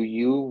 Do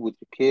you with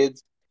your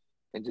kids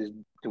and just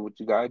do what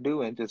you gotta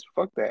do and just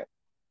fuck that.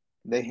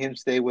 Let him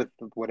stay with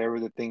whatever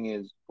the thing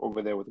is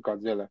over there with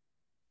Godzilla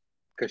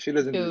because she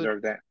doesn't Dude.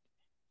 deserve that.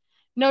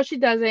 No, she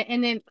doesn't.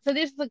 And then so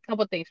there's a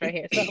couple things right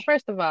here. So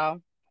first of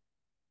all,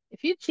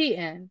 if you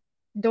cheating,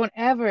 don't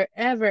ever,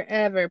 ever,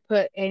 ever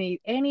put any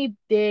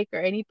dick or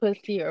any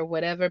pussy or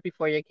whatever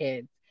before your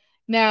kids.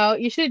 Now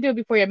you should do it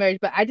before your marriage,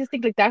 but I just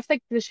think like that's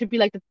like this should be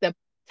like the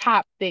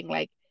top thing.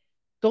 Like,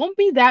 don't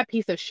be that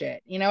piece of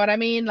shit. You know what I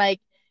mean? Like,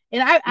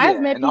 and I've Yeah,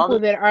 met and people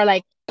obviously, that are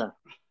like,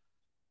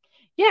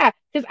 yeah,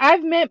 because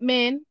I've met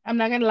men, I'm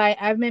not gonna lie,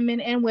 I've met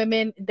men and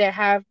women that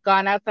have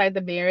gone outside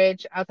the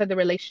marriage, outside the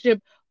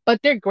relationship,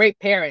 but they're great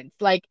parents.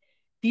 Like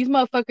these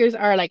motherfuckers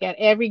are like at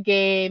every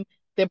game,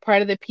 they're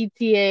part of the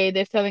PTA,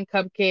 they're selling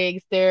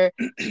cupcakes, they're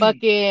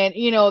fucking,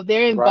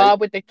 they're right,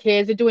 involved with the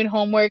kids, they're doing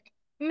homework.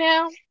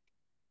 Now,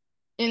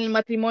 en el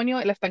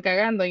matrimonio la están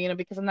cagando,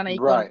 because andan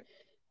ahí con, right,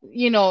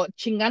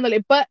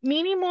 chingándole. But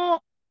mínimo,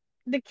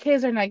 the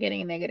kids are not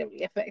getting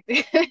negatively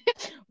affected.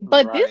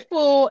 But this right.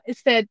 fool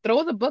said,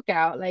 throw the book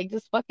out. Like,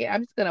 just fuck it.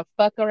 I'm just gonna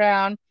fuck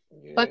around.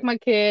 Fuck Yeah. my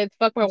kids,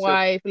 fuck my He said,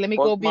 wife. Let me fuck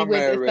go my be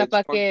with esta marriage.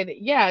 Fuck. fucking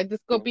yeah,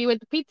 just go Yeah. be with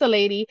the pizza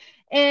lady.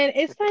 And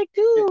it's like,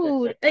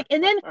 dude, like,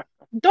 and then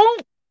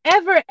don't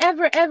ever,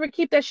 ever, ever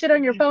keep that shit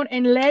on your phone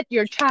and let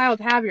your child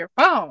have your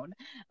phone.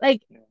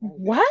 Like,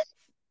 what? Yes.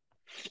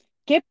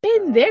 Que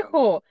God.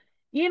 pendejo.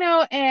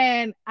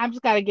 And I'm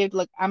just gotta give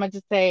look, I'm gonna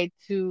just say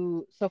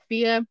to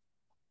Sophia,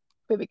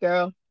 baby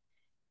girl,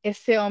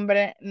 ese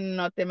hombre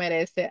no te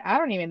merece. I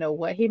don't even know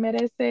what he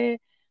merece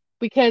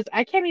because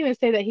I can't even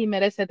say that he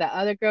merece the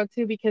other girl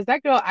too because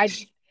that girl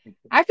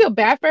I feel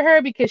bad for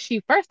her because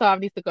she first off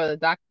needs to go to the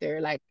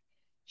doctor. Like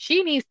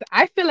she needs to,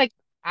 I feel like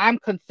I'm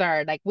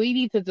concerned. Like we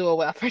need to do a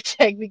welfare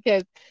check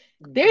because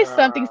there's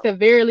something God.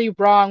 severely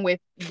wrong with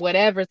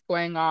whatever's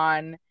going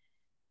on.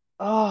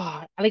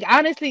 Oh, like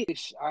honestly,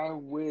 I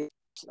wish.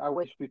 I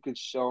wish we could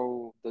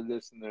show the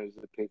listeners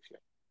the picture.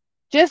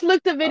 just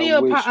look the I video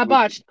wish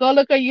we could. botched. Go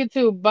look on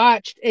YouTube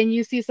botched, and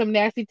you see some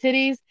nasty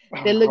titties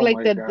that look Oh like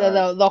my the the God.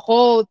 the, the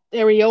whole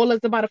areola's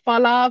about to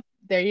fall off.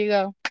 There you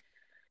go.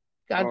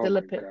 Oh Godzilla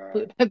my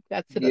God.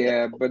 Godzilla Yeah,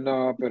 nipple. but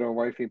no, but a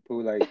wifey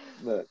poo, like,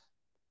 look,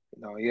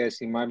 yes,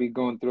 he might be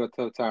going through a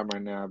tough time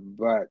right now,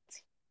 but,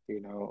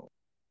 you know,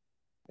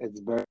 it's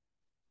better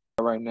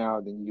right now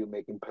than you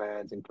making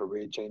plans and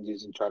career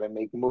changes and try to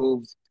make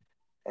moves.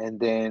 And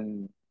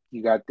then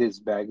you got this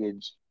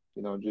baggage,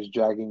 just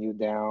dragging you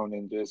down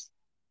and just,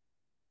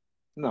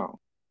 no.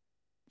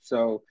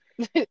 So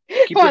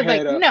keep your Paul's like,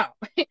 head up. no,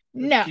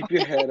 no, Keep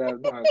your head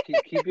up. No,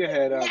 keep your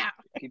head up. no.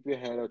 Keep your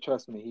head up.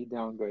 Trust me, he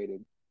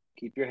downgraded.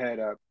 Keep your head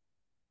up.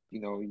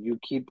 You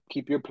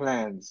keep your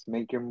plans,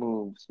 make your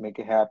moves, make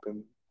it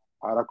happen.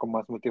 Ahora con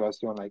más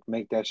motivación, like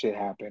make that shit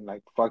happen.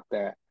 Like fuck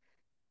that.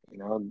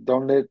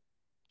 Don't let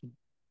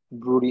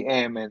Rudy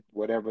M and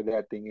whatever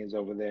that thing is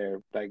over there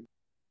like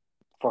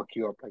fuck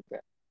you up like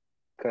that.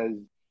 Cause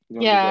you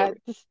don't Yeah, deserve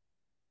just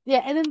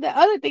yeah. And then the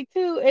other thing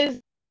too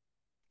is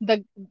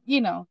the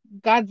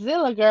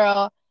Godzilla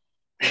girl.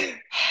 it.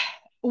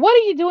 What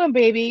are you doing,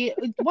 baby?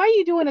 Why are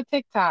you doing a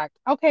TikTok?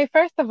 Okay,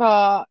 first of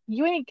all,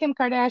 you ain't Kim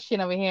Kardashian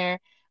over here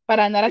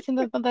para andar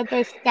haciendo tanto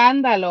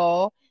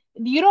escándalo.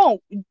 You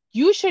don't,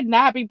 you should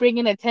not be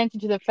bringing attention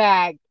to the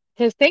fact,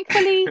 because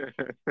thankfully,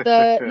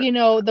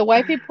 the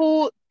wifey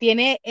pool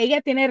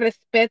ella tiene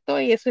respeto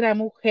y es una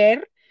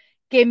mujer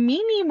que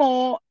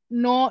mínimo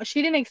no,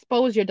 she didn't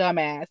expose your dumb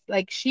ass.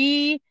 Like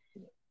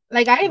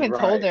I even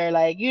told Right. her,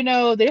 like,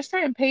 there's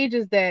certain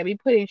pages that be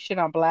putting shit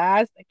on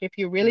blast. Like if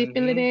you really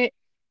feeling Mm-hmm. it,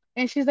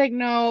 and she's like,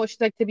 no,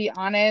 she's like, to be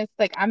honest,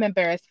 like, I'm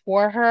embarrassed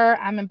for her.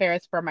 I'm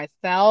embarrassed for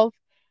myself.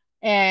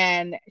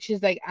 And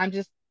she's like, I'm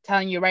just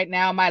telling you right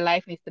now, my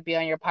life needs to be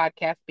on your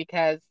podcast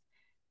because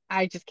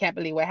I just can't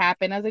believe what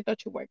happened. I was like,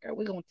 don't you worry, girl.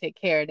 We're going to take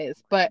care of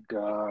this. But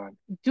God.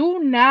 do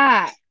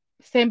not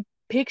send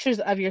pictures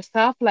of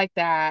yourself like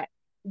that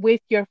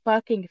with your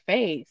fucking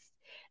face.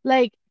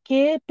 Like,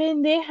 que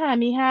pendeja,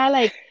 mija.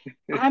 Like,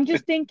 I'm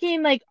just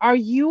thinking, like, are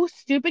you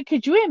stupid?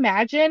 Could you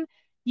imagine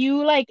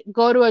you like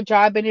go to a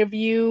job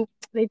interview,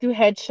 they do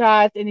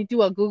headshots, and you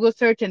do a Google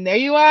search, and there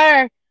you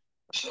are.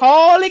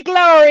 Holy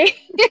glory.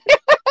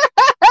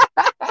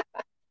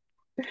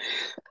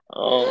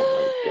 Oh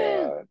my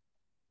God.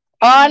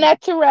 Au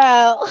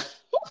naturel.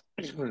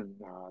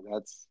 No,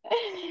 that's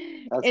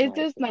It's just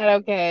nasty, not man.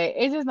 okay.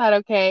 It's just not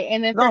okay.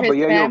 And then for No, but his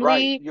yeah, you're right.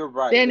 family, You're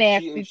right. they're If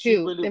nasty she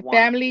too. really The wanted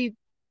to, family,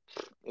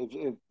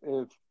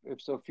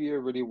 if Sophia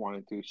really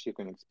wanted to, she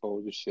can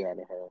expose the shit out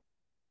of her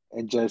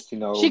and just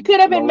she could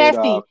have been blow it messy.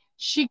 up.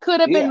 She could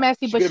have been Yeah,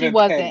 messy, she but could have she been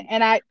wasn't. petty.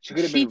 And She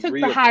could have she been took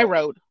the real high petty.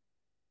 road.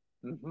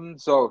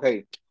 So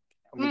hey,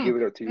 I'm gonna Mm, give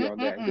it up to you mm, on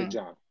mm, that. Good mm.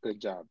 job.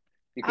 Good job.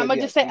 I'm Because gonna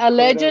just yes, say you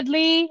could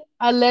have.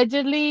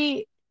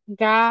 allegedly,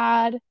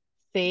 God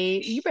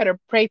say you better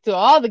pray to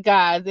all the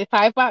gods. If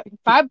I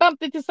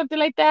bumped into something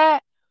like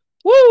that,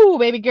 woo,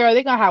 baby girl,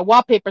 they're gonna have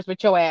wallpapers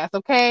with your ass.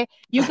 Okay,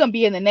 you gonna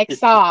be in the next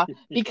Saw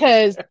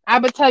because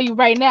I'm gonna tell you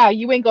right now,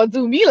 you ain't gonna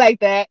do me like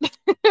that.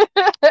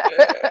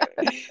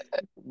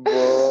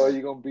 Boy,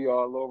 you're gonna be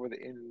all over the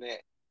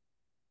internet.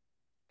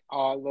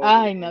 All over the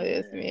Ay, no,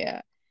 Dios internet.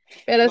 mío.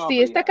 Pero No, sí,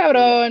 but está yeah,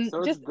 but yeah. cabrón.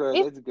 So it's Just good.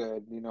 it. It's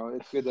good.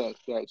 It's good that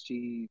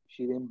she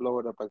didn't blow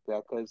it up like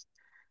that because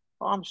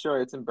I'm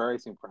sure it's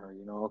embarrassing for her.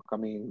 I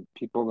mean,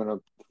 people are gonna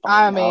I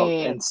find out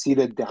mean, and see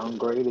the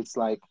downgrade. It's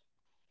like,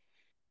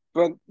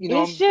 but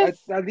it's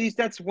just at least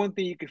that's one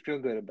thing you can feel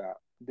good about.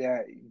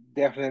 That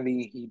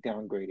definitely he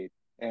downgraded,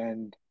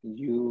 and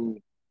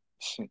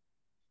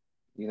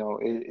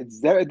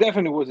it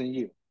definitely wasn't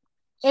you.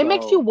 it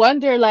makes you So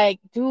wonder, like,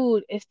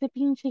 dude, este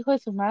pinche hijo de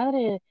su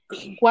madre,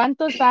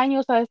 ¿cuántos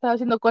años ha estado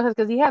haciendo cosas?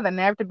 Because he had the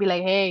nerve to be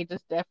like, hey,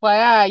 just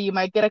FYI, you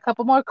might get a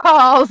couple more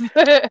calls.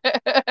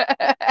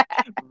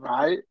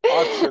 right,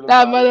 I'll chill that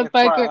about it. motherfucker,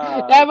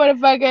 FYI, that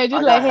motherfucker, just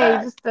I like, got hey, hacked.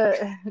 just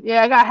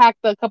yeah, I got hacked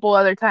a couple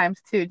other times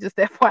too. Just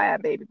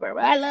FYI, baby girl.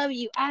 But I love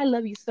you. I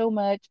love you so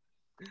much.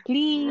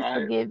 Please Right,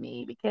 forgive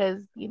me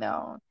because it's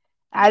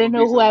I gonna didn't be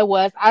know who I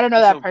was. I don't know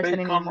that some person fake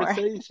anymore.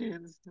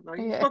 conversations. Like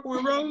you Yeah. fucking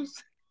with Rose.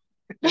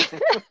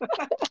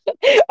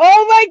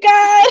 Oh my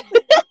god.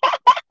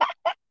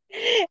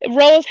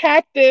 Rose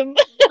hacked him.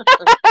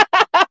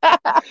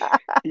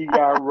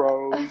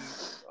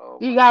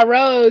 got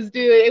Rose,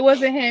 dude. It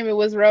wasn't him. It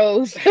was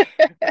Rose.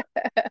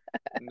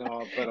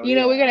 No, but We're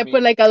yeah, I gonna put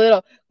mean, like a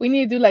little. We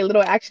need to do like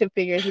little action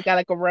figures. We got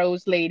like a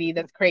Rose lady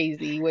that's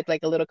crazy with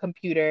like a little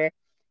computer.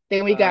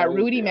 Then we got ay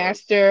Rudy Dios,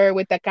 Master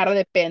with the cara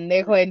de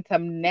pendejo and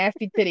some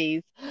nasty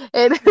titties,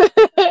 and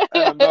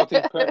and a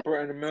melting pepper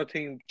and a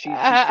melting cheese.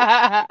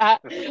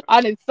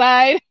 on its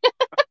side.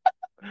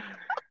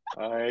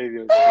 Ay,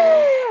 Dios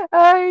mío.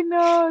 I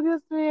know,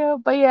 Dios mío.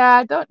 But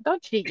yeah,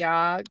 don't cheat,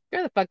 y'all.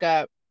 Grow the fuck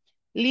up.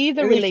 Leave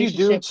the And if you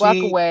do relationship. Walk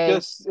cheat, away.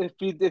 just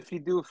if you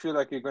do feel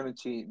like you're gonna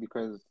cheat,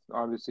 because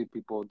obviously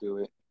people do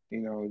it,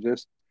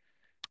 just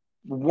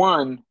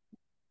one,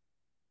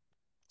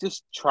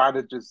 just try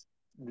to just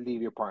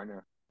leave your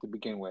partner to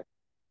begin with.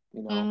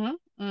 You know, Mhm.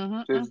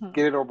 Mhm. just Mhm.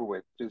 get it over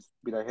with. Just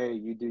be like, hey,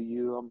 you do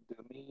you, I'm do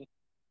me.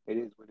 It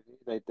is what it is.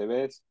 Like the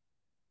best.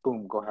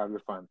 Boom, go have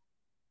your fun.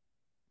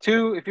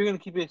 Two, if you're gonna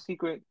keep it a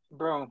secret,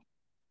 bro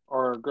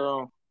or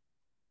girl,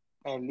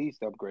 at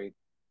least upgrade.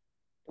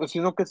 O si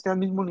no, que esté al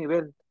mismo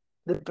nivel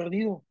de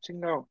perdido,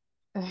 chingado.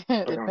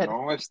 Pero But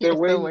no, you're still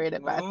worried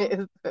about it.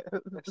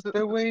 este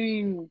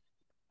güey,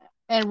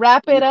 And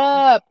wrap it hijo,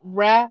 up.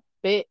 Wrap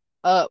it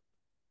up.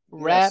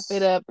 Wrap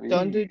it yes, up.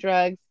 Don't do sí,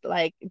 drugs.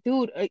 Like,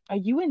 dude, are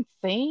you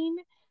insane?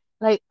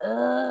 Like,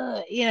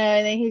 and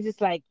then he's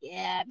just like,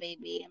 yeah,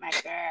 baby, my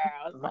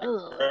girls. my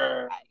Ugh.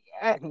 girl,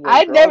 your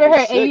I've girls never are heard,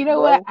 and sick, you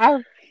know what?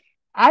 bro.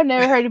 I've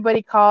never heard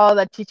anybody call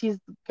the chichis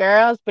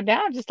girls, but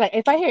now I'm just like,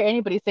 if I hear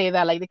anybody say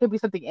that, like, it could be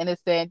something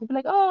innocent. They'd be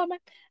like, oh,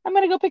 I'm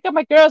gonna go pick up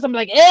my girls. I'm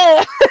like, ew,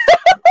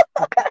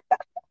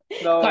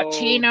 No,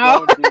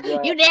 cochino, don't do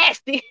you that.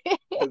 nasty.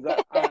 Cause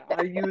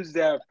I use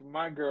that for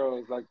my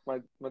girls, like my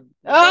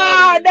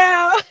Oh daughters.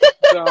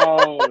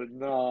 no.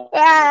 No, me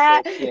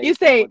Ah, you sienten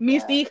say with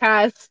mis that.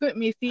 hijas,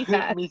 mis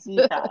hijas, Mis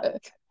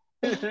hijas.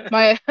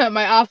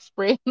 my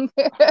offspring.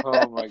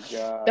 Oh my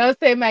God. Don't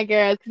say my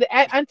girls,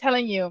 because I'm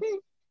telling you,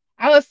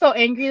 I was so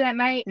angry that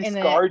night, He and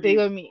then scarred they you.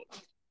 go me.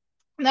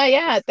 No,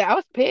 yeah, I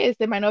was pissed,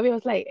 and my novia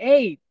was like,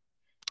 "Hey,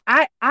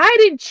 I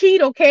didn't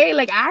cheat, okay?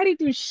 Like I didn't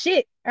do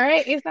shit, all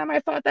right? It's not my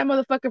fault that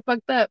motherfucker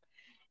fucked up."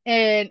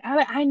 And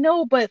I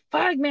know, but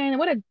fuck, man,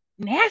 what a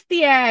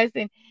nasty ass.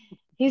 And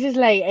he's just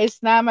like,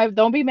 it's not my,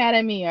 don't be mad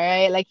at me, all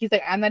right? Like, he's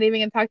like, I'm not even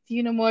gonna talk to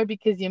you no more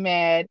because you're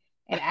mad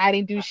and I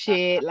didn't do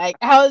shit. Like,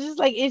 I was just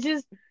like,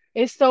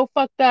 it's so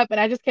fucked up. And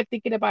I just kept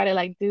thinking about it,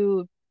 like,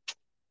 dude,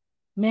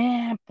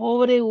 man,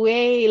 pobre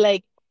way.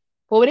 Like,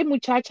 pobre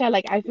muchacha.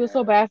 Like, I feel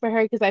so Yeah. bad for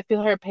her because I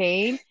feel her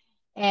pain.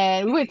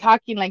 And we were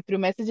talking like through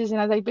messages, and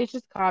I was like, bitch,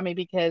 just call me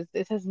because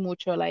this is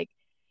mucho. Like,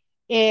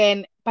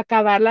 and para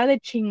acabarla de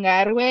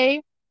chingar,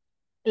 güey,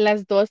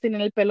 las dos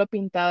tienen el pelo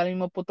pintado del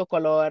mismo puto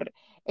color.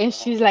 And Oh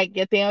she's like, man.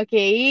 yo tengo que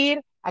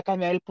ir a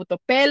cambiar el puto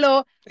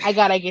pelo. I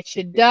gotta get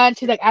shit done.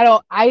 She's like, I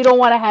don't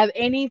want to have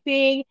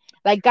anything.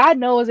 Like, God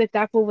knows if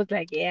that fool was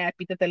like, yeah,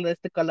 pítatelo de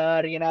este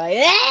color,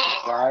 like,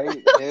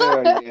 Right?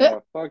 Hell yeah.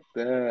 Fuck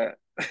that.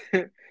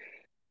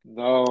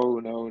 No,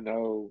 no,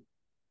 no.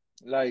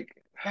 Like,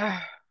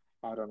 I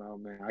don't know,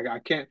 man.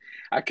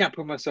 I can't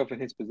put myself in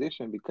his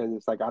position because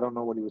it's like I don't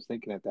know what he was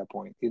thinking at that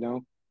point, you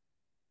know?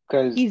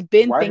 Because he's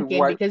been why, thinking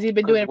why, because he's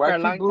been because doing it for a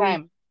wifey long boo,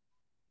 time.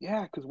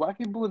 yeah, because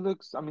wifey boo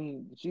looks. I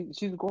mean,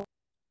 she's going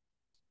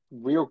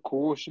real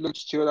cool. She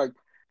looks chill. Like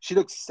she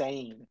looks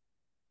sane.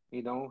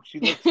 She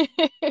looks.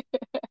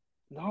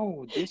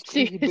 No, this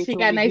she crazy she bitch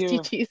got over nice here.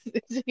 chichis.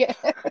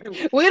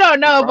 We don't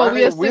know, but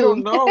we Right? We don't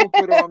assume. know,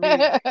 but I mean,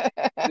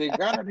 they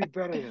gotta be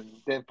better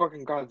than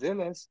fucking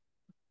Godzilla's.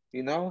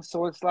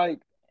 So it's like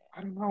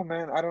I don't know,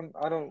 man.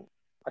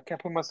 I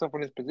can't put myself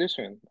in his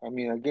position. I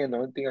mean, again, the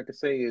only thing I can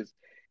say is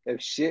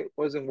if shit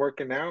wasn't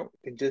working out,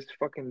 then just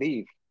fucking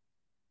leave.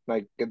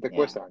 Like get the Yeah.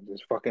 cuesta,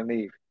 just fucking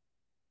leave.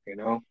 You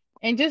know?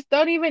 And just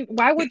don't even,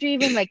 why would you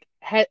even like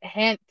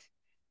hint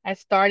at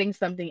starting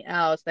something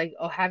else, like,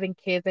 oh, having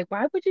kids? Like,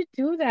 why would you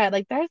do that?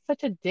 Like, that's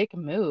such a dick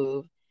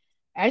move.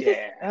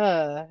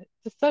 Yeah.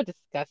 Just so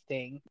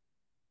disgusting.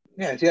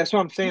 Yeah, see, that's what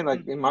I'm saying.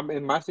 Like Mm-mm.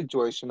 in my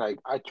situation, like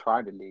I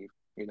tried to leave,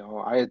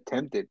 I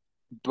attempted,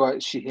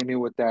 but she hit me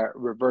with that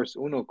reverse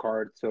Uno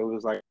card, so it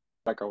was like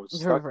I was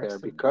stuck there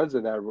Reverse. because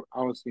of that.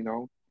 I was,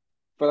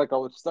 felt like I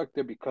was stuck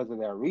there because of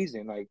that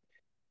reason. Like,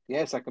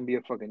 yes, I can be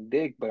a fucking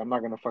dick, but I'm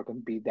not gonna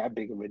fucking be that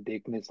big of a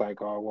dick. And it's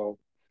like, oh well,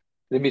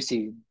 let me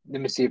see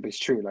if it's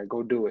true. Like,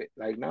 go do it.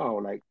 Like, no,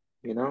 like,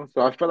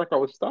 So I felt like I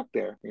was stuck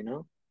there,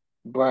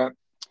 but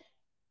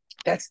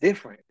that's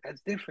different.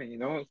 That's different,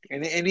 And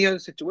in any other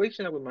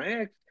situation, like with my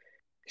ex,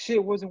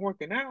 shit wasn't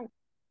working out.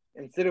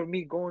 Instead of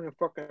me going and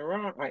fucking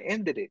around, I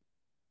ended it.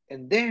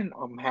 And then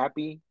I'm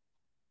happy,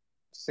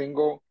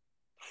 single,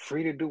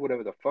 free to do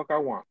whatever the fuck I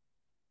want.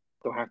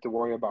 Don't have to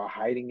worry about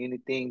hiding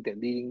anything,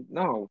 deleting.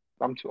 No,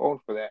 I'm too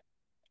old for that.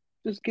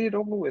 Just get it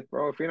over with,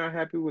 bro. If you're not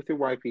happy with your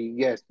wifey,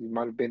 yes, you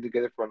might have been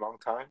together for a long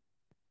time.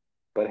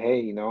 But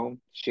hey,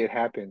 shit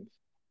happens.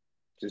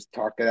 Just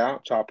talk it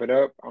out, chop it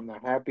up. I'm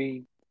not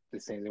happy.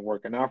 This isn't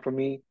working out for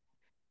me.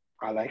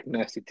 I like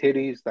nasty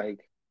titties. Like,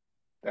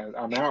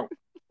 I'm out.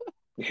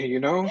 you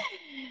know? You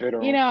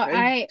Pero, know,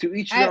 hey, I to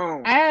each their I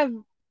own. I have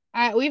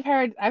I've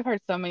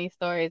heard so many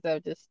stories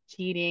of just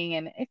cheating,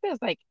 and it feels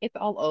like it's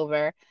all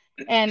over.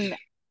 And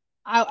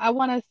I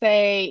want to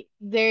say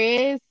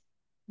there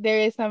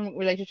is some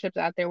relationships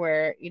out there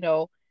where,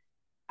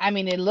 I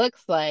mean, it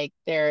looks like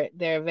they're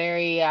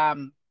very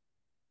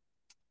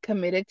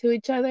committed to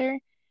each other,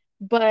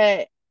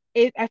 but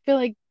I feel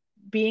like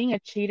being a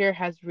cheater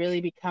has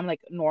really become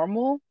like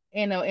normal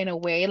in a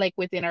way, like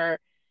within our,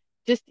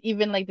 just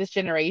even like this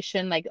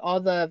generation, like all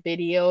the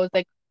videos.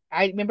 Like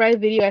I remember a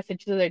video I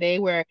sent you the other day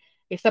where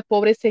esa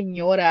pobre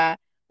señora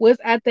was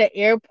at the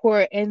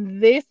airport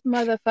and this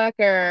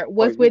motherfucker Oh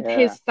was with yeah.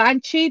 his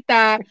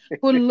Sanchita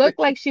who looked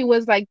like she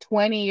was like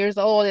 20 years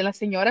old. And la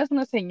señora es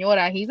una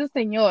señora. He's a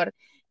señor.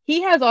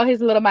 He has all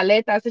his little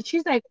maletas and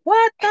she's like,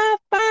 what the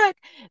fuck?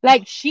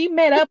 Like she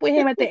met up with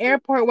him at the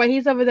airport while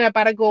he's over there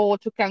about to go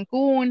to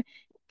Cancun,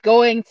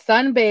 going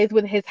sunbathe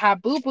with his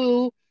hot boo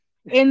boo,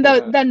 and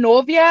the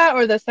novia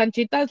or the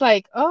Sanchita's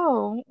like,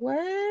 oh,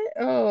 what?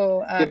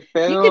 Oh, ¿Qué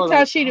you could pedo? tell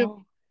Like, she knew.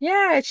 oh,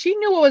 Yeah, she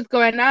knew what was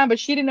going on, but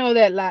she didn't know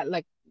that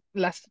like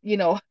las, de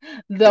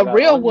the la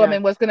real doña.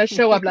 woman was gonna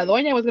show up. La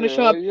doña was gonna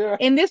show Yeah, up, yeah.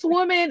 and this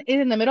woman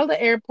is in the middle of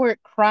the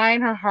airport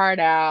crying her heart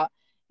out.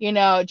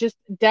 Just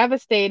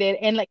devastated,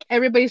 and like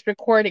everybody's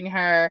recording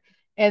her,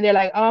 and they're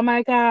like, oh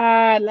my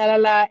god, la la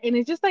la, and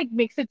it just like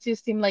makes it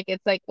just seem like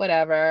it's like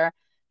whatever.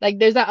 Like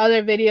there's that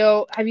other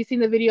video. Have you seen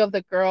the video of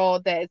the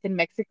girl that is in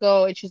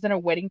Mexico and she's in her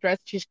wedding dress?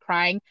 She's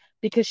crying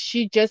because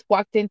she just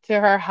walked into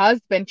her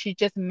husband she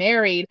just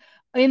married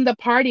in the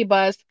party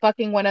bus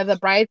fucking one of the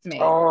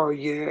bridesmaids. Oh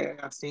yeah,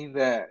 I seen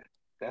that.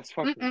 That's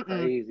fucking Mm-mm-mm.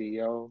 crazy,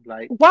 yo.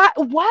 Like, What?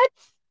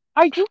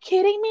 Are you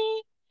kidding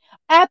me?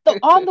 At the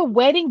on the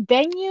wedding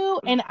venue,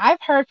 and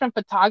I've heard from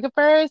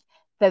photographers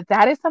that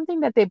that is something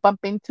that they bump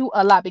into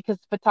a lot because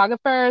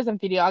photographers and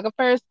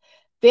videographers,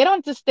 they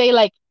don't just stay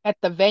like at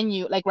the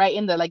venue, like right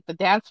in the like the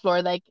dance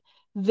floor. Like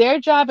their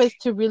job is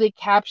to really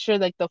capture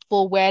like the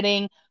full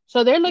wedding.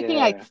 So they're looking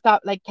like yeah.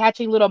 stop like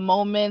catching little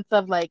moments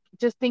of like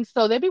just things.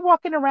 So they'll be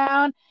walking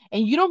around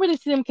and you don't really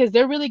see them because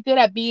they're really good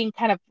at being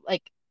kind of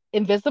like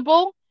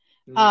invisible.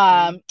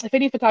 Hmm. If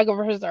any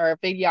photographers or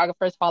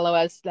videographers follow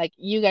us, like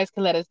you guys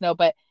can let us know.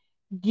 But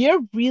you're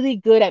really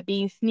good at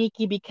being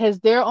sneaky because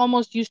they're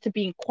almost used to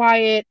being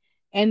quiet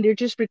and they're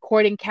just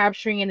recording,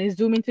 capturing, and they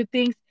zoom into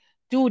things.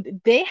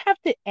 Dude, they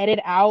have to edit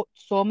out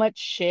so much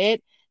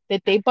shit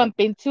that they bump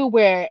into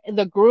where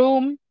the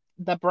groom,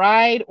 the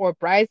bride, or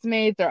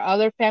bridesmaids or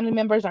other family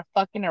members are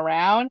fucking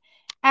around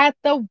at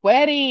the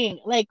wedding.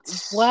 Like,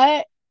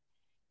 what?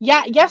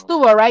 Yeah, yes,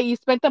 Damn. Duba, right? You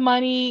spent the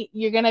money,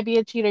 you're gonna be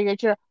a cheater, you're a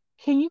cheater.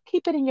 Can you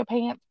keep it in your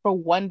pants for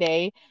one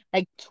day?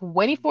 Like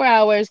 24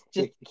 hours,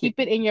 just keep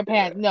it in your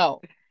pants.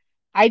 No,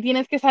 ahí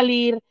tienes que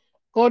salir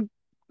con,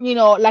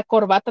 la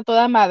corbata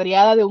toda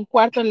madreada de un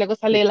cuarto and luego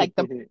sale like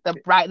the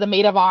bride, the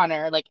maid of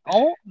honor. Like,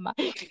 oh my,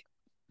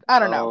 I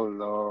don't know. Oh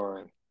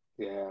Lord.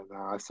 Yeah, no,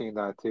 I seen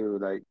that too.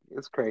 Like,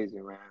 it's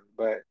crazy, man.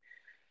 But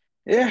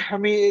yeah, I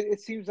mean,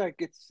 it seems like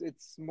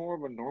it's more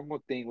of a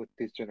normal thing with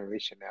this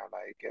generation now.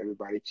 Like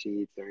everybody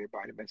cheats,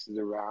 everybody messes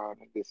around,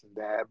 and this and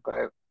that.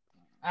 But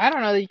I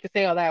don't know that you can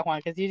say all that, Juan,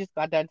 because you just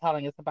got done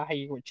telling us about how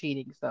you were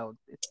cheating. So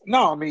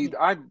no, I mean, it's,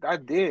 I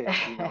did,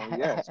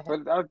 yes.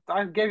 But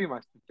I gave you my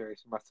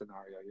situation, my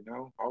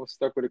scenario. I was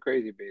stuck with a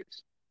crazy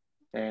bitch,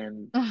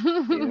 and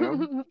you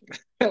know.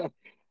 But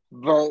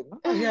no,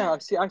 yeah,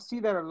 I see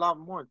that a lot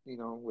more,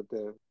 with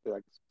the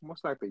like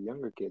most like the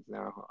younger kids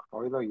now,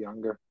 or a little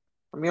younger.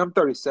 I mean, I'm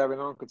 37.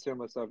 I don't consider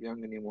myself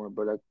young anymore,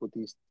 but like with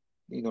these,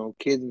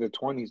 kids in their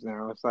 20s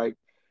now, it's like,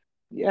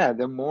 yeah,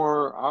 they're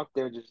more out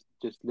there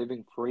just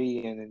living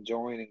free and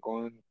enjoying and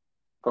going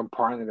from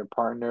partner to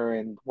partner,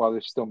 and while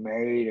they're still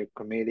married or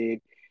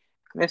committed.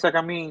 And it's like,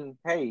 I mean,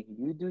 hey,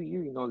 you do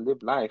you,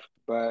 live life,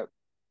 but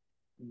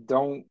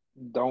don't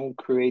don't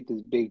create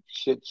this big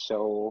shit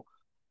show,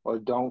 or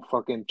don't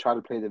fucking try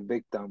to play the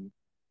victim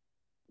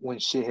when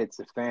shit hits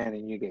the fan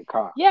and you get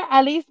caught. yeah,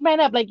 at least man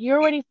up. Like you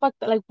already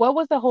fucked. Like, what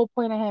was the whole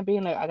point of him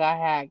being like, I got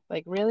hacked?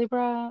 Like, really,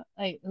 bro?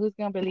 Like, who's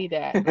gonna believe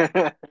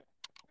that?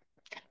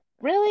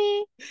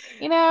 Really?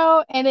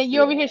 And then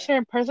you're over here Yeah,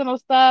 sharing personal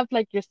stuff,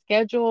 like your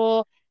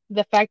schedule,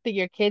 the fact that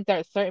your kids are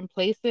at certain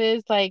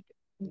places. Like,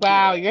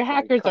 wow, yeah, your like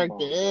hackers are come on,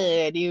 man.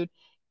 good, dude.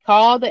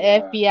 Call the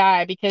Yeah,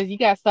 FBI because you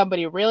got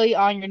somebody really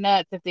on your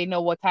nuts if they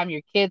know what time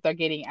your kids are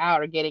getting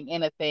out or getting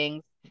into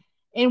things.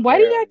 And why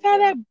do hell you guys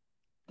have yeah.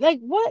 that? Like,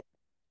 what?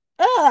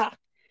 Ugh.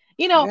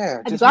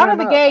 Yeah, just Gone are man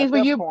the up. days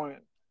where you.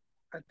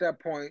 At that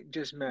point,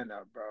 just man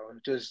up, bro.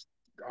 Just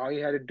all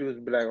you had to do is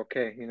be like,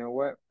 okay, you know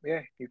what?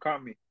 Yeah, you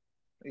caught me.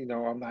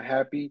 I'm not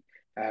happy.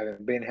 I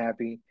haven't been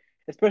happy,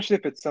 especially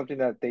if it's something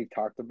that they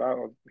talked about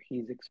or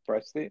he's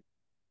expressed it.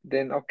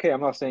 Then okay, I'm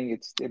not saying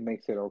it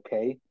makes it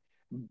okay,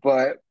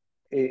 but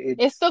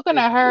It's it's still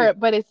gonna hurt,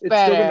 but it's it's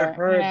still gonna better,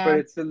 hurt, but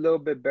it's a little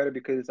bit better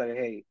because it's like,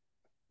 hey,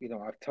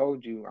 I've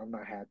told you I'm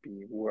not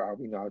happy.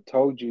 I've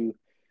told you,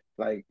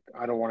 like,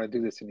 I don't want to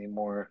do this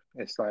anymore.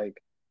 It's like,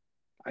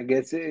 I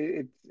guess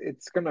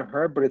it's gonna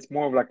hurt, but it's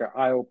more of like an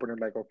eye opener.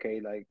 Like,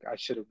 okay, like I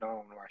should have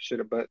known, or I should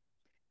have. But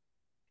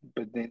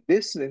then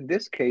this in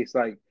this case,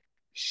 like.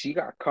 she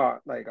got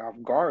caught like off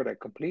guard, like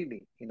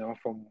completely. On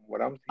From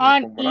what I'm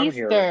hearing.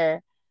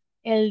 Easter,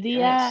 el día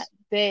Yes,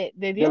 de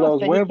de Dios, los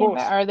that he came huevos.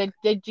 back, or the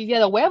yeah,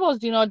 the huevos,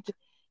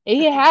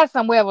 he has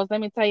some huevos,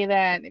 let me tell you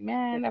that.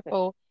 Man, that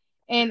fool.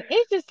 And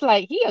it's just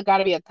like, he got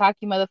to be a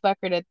cocky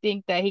motherfucker to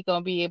think that he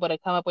going to be able to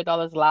come up with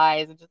all his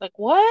lies. And just like,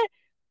 what?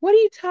 What are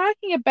you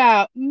talking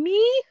about?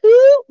 Me?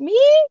 Who? Me?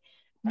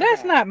 I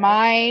That's got not hacked.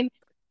 mine.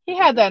 He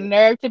had the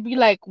nerve to be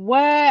like,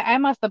 what? I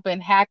must have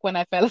been hacked when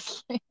I fell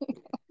asleep.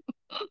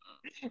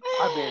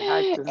 I've been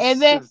hacked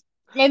and then since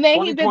and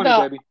then he did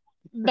 2020, baby.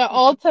 the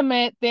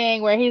ultimate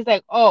thing where he's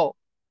like, "Oh,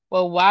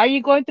 well, why are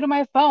you going through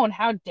my phone?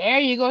 How dare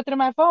you go through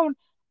my phone?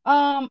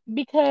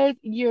 Because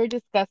you're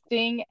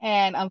disgusting,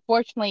 and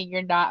unfortunately,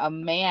 you're not a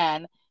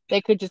man.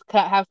 They could just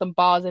have some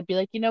balls and be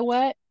like, you know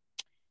what?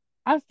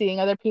 I'm seeing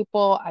other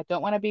people. I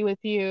don't want to be with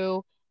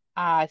you.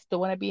 I still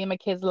want to be in my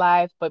kid's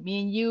life, but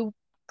me and you,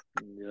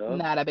 Yep.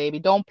 nada, baby.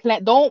 Don't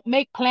plan. Don't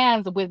make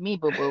plans with me,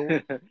 boo boo.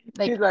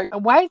 He's Like, like,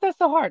 why is that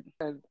so hard?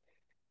 and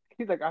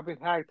he's like, I've been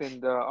hacked,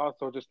 and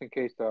also just in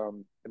case, there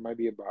might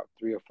be about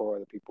 3 or 4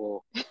 other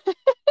people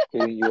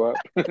hitting you up.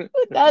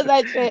 Who does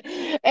that shit?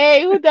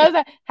 Hey, who does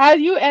that? Have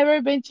you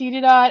ever been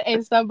cheated on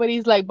and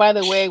somebody's like, by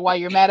the way, while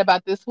you're mad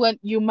about this one,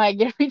 you might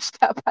get reached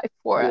out by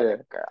four Yeah,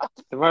 other girls.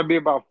 there might be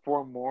about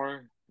 4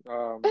 more.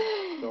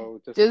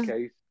 So just in Just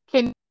case,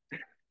 can you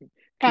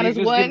can count you as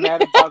just get one.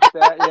 mad about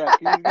that? Yeah,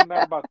 can you just get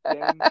mad about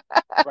them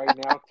right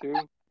now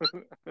too?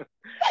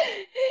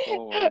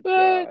 Oh my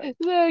God,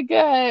 So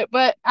good.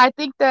 But I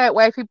think that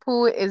wifey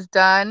poo is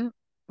done.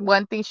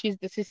 One thing, she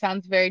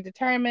sounds very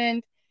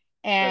determined.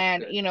 that's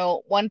And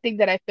good. one thing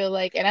that I feel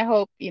like, and I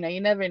hope, you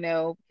never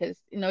know because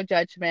no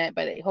judgment,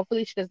 but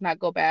hopefully she does not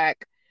go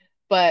back.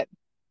 But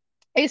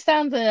it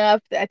sounds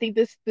enough. I think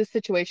this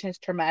situation is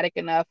traumatic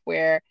enough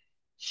where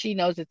she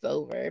knows it's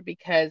over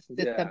because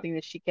it's Yeah. something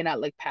that she cannot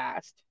look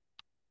past.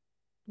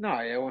 No,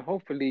 yeah, well,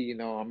 hopefully,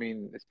 I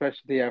mean,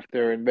 especially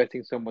after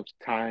investing so much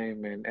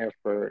time and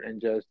effort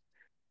and just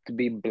to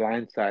be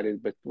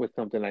blindsided but with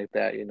something like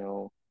that.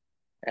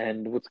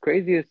 And what's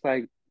crazy is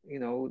like,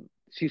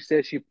 she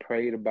said she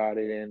prayed about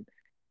it and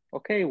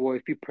okay, well,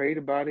 if you prayed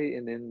about it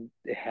and then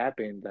it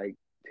happened, like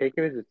take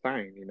it as a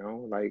sign,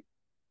 like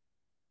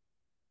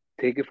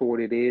take it for what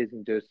it is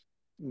and just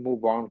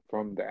move on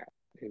from that.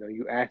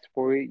 You asked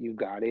for it, you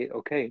got it,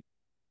 okay.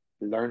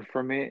 Learn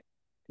from it.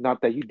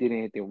 Not that you did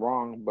anything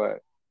wrong, but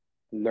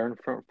learn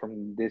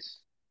from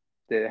this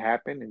that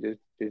happened and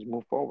just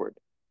move forward,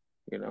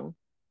 you know.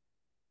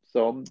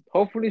 So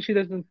hopefully she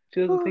doesn't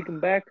take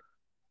him back.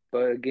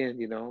 But again,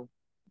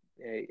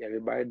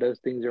 everybody does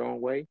things their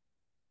own way.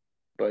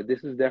 But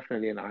this is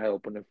definitely an eye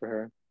opener for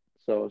her.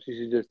 So she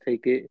should just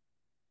take it,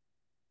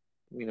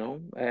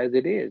 as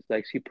it is.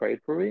 Like she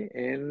prayed for it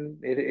and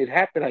it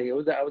happened. Like it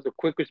was a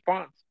quick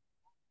response.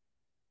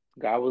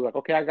 God was like,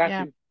 okay, I got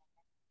Yeah, you.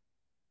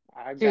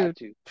 I dude.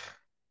 got you.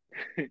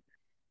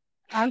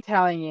 I'm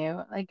telling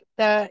you, like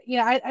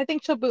I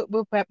think she'll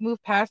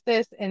move past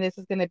this, and this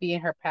is gonna be in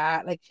her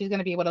past. Like she's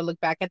gonna be able to look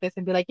back at this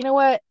and be like, you know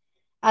what?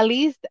 At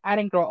least I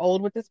didn't grow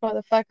old with this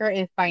motherfucker,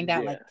 and find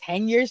out like Yeah.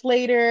 10 years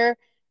later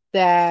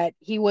that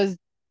he was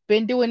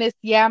been doing this.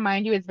 Yeah,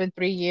 mind you, it's been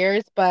 3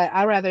 years, but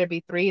I'd rather it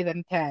be three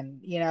than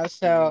 10.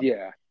 So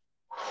Yeah.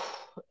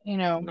 you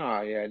know,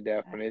 No, yeah,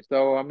 definitely.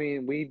 So I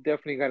mean, we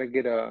definitely got to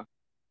get a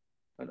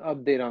an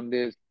update on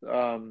this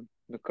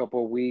in a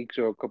couple of weeks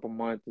or a couple of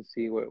months and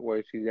see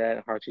where she's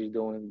at, how she's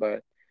doing.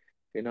 But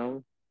you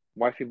know,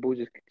 wifey boo,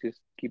 just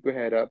keep your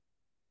head up,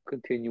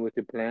 continue with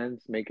your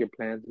plans, make your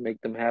plans,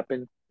 make them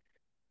happen,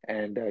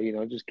 and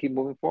just keep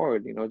moving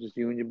forward. Just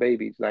you and your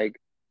babies, like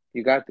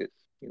you got this.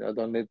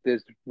 Don't let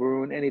this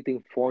ruin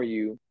anything for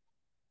you.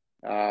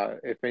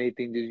 If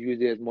anything, just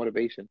use it as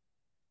motivation.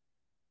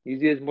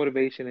 Use it as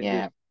motivation and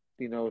yeah.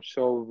 just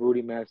show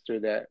Rudy Master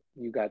that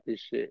you got this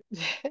shit.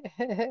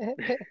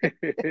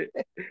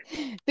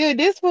 Dude,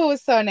 this food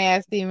was so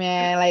nasty,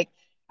 man. Like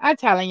I'm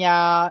telling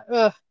y'all,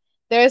 ugh.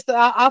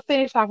 I'll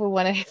finish off with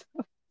one of these.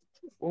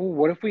 Oh,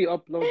 what if we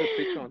upload the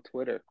picture on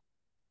Twitter?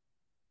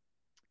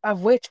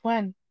 Of which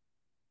one?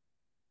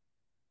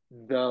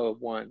 The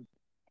one.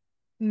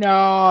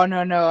 No,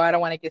 no, no. I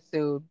don't want to get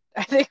sued.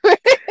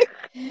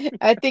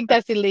 I think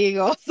that's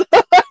illegal. So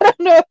I don't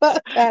know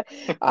about that.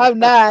 I'm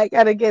not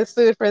gonna get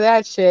sued for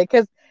that shit.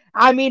 Cause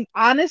I mean,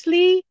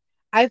 honestly,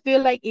 I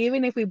feel like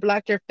even if we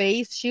blocked her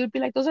face, she would be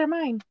like, "Those are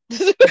mine."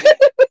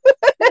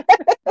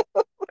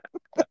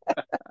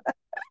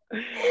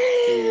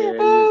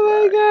 Yeah, you're Oh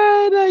right. my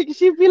god! Like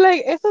she'd be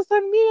like, "Esas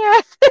son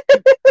mías."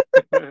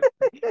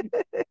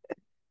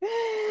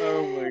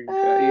 Oh my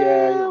God.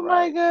 Yeah, you're Oh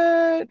my right.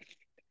 god.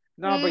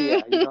 No, but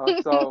yeah,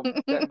 so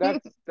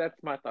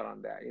that's my thought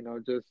on that.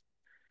 Just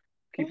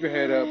keep your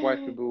head up, wife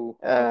your boo,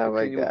 Oh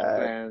my continue with your god.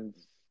 plans,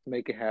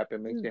 make it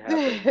happen, make it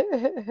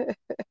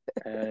happen.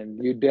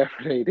 And you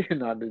definitely did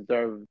not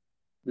deserve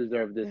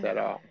this at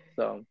all.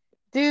 So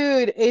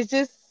Dude, it's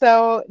just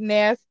so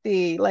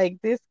nasty. Like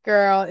this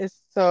girl is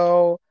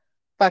so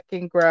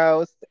fucking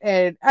gross.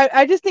 And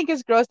I just think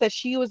it's gross that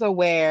she was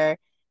aware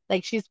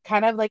Like she's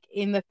kind of like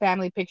in the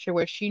family picture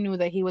where she knew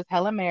that he was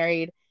hella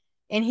married.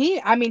 And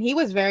I mean, he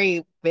was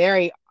very,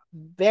 very,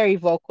 very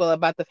vocal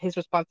about his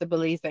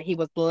responsibilities that he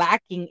was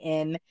lacking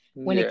in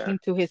when it Yeah. came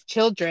to his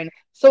children.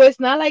 So it's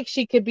not like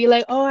she could be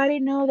like, oh, I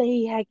didn't know that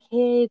he had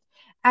kids.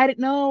 I didn't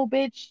know,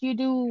 bitch, you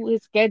do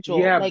his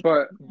schedule. Yeah, Like,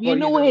 you but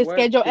you knew know his what?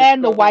 schedule This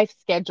and the goes wife's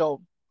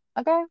schedule.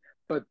 Okay.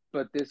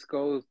 but this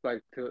goes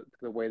like to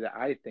the way that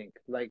I think.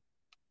 Like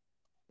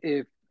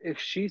if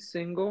she's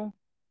single,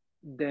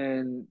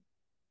 then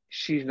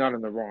she's not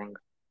in the wrong.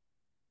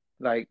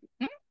 Like,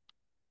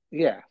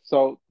 yeah,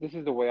 so this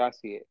is the way I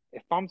see it.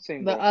 If I'm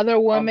The single, other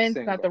I'm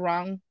woman's not the single.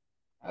 wrong.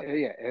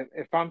 Okay. Yeah,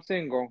 if I'm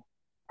single,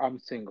 I'm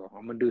single.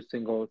 I'm gonna do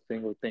single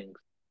things.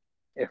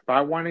 If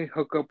I want to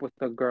hook up with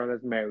a girl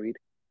that's married,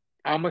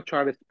 I'm gonna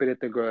try to spit at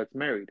the girl that's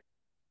married,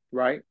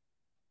 right?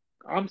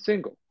 I'm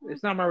single.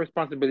 It's not my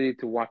responsibility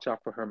to watch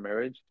out for her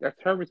marriage. That's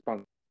her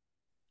responsibility.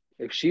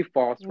 If she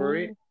falls for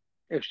it, Ooh.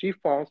 if she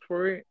falls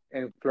for it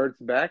and flirts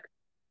back,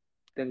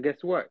 then guess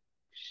what?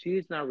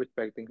 She's not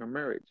respecting her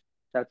marriage.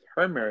 That's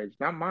her marriage,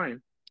 not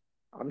mine.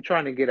 I'm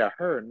trying to get at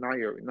her, not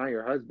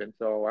your husband.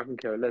 So I can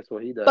care less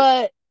what he does.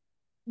 But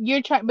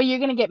but you're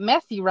gonna get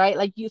messy, right?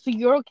 Like so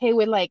you're okay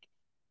with like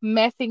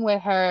messing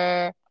with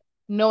her,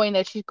 knowing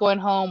that she's going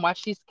home while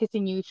she's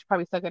kissing you. She's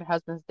probably sucking her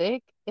husband's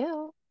dick.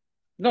 Ew.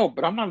 No,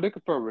 but I'm not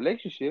looking for a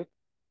relationship.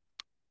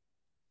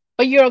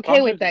 But you're If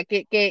okay I'm with just that,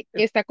 que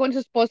if está con su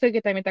esposo y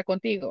que también está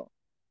contigo.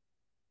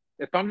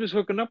 if I'm just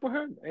hooking up with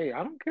her, hey,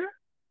 I don't care.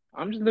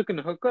 I'm just looking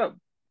to hook up.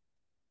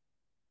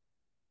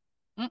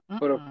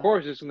 But of Mm-mm-mm.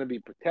 course, it's gonna be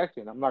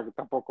protection. I'm not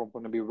tampoco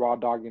gonna be raw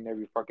dogging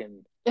every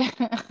fucking,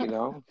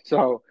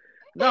 So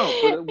no,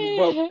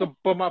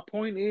 but my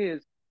point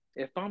is,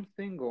 if I'm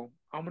single,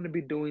 I'm gonna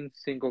be doing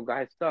single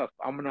guy stuff.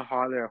 I'm gonna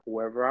holler at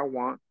whoever I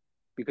want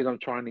because I'm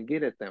trying to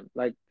get at them.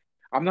 Like,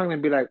 I'm not gonna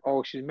be like,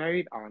 oh, she's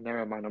married. Oh,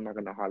 never mind. I'm not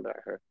gonna holler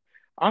at her.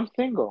 I'm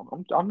single.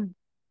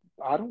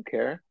 I don't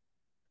care.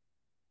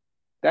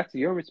 That's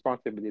your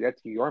responsibility.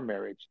 That's your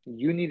marriage.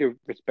 You need to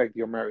respect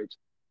your marriage.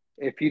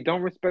 If you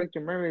don't respect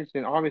your marriage,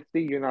 then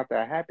obviously you're not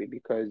that happy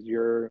because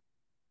you're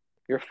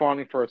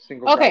falling for a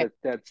single guy Okay,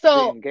 that's so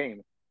spitting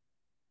game.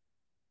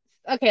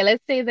 okay,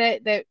 let's say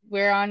that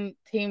we're on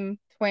Team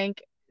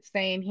Twink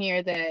saying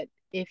here that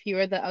if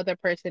you're the other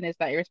person, it's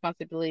not your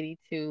responsibility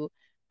to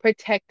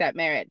protect that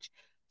marriage.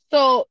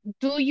 So,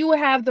 do you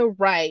have the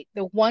right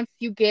that once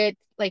you get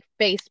like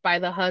faced by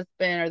the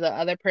husband or the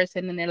other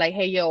person and they're like,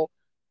 "Hey, yo,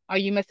 are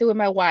you messing with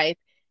my wife?"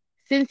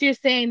 Since you're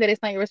saying that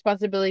it's not your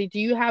responsibility, do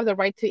you have the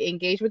right to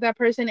engage with that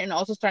person and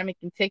also start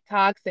making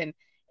TikToks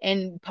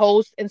and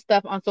posts and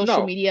stuff on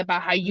social No, media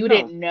about how you no,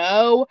 didn't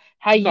know,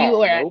 how you no,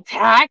 were nope,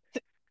 attacked?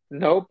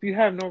 nope. You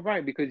have no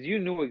right because you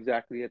knew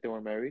exactly that they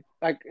were married.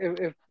 Like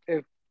if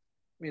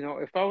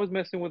if I was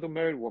messing with a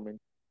married woman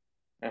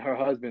and her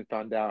husband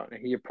found out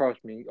and he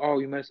approached me, oh,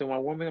 you messing with my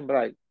woman? I'm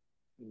like,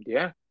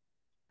 yeah.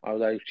 I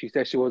was like, she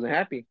said she wasn't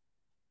happy.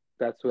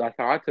 That's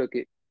how I took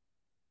it,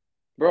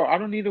 bro. I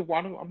don't need to.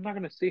 I'm not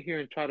gonna sit here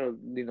and try to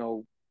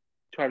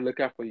look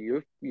out for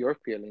your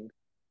feelings.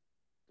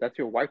 That's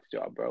your wife's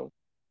job, bro.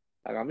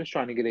 Like, I'm just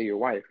trying to get at your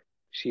wife.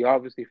 She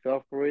obviously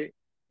fell for it,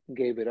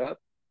 gave it up.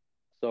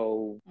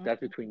 So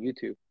that's between you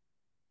two.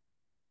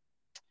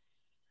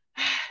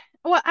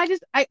 Well, I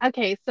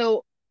okay,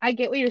 so I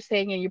get what you're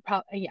saying, and you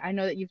probably, I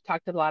know that you've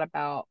talked a lot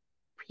about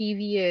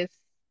previous,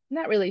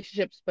 not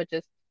relationships, but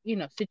just,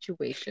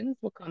 situations,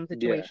 what common Yeah.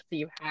 situations that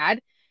you've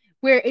had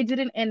where it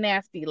didn't end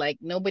nasty, like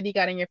nobody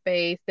got in your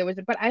face.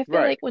 But I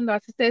feel Right. like when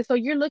Dawson says, so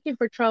you're looking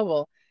for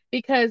trouble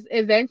because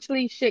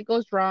eventually shit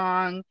goes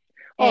wrong.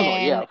 Oh no,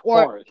 yeah, And, of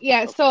or, course.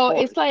 yeah, Of so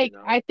it's like,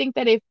 course. I think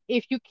that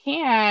if you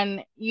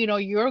can,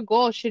 your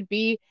goal should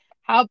be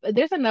how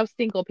there's enough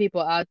single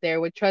people out there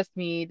would trust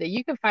me that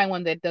you can find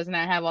one that does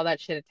not have all that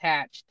shit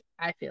attached.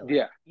 I feel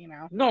Yeah.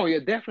 like. No, yeah,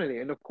 definitely.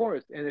 And of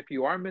course, and if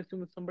you are messing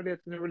with somebody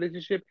that's in a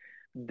relationship,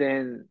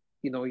 then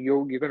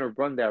you're gonna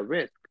run that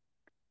risk.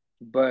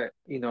 But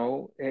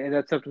and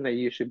that's something that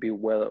you should be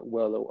well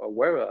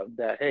aware of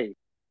that hey,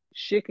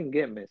 shit can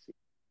get messy.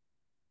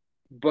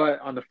 But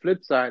on the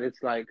flip side,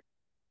 it's like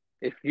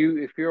if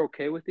you're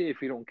okay with it,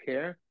 if you don't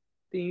care,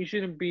 then you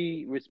shouldn't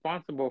be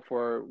responsible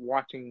for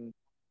watching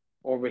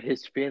over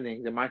his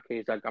feelings. In my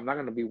case, like I'm not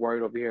gonna be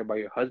worried over here about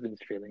your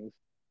husband's feelings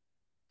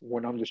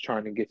when I'm just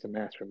trying to get some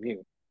ass from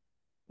you.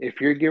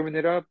 If you're giving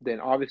it up, then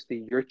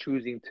obviously you're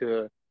choosing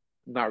to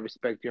not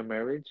respect your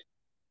marriage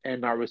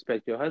and not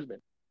respect your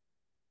husband.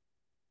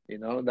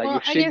 Like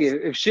Well, I guess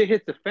if shit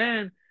hits the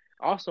fan,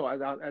 also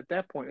at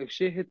that point, if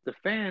shit hits the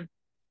fan,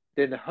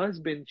 then the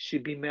husband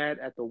should be mad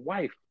at the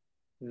wife,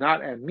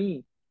 not at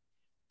me.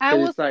 I Because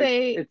will it's like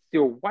say, it's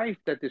your wife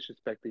that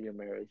disrespected your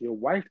marriage. Your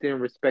wife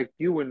didn't respect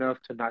you enough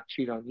to not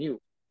cheat on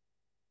you.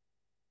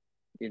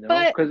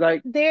 but Because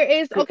like, there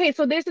is okay.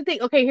 So there's the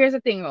thing. Okay, here's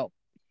the thing though.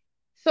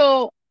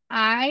 So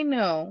I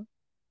know,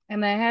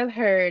 and I have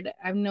heard,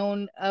 I've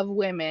known of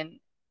women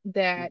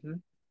that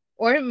hmm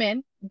or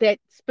men that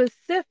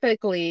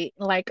specifically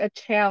like a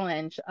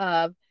challenge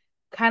of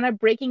kind of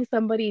breaking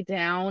somebody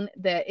down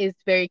that is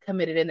very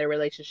committed in their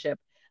relationship.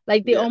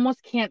 Like they Yeah.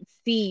 almost can't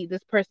see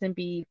this person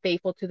be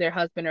faithful to their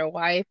husband or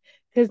wife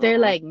because they're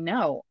Uh-huh. like,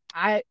 no,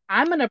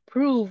 I'm gonna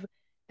prove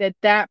that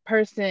that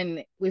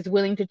person is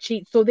willing to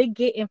cheat. So they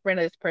get in front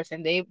of this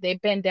person. They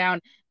bend down.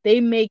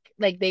 They make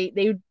like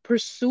they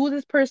pursue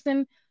this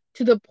person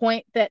to the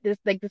point that this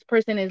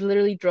person is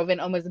literally driven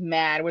almost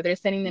mad, where they're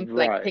sending them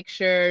like Right.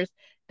 pictures.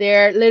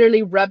 They're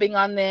literally rubbing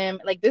on them.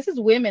 Like this is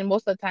women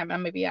most of the time. I'm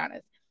gonna be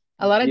honest.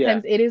 A lot of Yeah.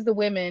 times it is the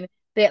women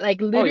that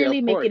like Oh yeah, literally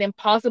of make it course.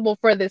 impossible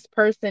for this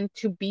person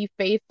to be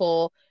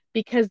faithful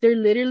because they're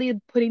literally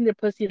putting their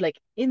pussy like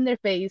in their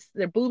face,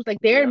 their boobs, like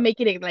they're Yeah.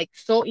 making it like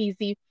so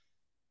easy.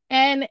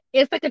 And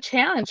it's like a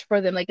challenge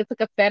for them. Like it's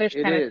like a fetish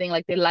It kind of is. thing.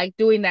 Like they like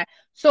doing that.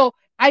 So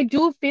I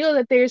do feel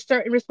that there's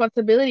certain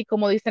responsibility,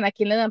 como dicen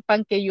aquí le dan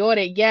pan que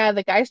llore. Yeah,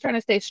 the guy's trying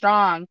to stay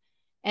strong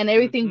and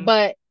everything, Mm-hmm.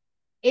 but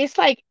it's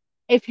like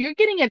if you're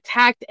getting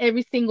attacked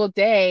every single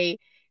day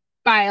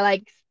by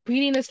like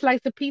eating a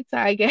slice of pizza,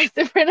 I guess,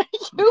 in front of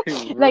you.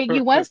 Like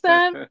you want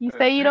some, you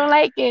say you don't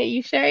like it,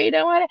 you sure you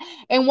don't want it,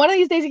 and one of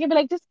these days you can be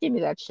like, just give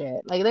me that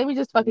shit. Like let me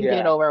just fucking get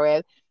it Yeah. over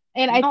with.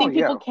 And I No, think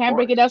yeah, people of can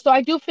break it course. down. So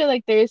I do feel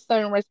like there is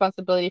certain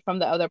responsibility from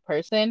the other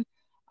person.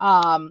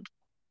 Um,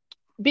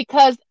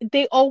 because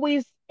they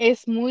always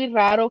es muy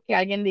raro que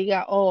alguien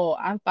diga, "Oh,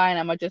 I'm fine.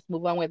 I'm gonna just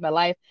move on with my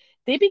life."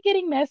 They be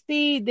getting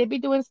messy. They be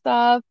doing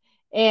stuff,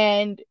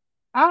 and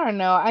I don't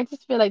know. I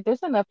just feel like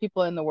there's enough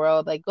people in the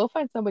world. Like, go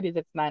find somebody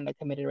that's not in a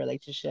committed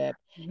relationship,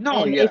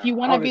 No, and if yeah, you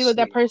want to be with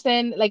that obviously.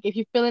 person, like if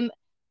you feeling,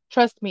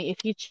 trust me, if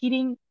he's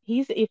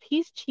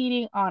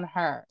cheating on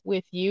her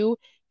with you,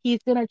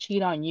 he's gonna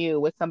cheat on you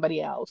with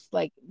somebody else.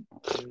 Like,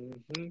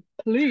 Hmm.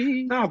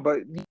 please. No, but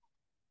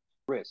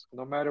risk,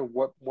 no matter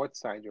what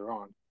side you're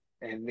on.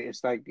 And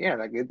it's like, yeah,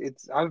 like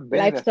it's I've been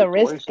in Life's that a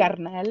risk, situation.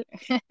 carnal.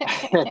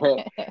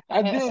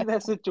 I've been in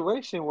that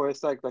situation where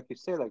it's like you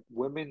said, like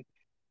women,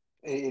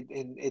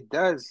 it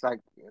does like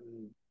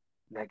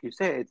you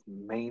said, it's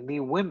mainly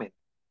women,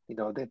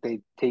 that they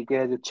take it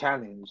as a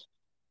challenge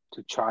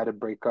to try to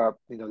break up.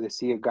 They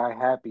see a guy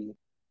happy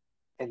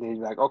and they're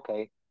like,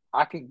 okay,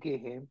 I can get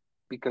him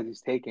because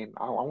he's taken.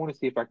 I want to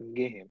see if I can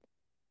get him,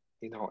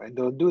 and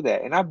they'll do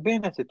that. And I've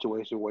been in a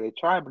situation where they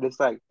try, but it's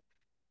like,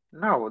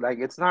 no, like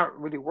it's not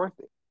really worth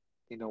it.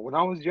 When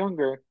I was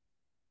younger,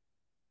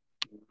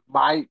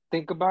 might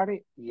think about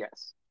it,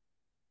 yes.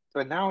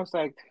 But now it's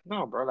like,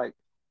 no, bro, like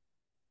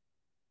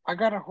I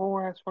got a whole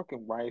ass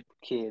fucking wife,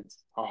 kids,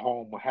 a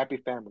home, a happy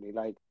family.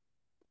 Like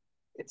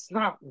it's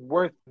not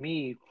worth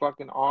me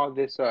fucking all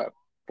this up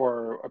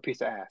for a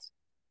piece of ass.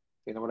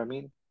 You know what I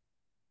mean?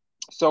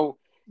 So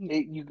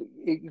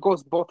it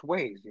goes both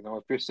ways.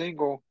 If you're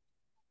single,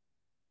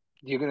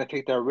 you're gonna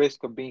take that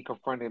risk of being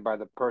confronted by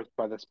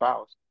the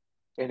spouse.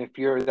 And if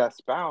you're that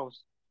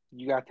spouse,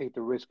 you gotta take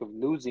the risk of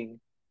losing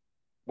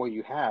what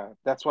you have.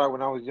 That's why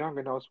when I was younger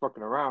and I was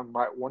fucking around,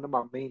 one of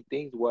my main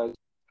things was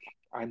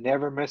I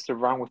never messed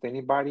around with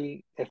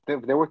anybody. If they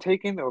were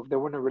taken or if they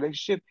were in a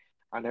relationship,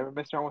 I never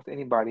messed around with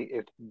anybody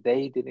if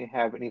they didn't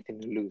have anything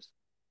to lose.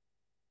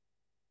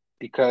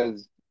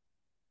 Because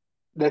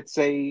let's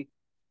say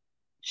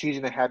she's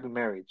in a happy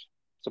marriage,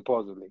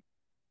 supposedly,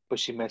 but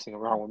she's messing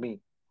around with me.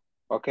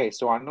 Okay,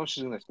 so I know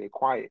she's gonna stay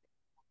quiet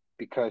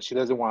because she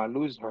doesn't want to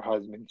lose her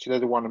husband. She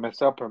doesn't want to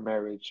mess up her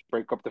marriage,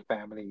 break up the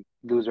family,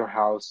 lose her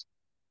house.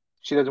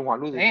 She doesn't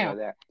want to lose any Damn. of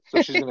that.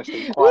 So she's gonna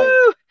stay quiet,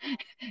 Woo!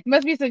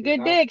 Must be some you good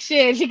know? dick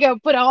shit. She gonna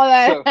put all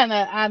that So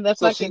on the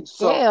so fucking she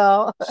so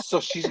scale. so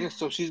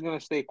she's gonna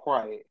stay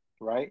quiet,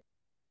 right?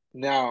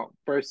 Now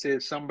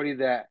versus somebody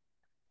that,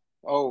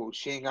 oh,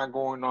 she ain't got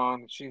going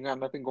on, she ain't got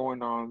nothing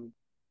going on,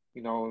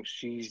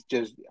 she's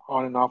just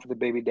on and off with the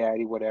baby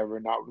daddy, whatever,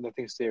 not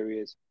nothing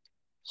serious,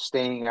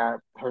 staying at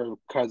her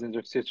cousin's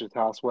or sister's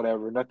house,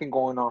 whatever, nothing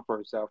going on for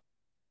herself.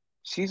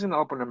 She's gonna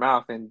open her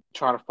mouth and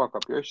try to fuck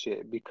up your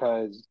shit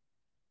because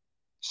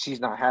she's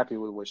not happy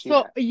with what she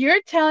So has.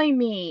 you're telling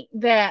me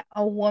that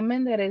a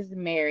woman that is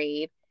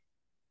married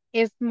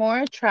is more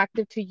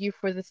attractive to you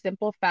for the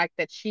simple fact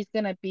that she's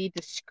gonna be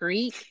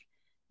discreet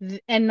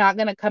and not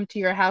gonna come to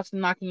your house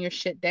and knocking your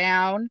shit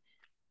down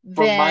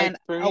From my than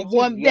experiences,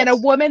 a yes.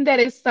 woman that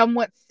is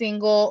somewhat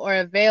single or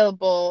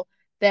available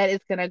that is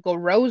gonna go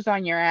rose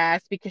on your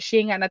ass because she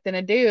ain't got nothing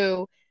to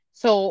do.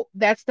 So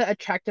that's the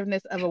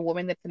attractiveness of a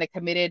woman that's in a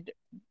committed,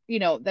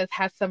 that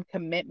has some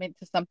commitment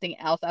to something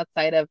else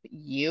outside of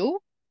you.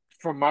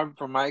 From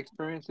my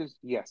experiences,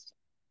 yes.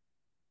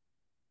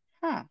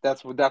 Huh.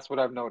 That's what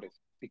I've noticed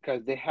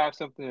because they have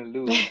something to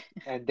lose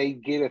and they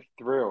get a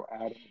thrill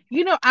out of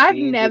I've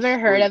being never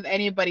heard discreet. of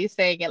anybody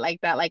saying it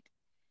like that. Like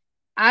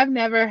I've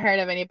never heard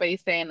of anybody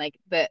saying like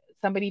that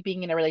somebody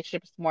being in a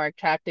relationship is more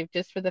attractive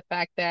just for the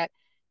fact that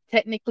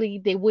technically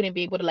they wouldn't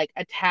be able to like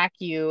attack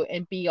you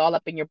and be all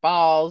up in your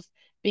balls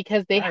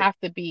because they Right. have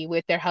to be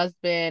with their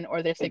husband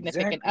or their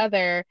significant Exactly.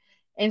 other.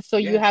 And so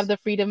you have Yes. the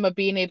freedom of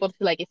being able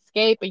to like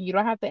escape and you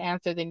don't have to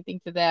answer anything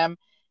to them.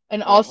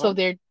 And also Uh-huh.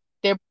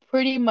 they're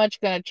pretty much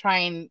gonna try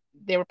and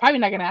they were probably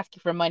not gonna ask you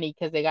for money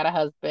because they got a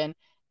husband.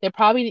 they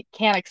probably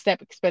can't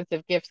accept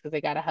expensive gifts because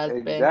they got a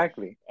husband.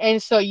 Exactly.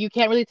 And so you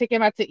can't really take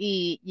them out to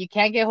eat. You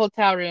can't get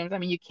hotel rooms. I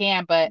mean, you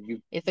can, but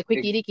You, it's a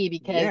quickie ex- dicky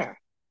because, yeah.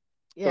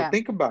 So yeah.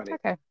 think about it.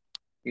 Okay.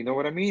 You know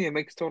what I mean? It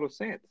makes total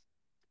sense.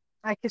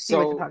 I can see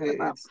what you're So talking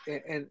about.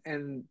 and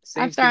I'm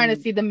same starting to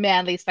thing. see the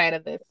manly side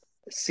of this.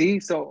 See,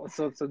 so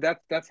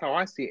that's how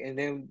I see it. And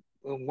then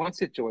in one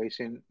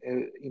situation,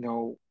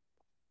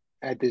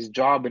 at this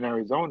job in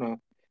Arizona,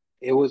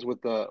 it was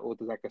with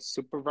like a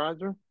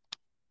supervisor.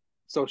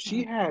 So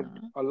she had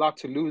Hmm. a lot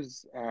to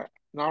lose,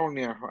 not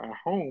only at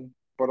home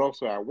but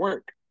also at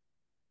work.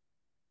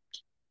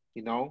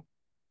 You know,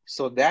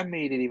 so that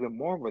made it even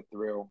more of a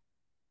thrill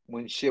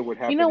when shit would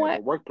You know happen at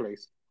the what?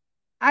 workplace.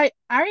 I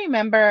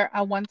remember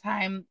one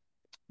time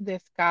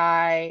this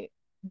guy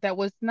that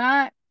was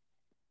not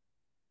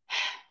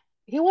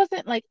he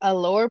wasn't like a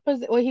lower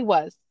position. Well, he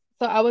was.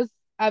 So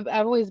I've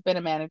always been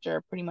a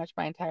manager pretty much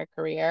my entire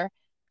career.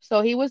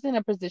 So he was in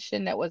a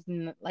position that was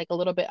like a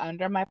little bit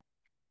under my,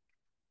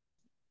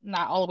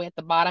 not all the way at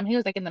the bottom. He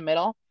was like in the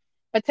middle.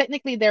 But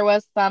technically there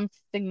was some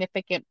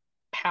significant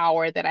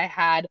power that I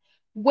had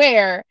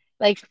where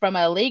like from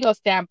a legal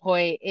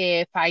standpoint,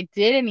 if I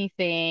did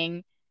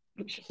anything,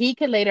 he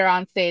could later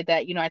on say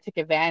that, I took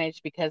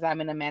advantage because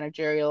I'm in a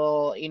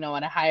managerial, in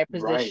a higher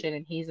Right. position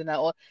and he's in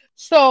a.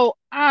 So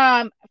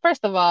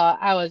first of all,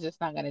 I was just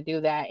not gonna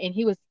do that. And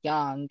he was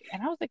young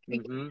and I was like,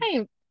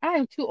 Mm-hmm. I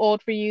am too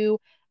old for you.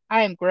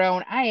 I am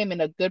grown. I am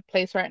in a good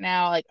place right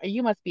now. Like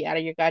you must be out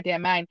of your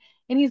goddamn mind.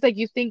 And he's like,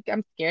 you think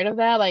I'm scared of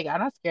that? Like I'm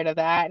not scared of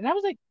that. And I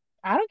was like,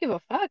 I don't give a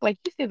fuck. Like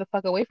you stay the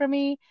fuck away from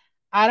me.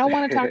 I don't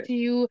want to talk to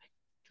you.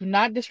 Do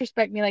not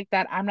disrespect me like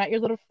that. I'm not your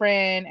little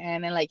friend.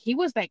 And then like he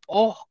was like,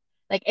 oh,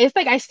 like it's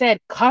like I said,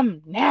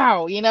 come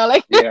now,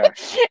 like Yeah.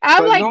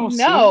 I'm But like, no,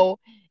 see, no.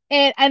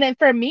 And then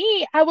for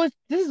me, I was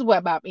this is what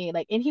about me,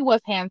 like, and he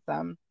was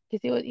handsome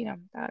because he was,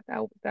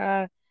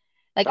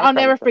 like está I'll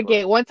never carita,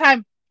 forget one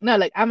time. No,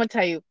 like I'm gonna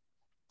tell you,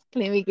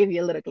 let me give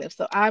you a little clip.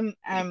 So I'm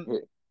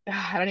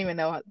I don't even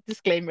know.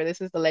 Disclaimer,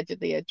 this is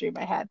allegedly a dream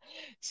I had.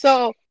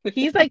 So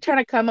he's like trying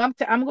to come up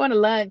to, I'm going to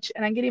lunch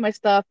and I'm getting my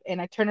stuff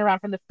and I turn around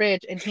from the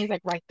fridge and he's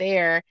like right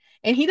there.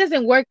 And he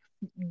doesn't work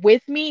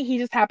with me. He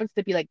just happens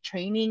to be like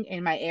training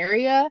in my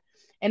area.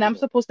 And I'm Yeah.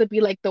 supposed to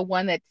be like the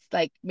one that's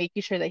like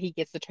making sure that he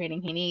gets the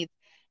training he needs.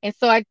 And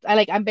so I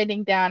like I'm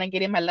bending down and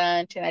getting my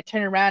lunch and I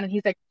turn around and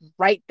he's like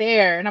right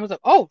there. And I was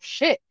like, oh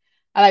shit.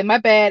 I like my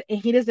bad. And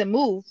he doesn't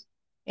move.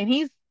 And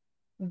he's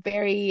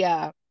very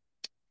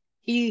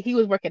he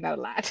was working out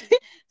a lot.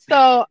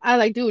 So I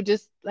like, dude,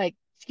 just like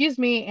excuse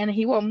me, and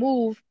he won't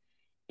move,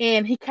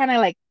 and he kind of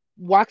like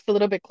walks a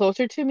little bit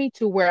closer to me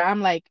to where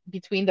I'm like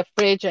between the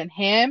fridge and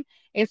him,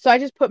 and so I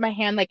just put my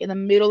hand like in the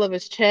middle of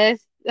his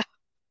chest.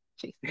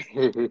 Jesus.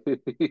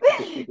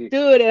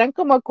 Dude, eran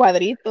como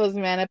cuadritos,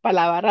 man, para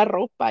lavar la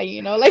ropa,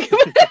 like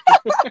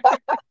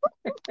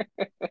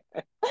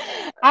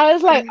I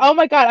was like, oh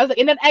my God. I was like,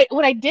 and then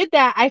when I did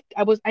that,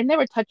 I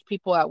never touched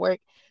people at work.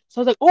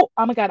 So I was like, oh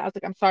my God. I was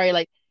like, I'm sorry.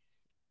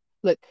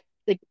 Look,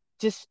 like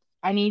just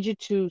I need you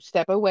to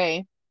step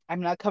away.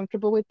 I'm not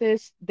comfortable with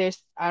this.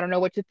 I don't know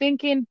what you're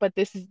thinking, but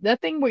this is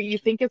nothing where you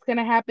think it's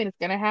gonna happen, it's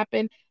gonna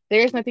happen.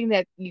 There's nothing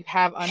that you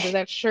have under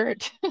that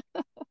shirt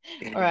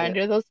or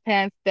under those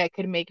pants that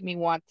could make me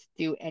want to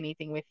do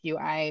anything with you.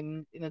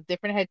 I'm in a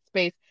different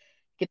headspace.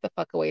 Get the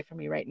fuck away from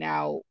me right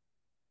now.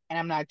 And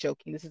I'm not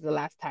joking. This is the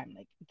last time.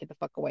 Like, get the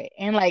fuck away.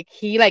 And like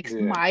he like Yeah.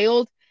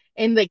 smiled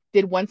and like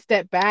did one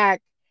step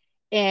back.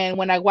 And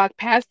when I walked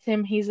past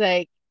him, he's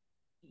like,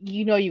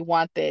 you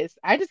want this.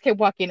 I just kept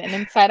walking, and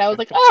inside I was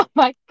like, oh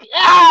my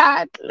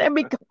God, let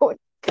me go.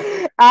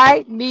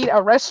 I need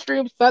a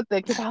restroom, something,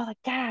 because I was like,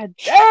 God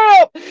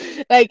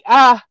damn. Like,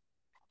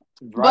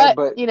 Right,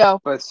 but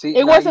but see,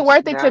 it wasn't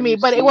worth it now to me. you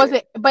But it see it.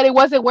 wasn't, but it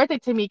wasn't worth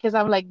it to me because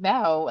I'm like,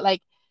 no,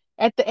 like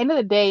at the end of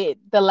the day,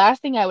 the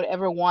last thing I would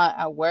ever want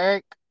at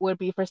work would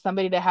be for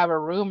somebody to have a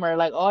rumor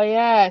like, oh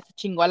yeah,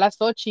 se chingó a la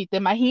Sochi. ¿Te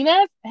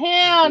imaginas?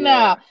 Hell no.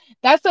 Yeah.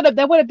 That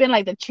would have been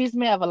like the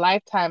chisme of a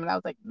lifetime. And I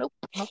was like, nope,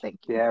 no thank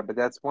you. Yeah, but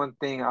that's one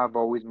thing I've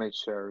always made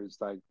sure is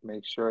like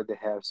make sure they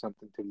have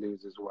something to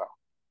lose as well.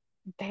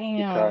 Damn.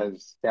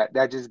 Because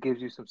that just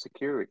gives you some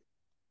security,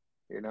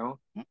 you know?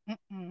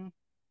 Mm-mm-mm.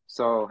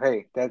 So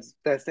hey, that's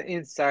the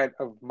inside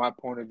of my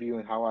point of view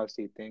and how I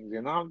see things.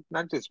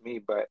 Not just me,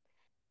 but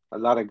a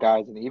lot of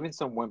guys and even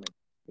some women.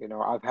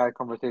 I've had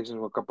conversations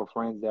with a couple of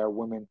friends that are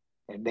women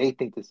and they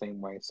think the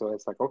same way. So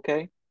it's like,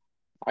 okay,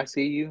 I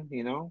see you,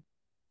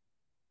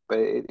 but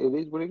it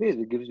is what it is.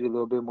 It gives you a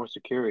little bit more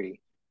security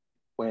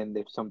when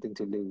there's something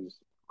to lose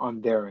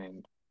on their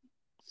end.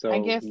 I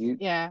So guess,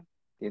 yeah.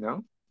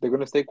 they're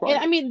gonna stay And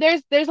I quiet. mean,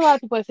 there's a lot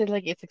of people that say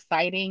like it's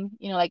exciting,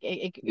 like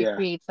it Yeah.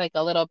 creates like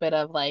a little bit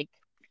of like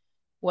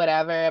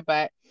whatever,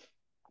 but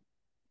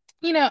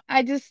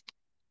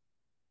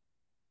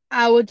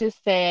I would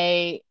just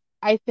say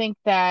I think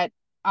that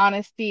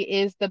honesty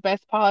is the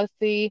best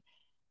policy.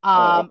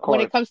 Oh, of When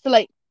it course. comes to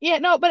like, yeah,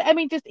 no, but I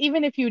mean, just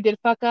even if you did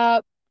fuck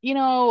up,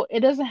 it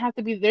doesn't have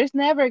to be. There's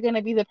never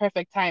gonna be the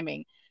perfect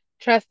timing.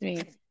 Trust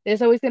me.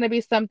 There's always gonna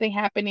be something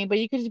happening, but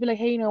you could just be like,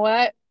 hey, you know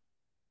what?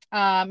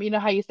 You know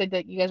how you said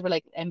that you guys were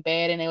like in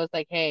bed and it was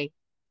like, hey,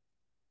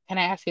 can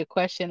I ask you a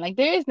question? Like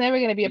there is never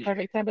gonna be a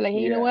perfect time, but like,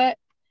 hey, you know Yeah.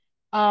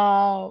 what?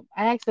 I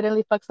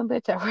accidentally fucked some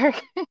bitch at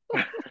work.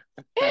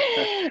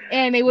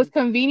 And it was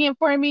convenient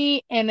for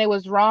me and it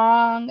was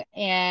wrong.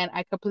 And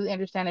I completely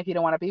understand if you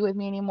don't want to be with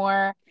me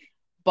anymore.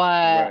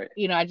 But,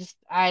 Right.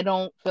 I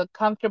don't feel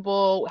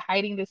comfortable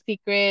hiding the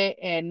secret.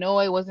 And no,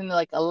 it wasn't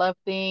like a love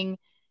thing.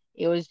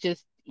 It was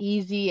just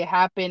easy. It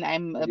happened.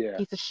 I'm a Yeah.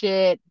 piece of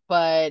shit,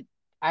 but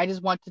I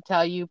just want to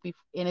tell you.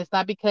 And it's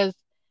not because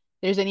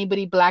there's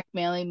anybody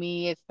blackmailing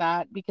me. It's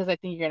not because I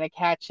think you're going to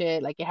catch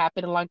it. Like it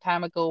happened a long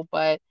time ago,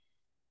 but,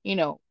 you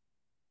know,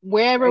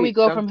 wherever Hey, we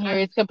go from here,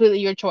 it's completely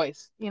your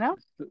choice, you know?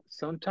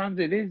 sometimes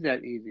it is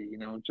that easy,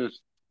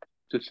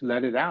 just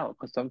let it out.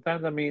 Because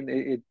sometimes, I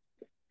mean,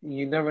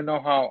 you never know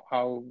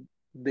how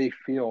they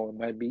feel. It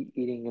might be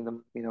eating in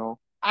them,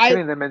 I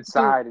killing them do.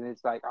 inside, and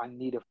it's like I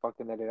need to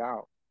fucking let it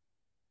out.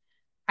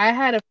 I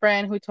had a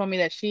friend who told me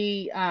that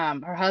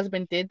her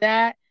husband did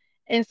that.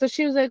 And so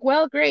she was like,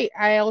 well, great.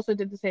 I also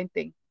did the same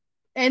thing.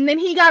 And then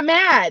he got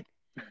mad.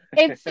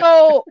 And he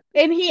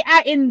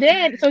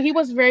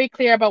was very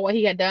clear about what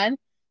he had done.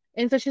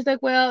 And so she's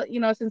like, well,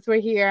 since we're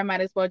here, I might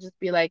as well just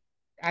be like,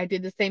 I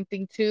did the same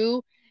thing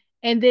too.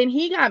 And then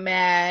he got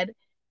mad.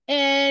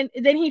 And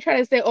then he tried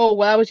to say, oh,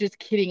 well, I was just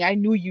kidding. I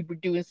knew you were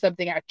doing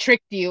something. I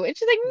tricked you. And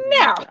she's like,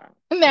 no,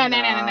 Nah, no, no,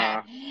 no, no, no.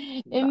 nah,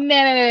 No, nah.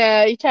 no, no,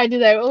 no. He tried to do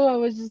that. Oh, I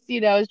was just,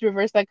 it's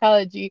reverse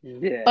psychology.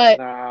 Yeah, But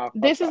nah, fuck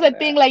this is all the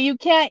thing, that. like you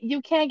can't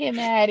get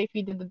mad if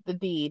you did the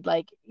deed.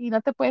 Like, te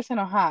puedes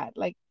enojar.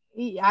 Like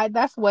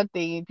that's one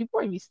thing. People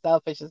are be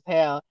selfish as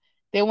hell.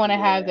 They want to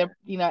have their,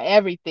 Yeah.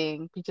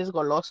 everything. Pinches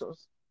golosos.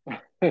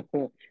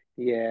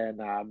 Yeah,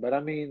 nah. But I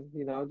mean,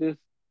 just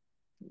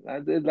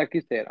like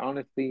you said,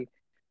 honestly,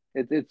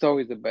 it's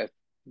always the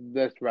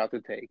best route to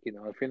take.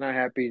 If you're not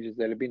happy, just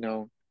let it be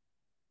known.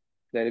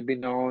 Let it be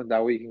known.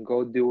 That way you can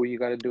go do what you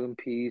gotta do in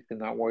peace and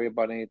not worry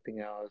about anything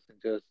else.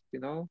 And just,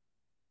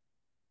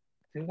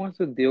 who wants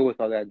to deal with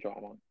all that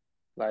drama?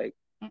 Like,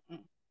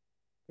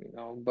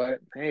 Mm-mm. but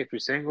hey, if you're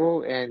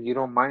single and you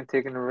don't mind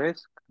taking a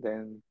risk,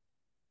 then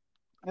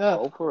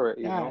Ugh, go for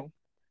it, God,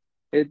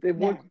 It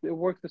works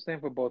damn. the same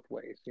for both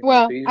ways, So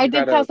Well, you I just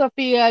did tell gotta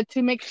Sophia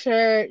to make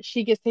sure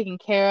she gets taken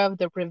care of.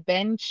 The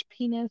revenge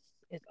penis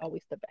is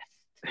always the best.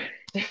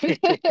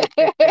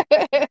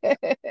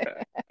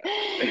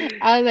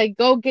 I was like,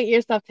 go get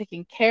yourself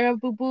taken care of,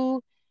 boo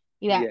boo.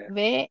 Yes.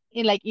 And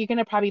like you're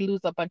gonna probably lose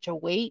a bunch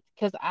of weight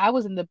because I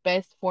was in the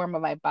best form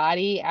of my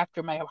body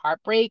after my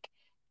heartbreak.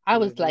 I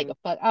was like Mm-hmm.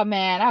 a fuck. Oh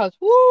man, I was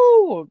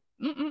woo.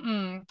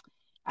 Mm-mm-mm.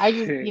 I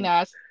just,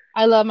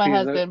 I love my She's a,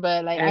 husband,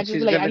 but like I and just be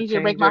she's like, I gonna need you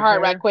to break change my her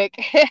heart right hair, quick.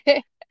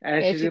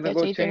 and Yeah, she's she's gonna gonna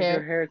go change her change her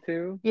hair. hair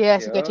too. Yeah,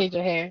 she's gonna Yup, change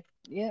her hair.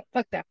 Yeah,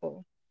 fuck that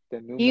fool. the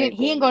new He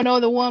ain't gonna makeover. know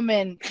the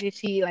woman.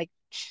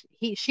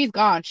 She's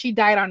gone. She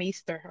died on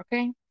Easter.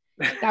 Okay,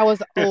 that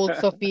was old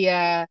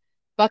Sophia.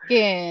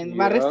 Fucking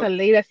va a Yup.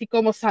 resalir así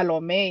como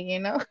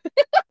Salome.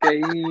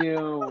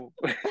 Damn.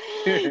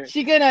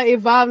 She gonna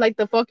evolve like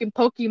the fucking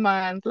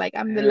Pokemon. Like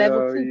I'm the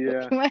level Hell 2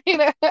 yeah.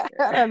 Pokemon.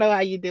 I don't know how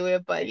you do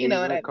it, but you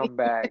know He's what gonna I mean. come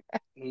back.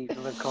 He's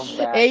gonna come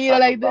back. And Talk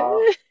like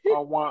about the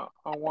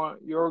I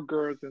want your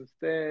girls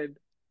instead.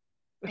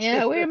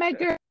 yeah, where are my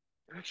girls?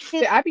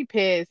 I'd be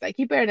pissed. Like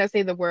he better not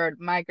say the word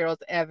 "my girls"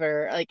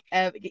 ever. Like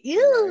ever. Right.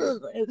 Ew.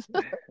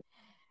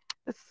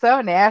 It's so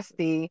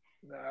nasty.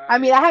 I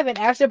mean, Nice. I haven't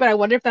asked her, but I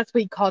wonder if that's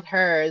what he called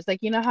hers. Like,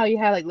 you know how you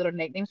have like little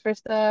nicknames for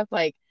stuff,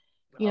 like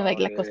like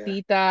Oh la yeah.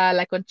 cosita,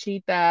 la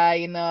conchita,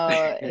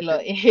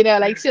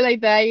 like shit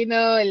like that,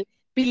 el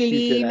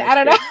You should pililín. I ask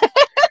don't her. know.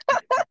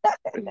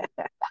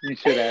 You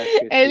should ask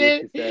her, see and what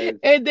then she says.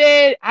 and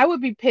then I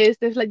would be pissed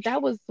if like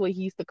that was what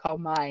he used to call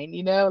mine.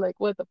 Like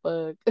what the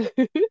fuck?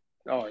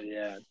 Oh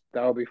yeah,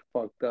 that would be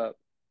fucked up.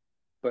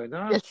 But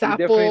nah, El we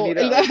definitely sapo. need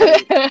an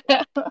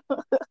update.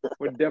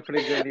 We're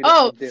definitely gonna need an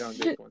Oh, update on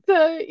this one.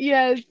 so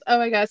yes. Oh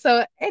my God.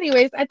 So,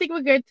 anyways, I think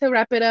we're good to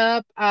wrap it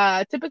up.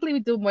 Typically we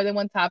do more than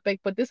one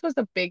topic, but this was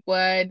a big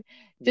one,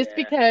 just Yeah.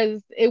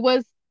 because it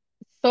was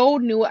so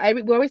new.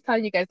 We're always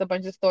telling you guys a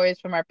bunch of stories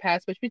from our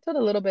past, which we told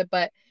a little bit,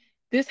 but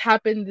this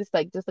happened this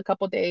like just a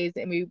couple days,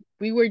 and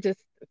we were just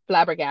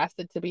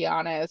flabbergasted, to be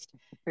honest,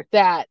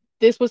 that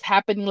this was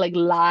happening like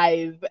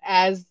live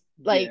as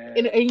like,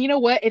 Yeah. and you know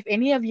what? If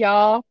any of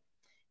y'all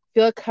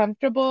feel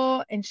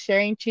comfortable in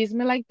sharing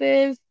chisme like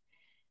this,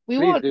 we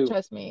Please won't, do.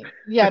 trust me.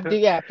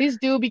 Yeah, please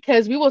do,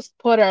 because we will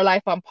put our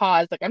life on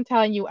pause. Like I'm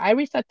telling you, I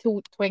reached out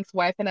to Twink's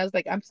wife and I was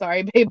like, I'm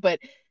sorry, babe, but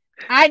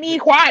I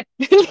need Juan.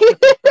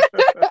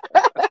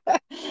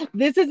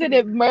 This is an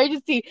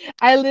emergency.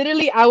 I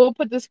will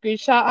put the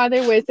screenshot on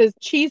there where it says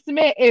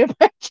chisme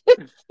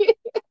emergency.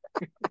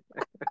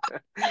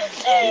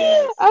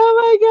 Yes. Oh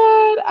my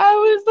God. I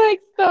was like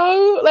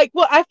so like,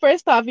 well, I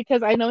first thought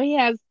because I know he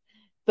has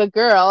the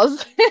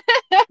girls.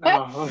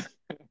 Oh.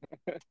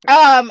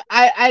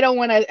 I don't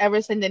want to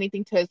ever send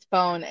anything to his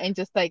phone, and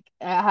just like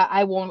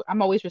I won't.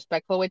 I'm always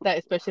respectful with that,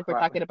 especially if we're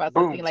Right. talking about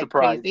something Boom, like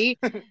surprise. crazy.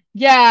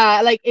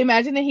 Yeah, like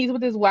imagine that he's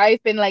with his wife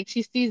and like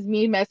she sees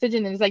me message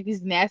and there's like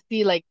these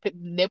nasty like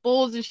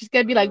nipples, and she's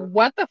gonna be like, Uh,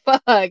 "What the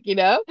fuck?" You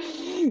know?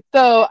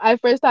 So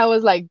at first I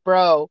was like,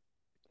 "Bro,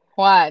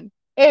 Juan,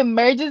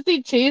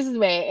 emergency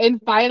chisme,"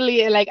 and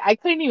finally, like I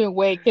couldn't even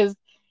wait because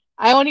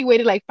I only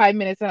waited like 5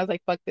 minutes, and I was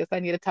like, "Fuck this, I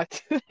need to talk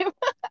to him."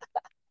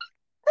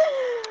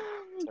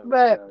 so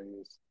But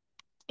hilarious.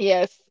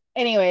 yes.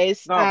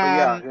 Anyways, No, but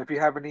yeah, if you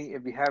have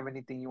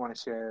anything you want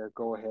to share,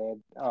 go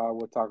ahead.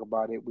 We'll talk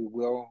about it. We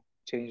will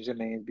change the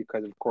names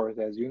because, of course,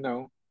 as you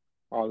know,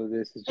 all of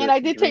this is and I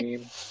just a did take,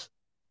 dream.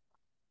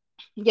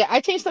 yeah,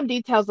 I changed some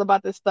details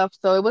about this stuff,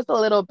 so it was a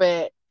little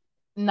bit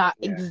not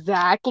Yeah.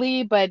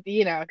 exactly, but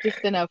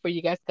just enough where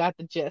you guys got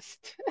the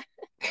gist.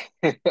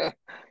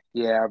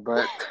 Yeah,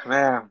 but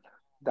man,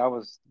 that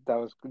was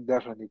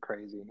definitely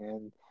crazy.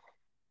 And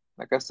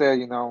like I said,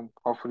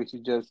 hopefully she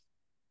just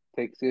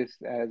takes this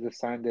as a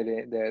sign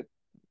that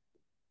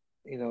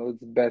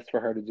it's best for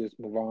her to just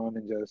move on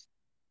and just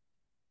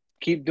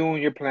keep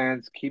doing your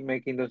plans, keep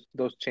making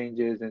those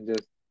changes, and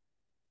just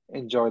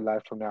enjoy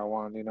life from now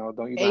on. You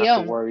don't Hey have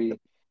to yo, worry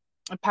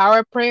a power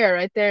of prayer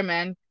right there,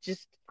 man.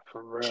 Just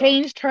for real.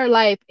 changed her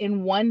life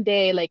in one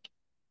day. Like,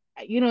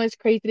 it's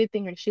crazy to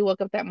think like she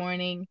woke up that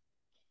morning,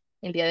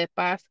 El Día de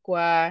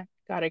Pascua,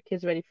 got her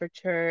kids ready for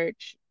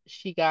church.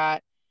 She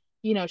got,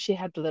 she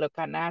had the little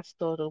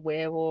canasto, the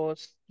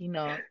huevos,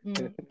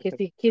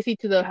 kissy, kissy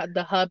to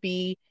the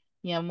hubby.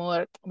 Mi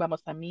amor,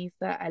 vamos a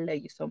misa. I love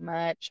you so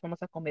much. Vamos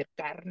a comer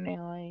carne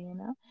hoy.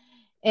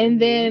 And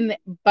Hmm. then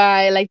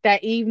by like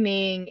that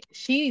evening,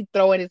 she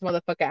throwing this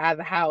motherfucker out of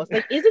the house.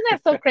 Like, isn't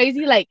that so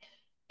crazy? Like,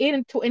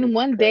 in It's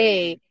one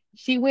day, crazy.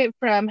 she went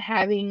from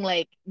having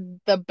like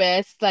the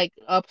best like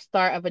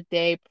upstart of a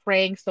day,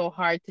 praying so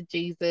hard to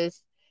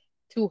Jesus,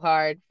 too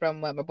hard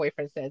from what my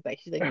boyfriend says. Like,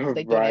 he's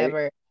like, don't Right.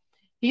 ever.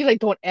 He's like,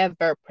 don't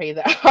ever pray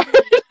that hard.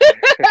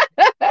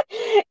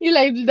 He's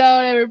like,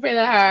 don't ever pray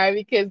that hard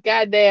because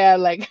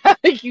goddamn, like,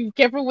 you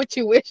careful what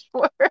you wish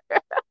for.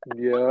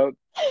 Yep.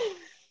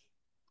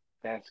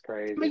 That's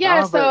But crazy.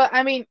 yeah, No, but so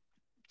I mean,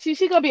 she's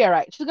gonna be all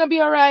right. She's gonna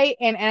be all right,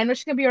 and I know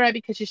she's gonna be all right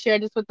because she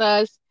shared this with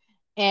us,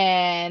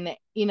 and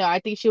I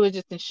think she was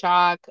just in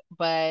shock.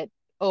 But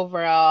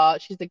overall,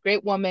 she's a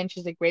great woman.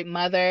 She's a great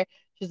mother.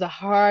 She's a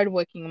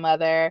hardworking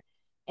mother,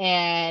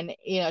 and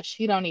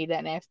she don't need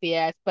that nasty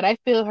ass. But I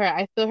feel her.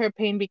 I feel her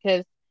pain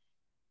because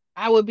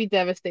I would be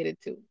devastated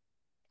too.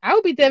 I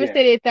would be yeah.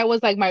 devastated if that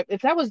was like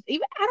if that was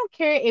even, I don't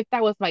care if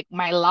that was like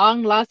my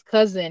long lost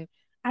cousin.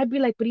 I'd be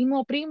like,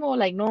 primo, primo,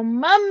 like, no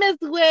mames,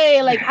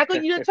 way. Like, how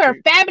could you do it to our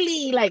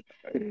family? Like,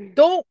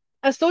 don't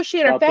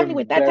associate our Stop family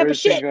with that type of embarrassing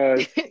shit.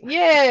 us.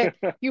 Yeah,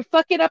 you're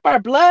fucking up our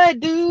blood,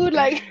 dude.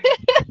 Like,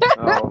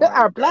 Oh my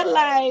our God.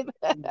 bloodline.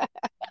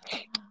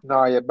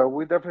 No, yeah, but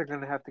we're definitely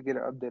gonna have to get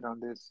an update on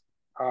this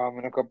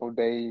in a couple of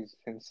days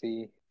and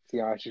see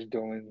how she's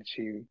doing.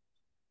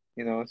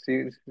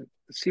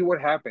 See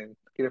what happened.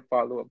 Get a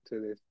follow up to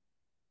this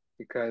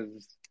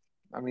because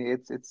I mean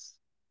it's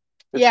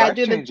Yeah, life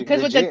dude, changing,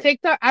 because with the legit.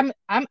 TikTok, I'm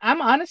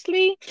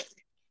honestly,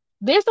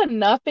 there's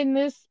enough in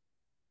this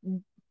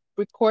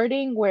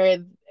recording where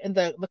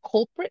the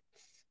culprits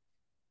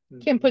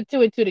can Hmm. put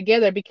two and two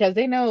together because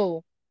they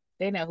know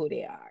who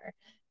they are.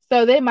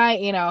 So they might,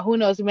 who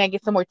knows, we might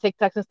get some more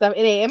TikToks and stuff.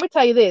 And hey, let me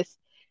tell you this.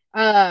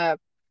 Uh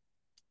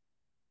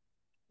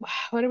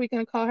what are we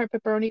gonna call her?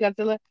 Pepperoni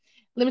Godzilla?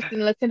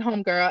 Listen,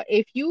 home girl.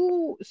 If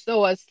you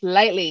saw us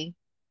slightly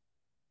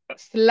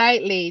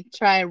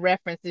try and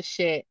reference this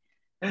shit,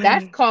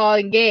 that's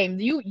calling game.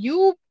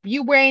 You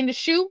wearing the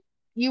shoe,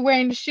 you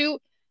wearing the shoe,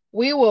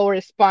 we will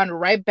respond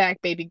right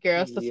back, baby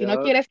girl. So si no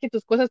Yup. quieres que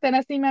tus cosas estén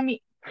así,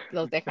 mami,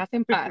 los dejas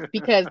en paz.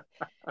 Because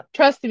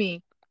trust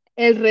me,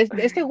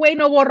 ese güey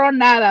no borró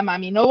nada,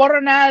 mami. No borró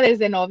nada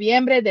desde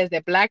noviembre,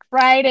 desde Black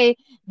Friday,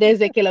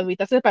 desde que lo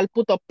invitaste para el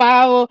puto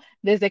pavo,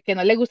 desde que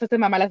no le gustaste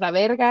mamá la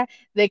verga,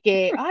 de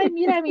que, ay,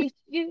 mira mis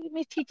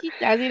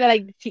chichitas.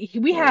 Like,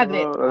 we have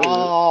it Uh,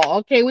 all.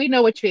 Okay, we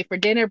know what you ate for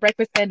dinner,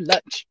 breakfast, and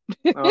lunch.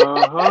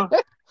 uh-huh.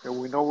 And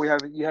we know we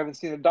haven't you haven't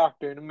seen a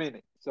doctor in a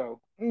minute, so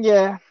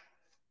Yeah.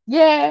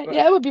 Yeah, yeah, but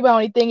that would be my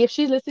only thing. If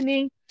she's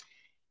listening,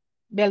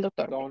 ve al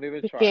doctor, güey. don't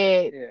even try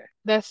it. Porque Yeah.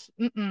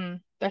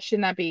 that should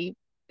not be,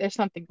 there's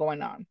something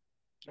going on.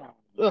 Oh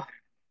Ugh,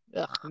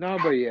 man. ugh. No,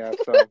 but yeah,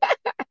 so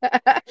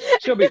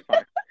she'll be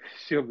fine.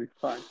 She'll be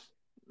fine.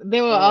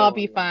 They will all Oh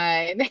be man.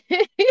 fine.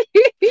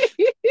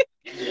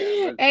 Yeah,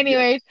 but yes.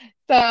 Anyways,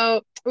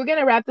 so we're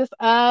gonna wrap this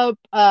up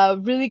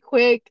really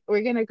quick.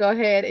 We're gonna go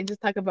ahead and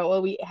just talk about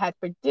what we had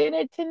for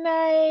dinner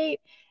tonight.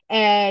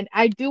 And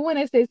I do want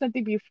to say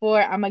something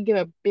before. I'm gonna give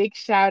a big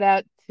shout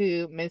out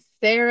to Miss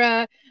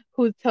Sarah,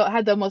 who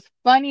had the most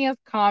funniest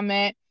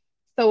comment.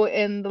 So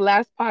in the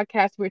last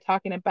podcast, we were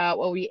talking about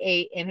what we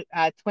ate, and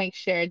Twink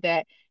shared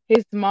that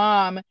his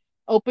mom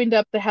opened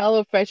up the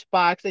HelloFresh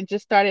box and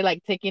just started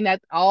like taking out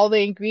all the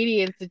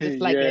ingredients and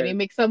just like let me Yes.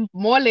 make some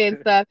mole and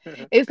stuff.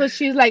 And so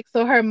she's like,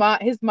 so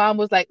his mom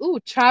was like, "Ooh,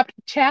 chopped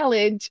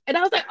challenge," and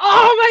I was like,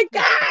 "Oh my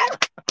god,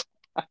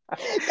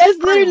 that's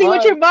Pretty literally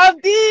what your much. mom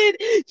did."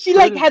 She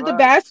like Pretty had the much.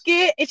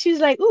 basket and she's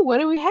like, "Ooh, what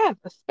do we have?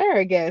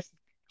 Asparagus,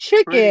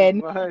 Pretty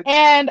chicken, much.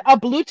 and a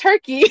blue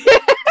turkey."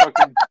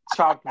 Fucking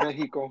chopped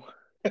Mexico.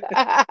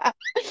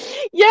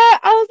 Yeah,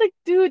 I was like,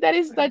 dude, that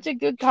is such a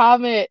good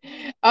comment.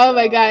 Oh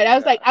my God.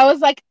 Oh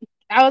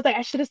God,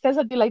 I should have said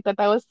something like that.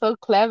 That was so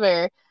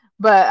clever.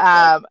 But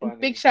that's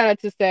big funny. shout out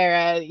to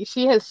Sarah.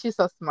 She's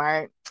so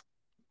smart.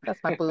 That's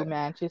my boo,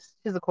 man. She's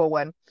a cool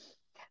one.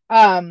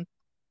 Um,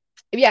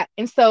 yeah,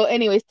 and so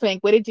anyways,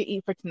 Twink, what did you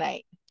eat for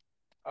tonight?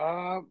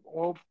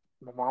 Well,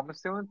 my mom is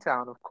still in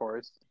town, of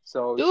course.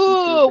 So she threw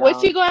Dude,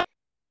 what's she down. going?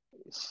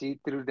 She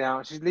threw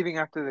down. She's leaving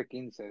after the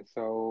quince,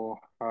 so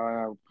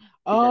I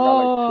think I got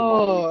like 2 more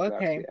weeks Oh,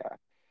 left. okay. Yeah.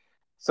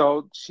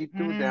 So she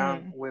threw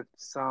down Mm. with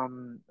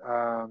some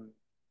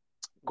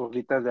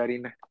gorditas de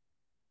harina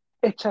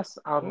hechas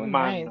a Oh,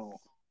 nice. mano.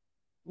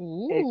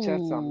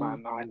 Hechas a Ooh,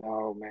 mano. I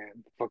know,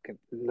 man. Fucking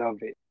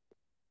love it.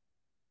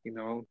 You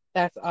know,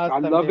 that's I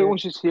awesome, love it dude. when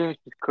she's here and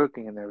she's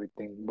cooking and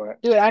everything.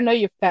 But Dude, I know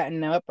you're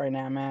fattening up right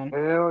now, man.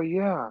 hell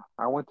yeah,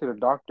 I went to the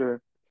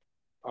doctor.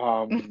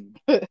 Um,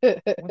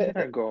 when did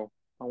I go?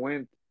 I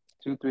went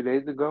 2, 3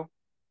 days ago,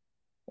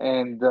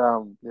 and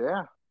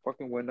yeah,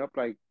 fucking went up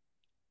like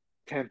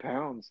 10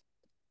 pounds.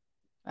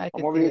 I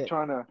could see it.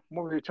 I'm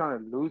over here trying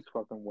to lose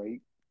fucking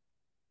weight,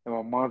 and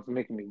my mom's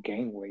making me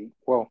gain weight.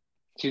 Well,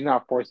 she's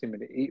not forcing me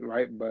to eat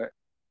right, but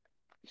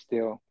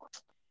still.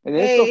 And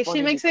it's so Hey,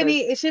 funny because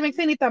if she makes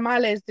any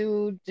tamales,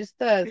 dude, just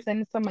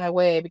send some my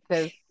way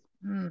because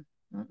mm,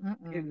 mm, mm,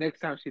 mm.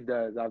 next time she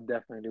does, I'll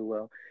definitely do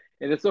well.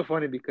 And it's so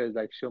funny because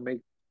like she'll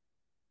make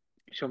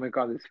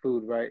all this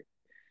food, right?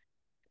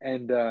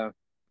 And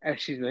as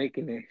she's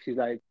making it, she's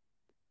like,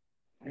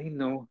 "Ay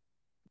no,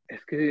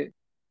 es que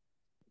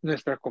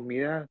nuestra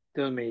comida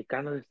de los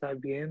mexicanos está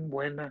bien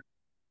buena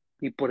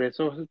y por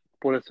eso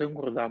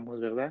engordamos,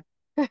 ¿verdad?"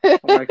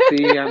 I'm like,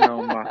 "Sí, I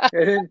know, ma."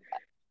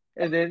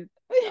 And then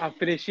I'm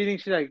finished eating.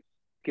 She's like,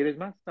 "¿Quieres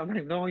más?" I'm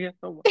like, "No, ya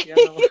no, ya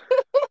no."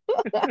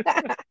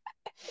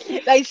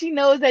 Like she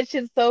knows that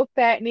shit's so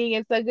fattening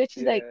and so good.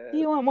 She's like, "Do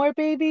Yes, you want more,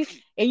 baby?"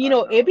 And I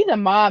it be know. the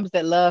moms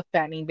that love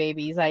fattening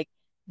babies. Like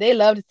they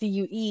love to see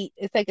you eat.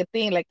 It's like a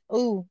thing. Like,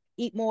 "Ooh,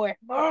 eat more,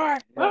 more,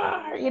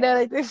 Hell more." You know, yeah,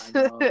 like I this.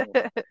 know.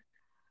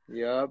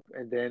 Yup.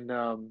 And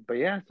then, but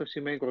yeah, so she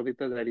made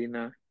gorditas de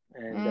harina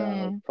and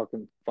Mm.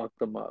 fucking fucked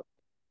them up.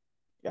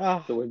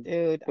 Oh, So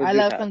dude, I what'd you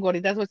love have? some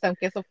gorditas with some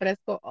queso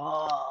fresco.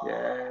 Oh,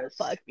 Yes.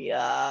 fuck me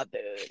up,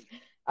 dude.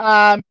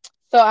 Um,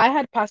 so I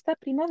had pasta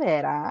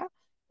primavera.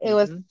 It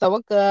was Mm-hmm.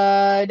 so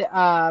good.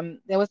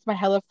 It was my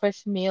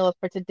HelloFresh meal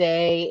for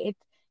today.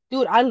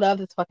 Dude, I love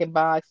this fucking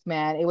box,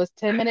 man. It was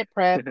 10-minute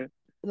prep.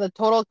 The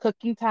total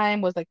cooking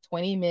time was like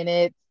 20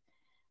 minutes.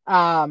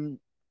 Um,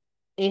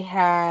 it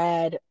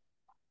had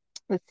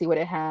let's see what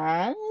it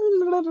had.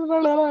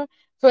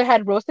 So it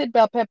had roasted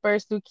bell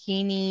peppers,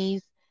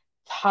 zucchinis,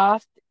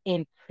 tossed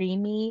in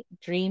creamy,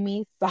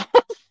 dreamy sauce.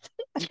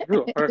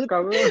 Sure, who,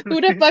 cabrón.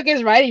 who the fuck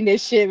is writing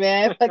this shit,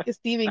 man? Fucking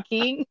Stephen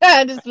King.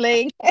 I'm just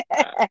playing.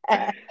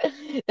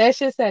 That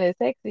shit sounded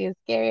sexy and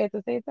scary at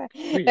the same time.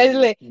 That's Creamy,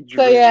 like,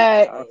 so dreamy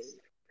yeah. sauce.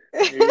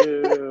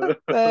 Ew.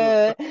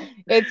 uh,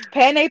 it's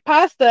penne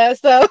pasta,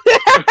 so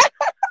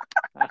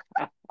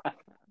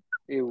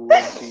It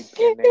would be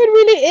it penne.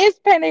 really is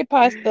penne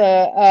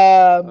pasta.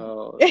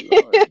 Oh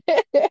Lord.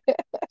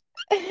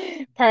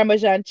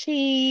 Parmesan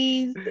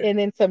cheese, and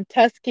then some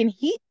Tuscan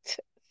heat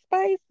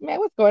spice. Man,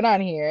 what's going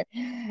on here?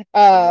 I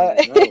Uh,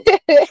 don't know.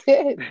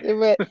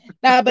 but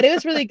nah, but it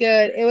was really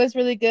good. It was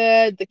really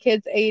good. The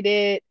kids ate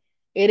it.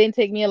 It didn't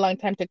take me a long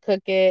time to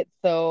cook it,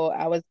 so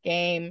I was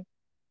game.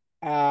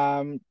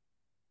 Um,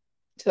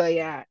 so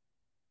yeah,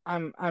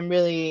 I'm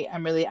really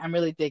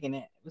digging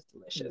it. It was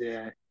delicious.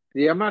 Yeah.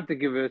 Yeah, I'm gonna have to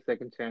give it a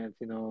second chance,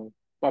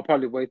 I'll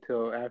probably wait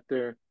till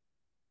after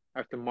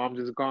mom's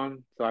is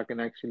gone so I can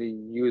actually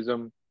use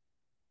them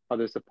how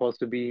they're supposed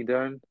to be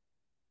done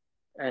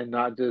and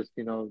not just,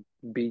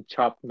 be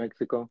chopped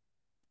Mexico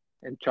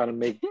and try to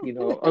make,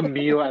 a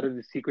meal out of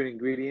the secret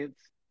ingredients.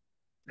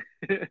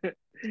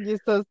 You're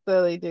so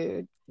silly,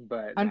 dude.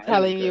 But I'm nah,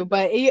 it was telling you, good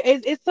but though.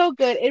 it's so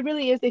good. It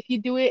really is. If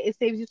you do it, it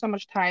saves you so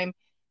much time,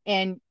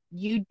 and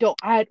you don't.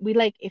 We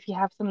like if you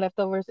have some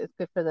leftovers, it's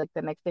good for like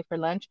the next day for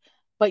lunch.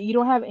 But you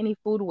don't have any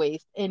food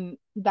waste, and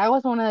that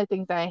was one of the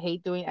things that I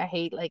hate doing. I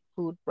hate like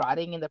food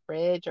rotting in the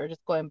fridge or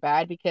just going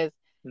bad because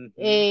Hmm.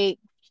 it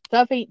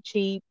stuff ain't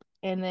cheap,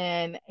 and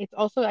then it's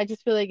also I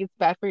just feel like it's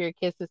bad for your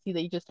kids to see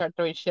that you just start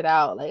throwing shit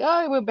out. Like,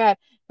 oh, it went bad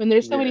when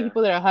there's so many Yeah.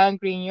 people that are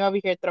hungry and you're over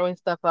here throwing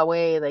stuff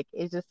away. Like,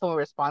 it's just so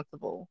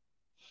irresponsible.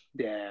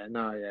 Yeah,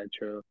 no, yeah,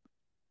 true.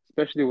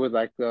 Especially with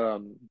like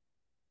the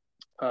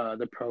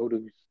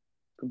produce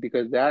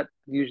because that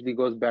usually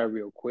goes bad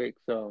real quick.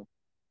 So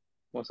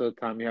most of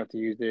the time you have to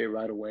use it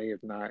right away.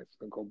 If not, it's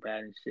gonna go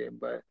bad and shit.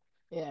 But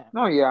Yeah.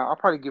 no, yeah, I'll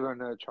probably give her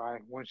another try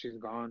once she's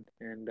gone.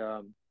 And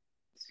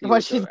See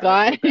Once she's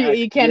gone, what the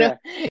act. Yeah.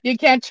 you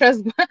can't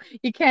trust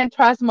you can't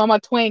trust Mama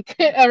Twink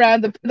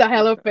around the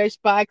Hello Fresh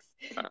box.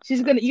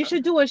 She's gonna you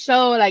should do a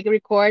show like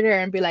record her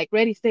and be like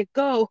ready, set,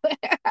 go.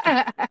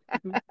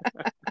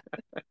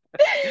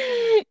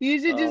 You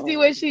should just see Oh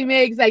my what she god.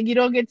 makes. Like you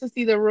don't get to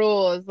see the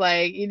rules.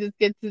 Like you just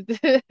get to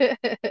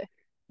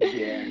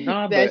Yeah.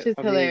 No, that's but just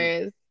I mean,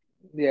 hilarious.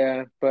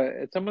 yeah,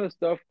 but some of the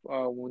stuff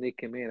when they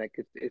came in, like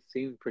it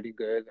seemed pretty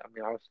good. I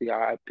mean, obviously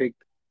I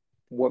picked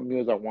what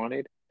meals I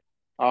wanted.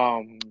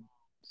 Um,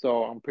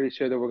 so I'm pretty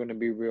sure that we're gonna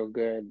be real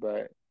good,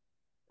 but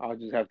I'll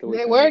just have to wait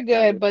They till were next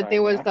time good, to but try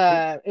there them was out.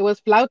 it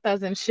was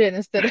flautas and shit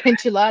instead of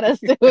enchiladas.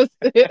 It was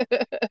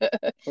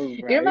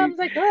your Right? mom's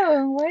like,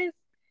 oh,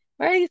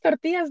 why these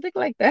tortillas look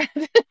like that?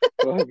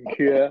 Fuck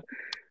yeah.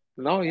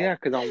 No, yeah,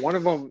 because on one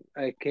of them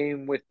it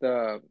came with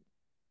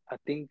I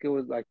think it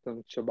was like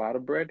some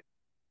ciabatta bread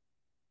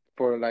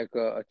for like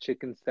a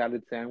chicken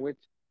salad sandwich,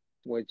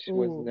 which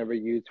was Ooh, never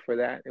used for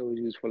that. It was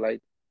used for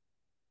like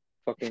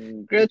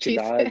fucking grilled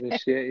cheese. enchiladas and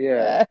shit.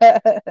 Yeah.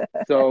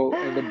 So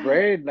and the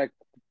bread, like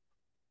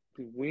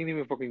we didn't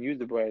even fucking use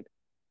the bread.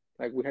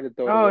 Like we had to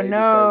throw it Oh away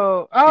because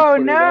no. she Oh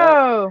put it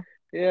up. no.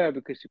 Yeah,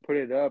 because she put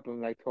it up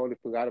and like totally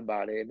forgot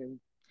about it. And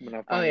when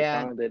I Oh finally yeah.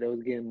 found it, it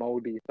was getting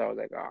moldy. So I was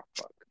like, oh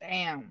fuck.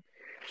 Damn.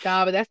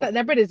 Nah, but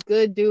that bread is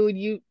good, dude.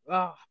 You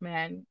oh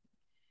man.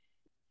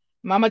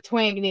 Mama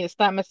Twink need to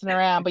stop messing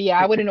around. But yeah,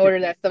 I wouldn't order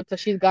that stuff till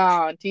she's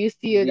gone. Do you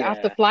see it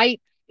off the Yeah.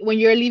 flight? When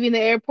you're leaving the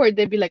airport,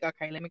 they'd be like,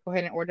 okay, let me go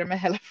ahead and order my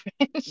HelloFresh.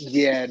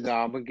 Yeah, no,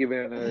 I'm gonna give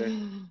it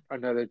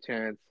another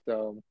chance.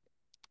 So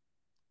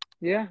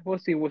yeah, we'll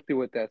see what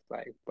that's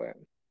like. But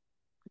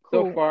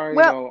so Cool. far,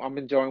 Well, I'm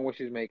enjoying what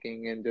she's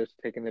making and just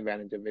taking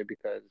advantage of it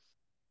because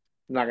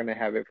I'm not gonna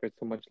have it for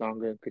so much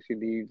longer because she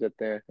leaves at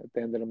the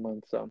end of the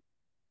month. So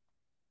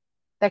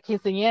that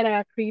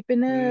quinceañera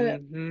creeping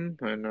up.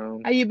 I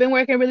know. Have you been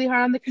working really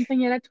hard on the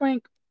quinceañera,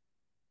 Twink?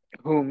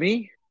 Who,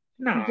 me?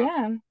 Nah.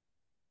 Yeah.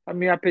 I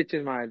mean, I pitch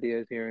in my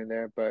ideas here and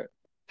there, but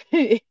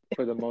They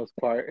for the most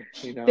part,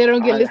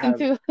 don't get listened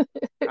to.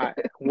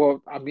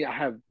 I mean, I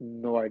have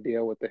no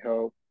idea what the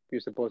hell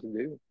you're supposed to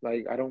do.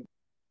 Like, I don't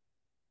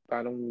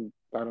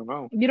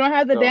know. You don't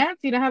have the So, dance?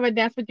 You don't have a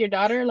dance with your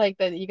daughter like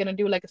that you're gonna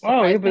do like a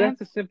oh yeah, surprise but dance?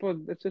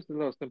 that's just a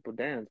little simple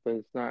dance, but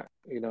it's not,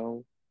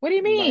 What do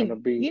you not gonna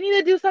mean? be. You need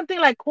to do something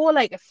like cool,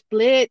 like a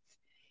split,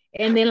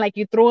 and then like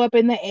you throw up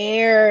in the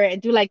air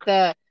and do like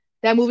the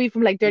that movie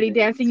from like Dirty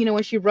Dancing, Split.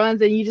 when she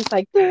runs and you just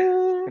like you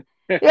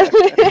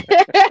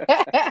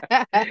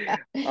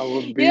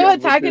know what I I'm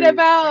would talking do,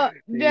 about?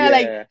 Yeah,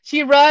 like yeah,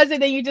 she runs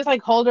and then you just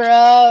like hold her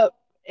up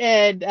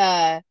and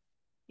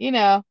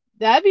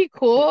that'd be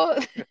cool.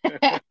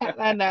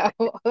 I know.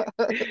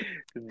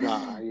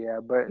 nah, yeah,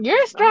 but You're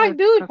a nah, strong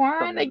dude, that's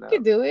Juan. Like coming you could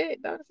up. do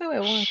it. Don't say it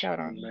won't count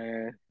on you.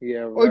 Man,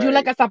 yeah, Or do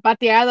like right. a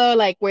zapateado,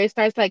 like where it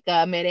starts like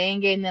a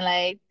merengue and then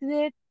like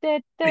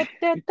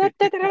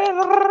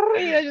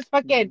just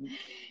fucking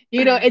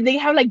and they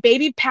have like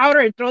baby powder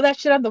and throw that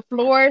shit on the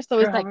floor so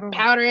it's like Cabrón,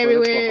 powder put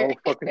up a everywhere. whole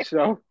fucking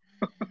show.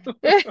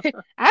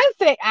 I'd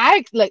say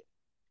like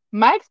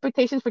my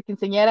expectations for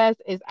quinceañeras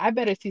is I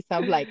better see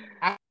some like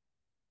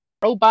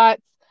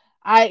robots.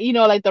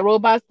 Like the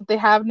robots that they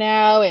have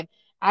now, and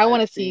I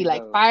want I've to see seen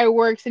like those.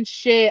 fireworks and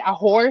shit. A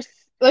horse,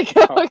 like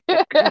A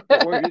fucking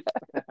horse.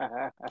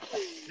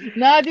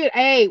 no, dude.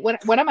 Hey, one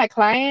of my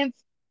clients,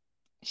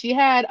 she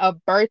had a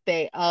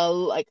birthday.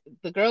 Like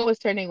the girl was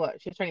turning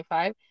what? She was turning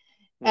 5.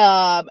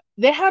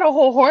 They had a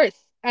whole horse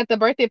at the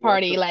birthday What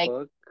party. the Like,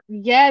 fuck?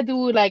 yeah,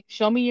 dude, like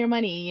show me your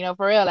money,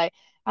 for real. Like,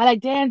 I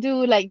like, damn,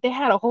 dude, like they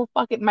had a whole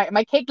fucking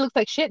my cake looks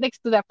like shit next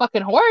to that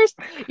fucking horse.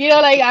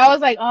 Like I was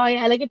like, oh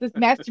yeah, look at this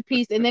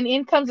masterpiece. And then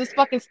in comes this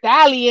fucking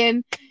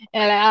stallion,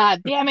 and I'm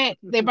like, damn it,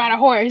 they brought a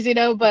horse,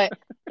 But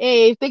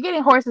hey, if they're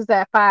getting horses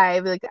at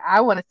 5, like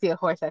I want to see a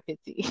horse at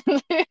 50.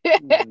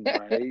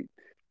 Right?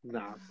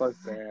 Nah, fuck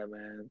that,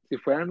 man. Si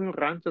fuera en un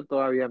rancho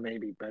todavía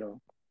maybe, pero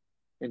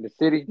in the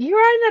city, You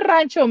are in a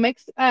rancho,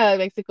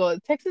 Mexico.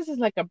 Texas is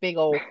like a big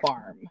old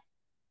farm.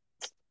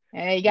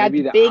 And you got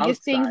maybe the the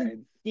biggest things.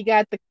 outside. You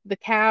got the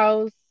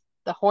cows,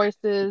 the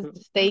horses,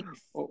 the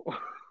steaks. Oh,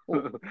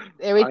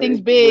 Everything's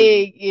was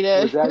big.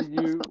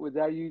 was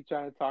that you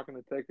trying to talk in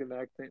a Texan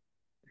accent?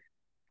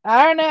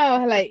 I don't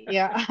know. Like,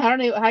 yeah, I don't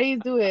know how do you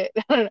do it.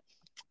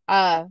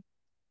 uh,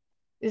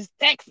 it's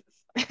Texas,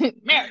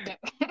 America.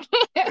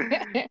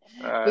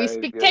 We Ay,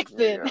 speak Dios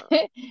Texan. mío.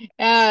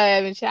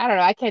 I don't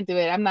know. I can't do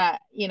it. I'm not.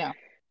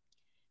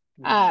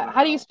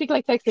 How do you No, speak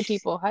like Texan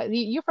people?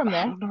 You from I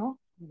there? don't know.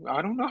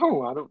 I don't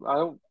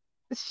know.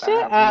 I Shut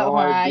have up, no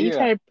Juan. You idea.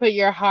 try to put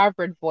your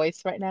Harvard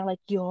voice right now, like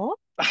yo.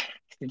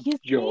 Excuse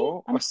me.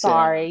 Yo, o I'm sea,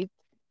 sorry.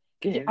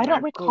 ¿qué I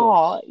don't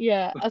recall. nacos?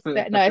 Yeah.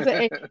 No,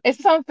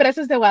 esas son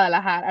frases de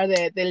Guadalajara o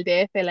del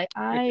DF. Like,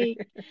 ay,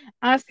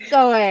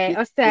 asco, ¿Qué,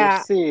 O qué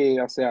sea, sí?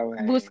 O sea,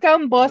 güey. busca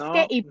un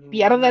bosque No y mames.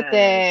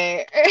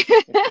 piérdete.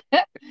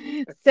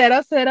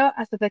 Cero, cero,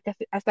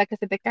 hasta que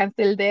se te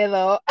canse el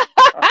dedo.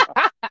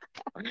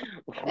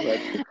 What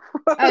the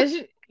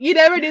fuck? You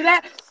never do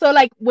that. So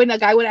like when a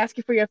guy would ask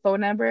you for your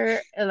phone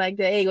number, and like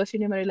the hey, what's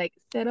your number? Like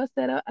cero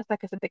cero hasta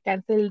que se te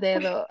canse el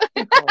dedo.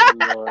 Oh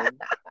Lord.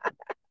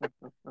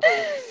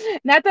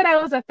 Not that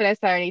I was a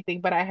fresa or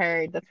anything, but I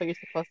heard that's what you're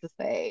supposed to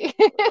say.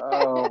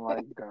 Oh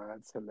my God,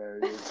 it's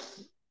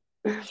hilarious.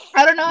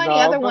 I don't know any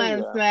No, other but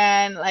ones, yeah.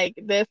 man. Like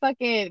there's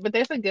fucking, but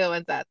there's some good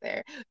ones out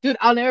there, dude.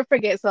 I'll never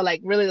forget. So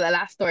like, really, the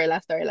last story,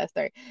 last story, last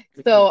story.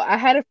 So I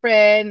had a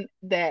friend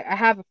that I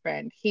have a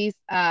friend. He's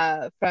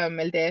from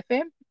El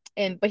DF,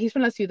 and but he's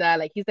from La Ciudad.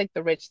 Like he's like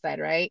the rich side,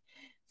 right?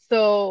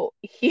 So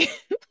he,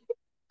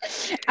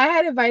 I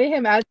had invited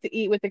him out to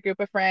eat with a group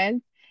of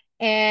friends,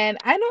 and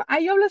I know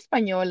I hablo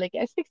español, like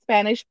I speak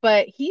Spanish,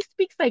 but he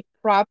speaks like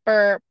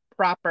proper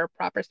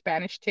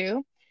Spanish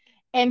too.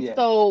 And Yeah.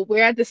 so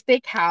we're at the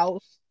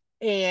steakhouse,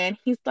 and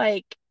he's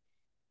like,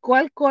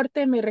 ¿Cuál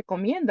corte me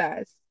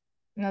recomiendas?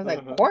 And I was like,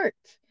 Uh-huh. court.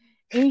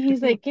 And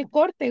he's like, ¿Qué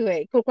corte,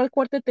 güey? ¿Cuál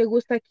corte te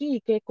gusta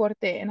aquí? ¿Qué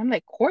corte? And I'm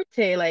like,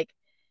 corte, like,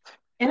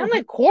 and I'm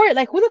like, court?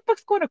 Like, who the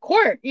fuck's going to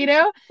court, you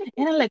know?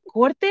 And I'm like,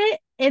 corte?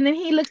 And then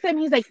he looks at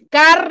me, he's like,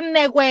 carne,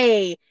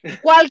 güey.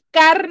 ¿Cuál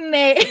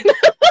carne?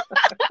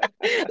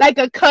 Like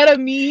a cut of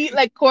meat,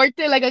 like corte,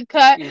 like a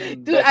cut.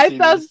 Dude, I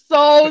felt Imbécil.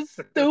 so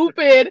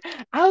stupid.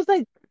 I was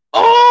like,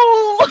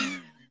 oh,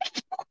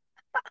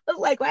 I was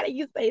like, why did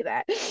you say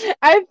that?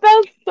 I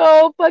felt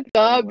so fucked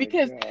Oh up my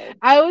because God.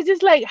 I was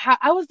just like,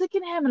 I was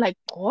looking at him like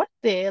corte,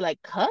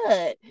 like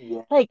cut,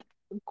 Yeah. like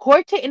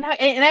corte, and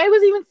I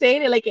was even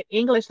saying it like in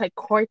English, like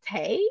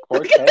corte.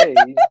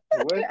 Corte.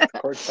 What?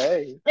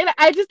 Corte. And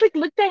I just like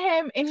looked at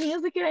him, and he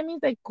was looking at me,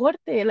 he's like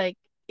corte, like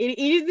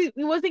it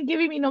wasn't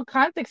giving me no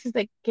context. He's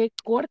like, que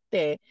corte,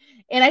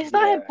 and I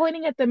saw him Yeah.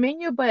 pointing at the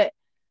menu, but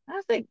I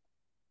was like,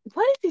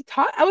 what is he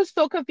talking? I was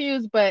so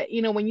confused. But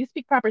when you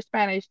speak proper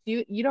Spanish,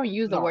 you don't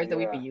use the No, words that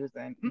we be yeah.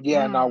 using.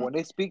 Yeah, now Mm-mm. when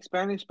they speak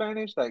Spanish,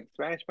 like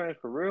Spanish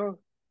for real,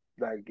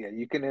 like yeah,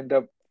 you can end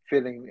up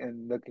feeling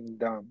and looking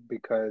dumb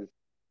because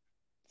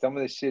some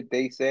of the shit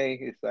they say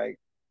is like,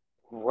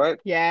 what?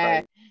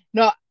 Yeah. Like,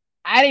 No,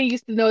 I didn't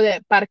used to know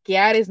that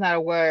parquear is not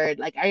a word.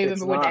 Like I it's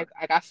remember when I, not.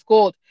 I got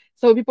schooled.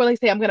 So people like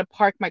say I'm gonna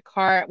park my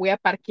car. We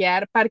have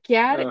parquear.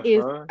 Parquear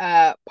is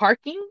Uh-huh.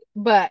 parking,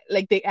 but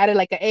like they added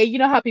like a. You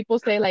know how people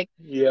say like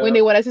when Yeah.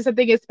 they want to say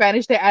something in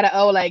Spanish, they add a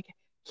O like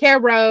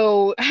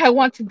Caro, I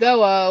want to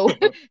go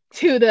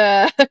to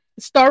the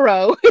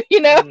storo,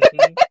 you know?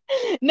 Hmm.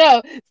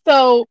 No.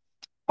 So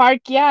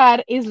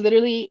parquear is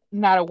literally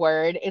not a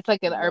word. It's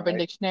like an urban Right.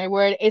 dictionary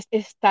word. It's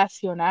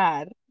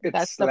estacionar. It's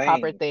That's the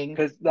proper slang. thing.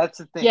 Because that's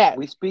the thing. Yeah.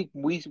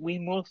 We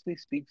mostly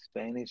speak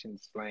Spanish and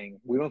slang.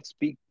 We don't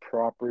speak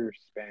proper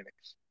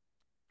Spanish,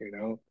 you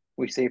know?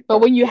 We say But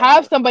when you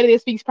have parquear, somebody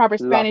that speaks proper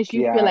Spanish,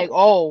 you feel laquear. like,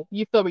 oh,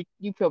 you feel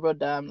real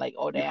dumb. Like,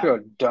 oh You feel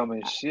damn. dumb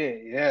as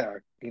shit, yeah.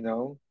 You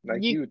know,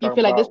 like You you were you talking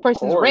feel like this about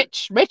person's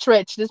court,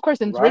 rich. This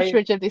person's right?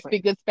 rich if they Like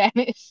speak good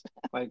Spanish.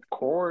 like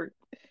court.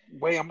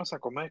 Wait, vamos a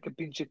comer que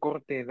pinche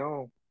corte,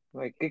 no.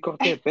 Like, ¿qué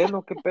corte de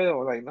pelo? ¿Qué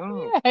pedo? Like,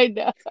 no. I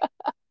know.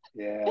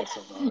 Yeah,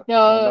 so no. I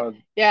No, know.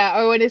 yeah.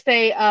 Or when they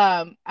say,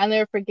 I'll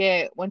never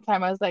forget one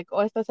time I was like,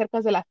 oh, está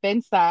cerca de la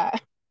fensa.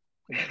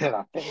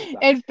 La pensa.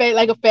 And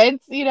like a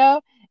fence, Yeah.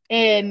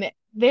 and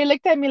they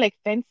looked at me like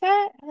fensa.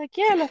 I'm like,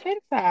 yeah, la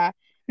fensa.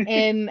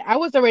 And I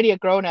was already a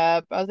grown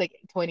up. I was like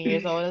 20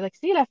 years old. I was like,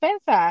 sí, la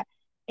fensa.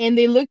 And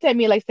they looked at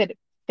me like said,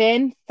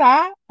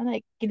 fensa. I'm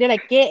like, they're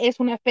like, ¿qué es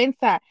una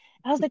fensa?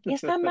 I was like,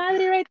 esa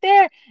madre right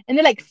there. And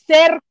they're like,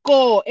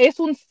 cerco, es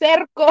un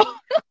cerco.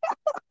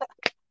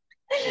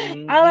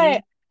 I'm Hmm.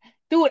 like,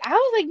 dude, I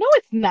was like, no,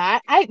 it's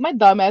not. My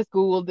dumbass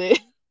Googled it.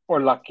 Or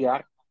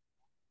laquear.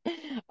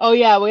 Oh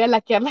yeah, voy a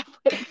laquear la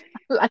fensa.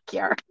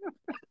 Laquear.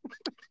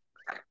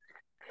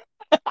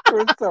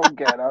 We're so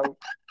ghetto.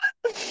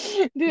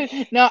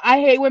 Dude, no, I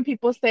hate when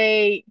people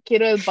say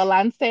quiero el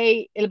balance,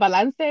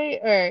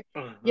 or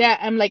Uh-huh. yeah,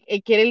 I'm like,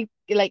 quiero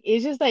like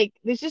it's just like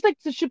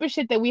the stupid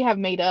shit that we have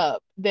made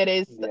up that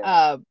is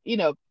Yeah.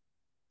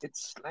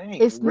 It's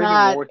it's slang. Really,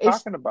 what not, we're it's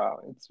talking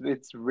about.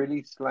 It's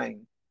really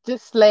slang.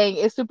 just slang.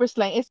 It's super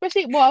slang.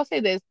 Especially, well, I'll say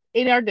this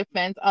in our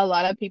defense, a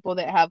lot of people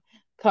that have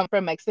come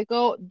from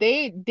Mexico,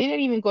 they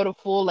didn't even go to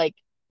full like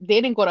they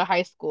didn't go to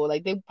high school.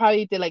 Like they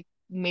probably did like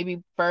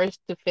maybe first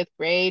to fifth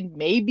grade,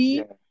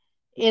 maybe Yeah.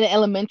 in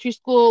elementary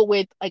school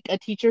with like a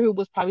teacher who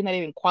was probably not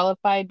even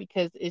qualified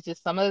because it's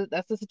just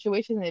that's the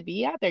situation that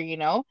be out there.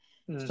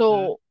 Hmm.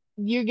 So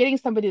you're getting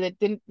somebody that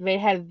didn't they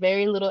had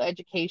very little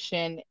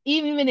education,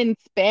 even in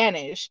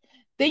Spanish.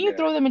 Then you Yeah.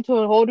 throw them into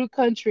a whole new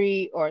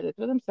country, or they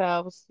throw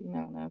themselves,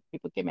 no,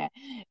 people get mad.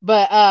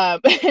 But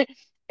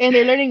and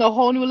they're learning a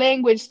whole new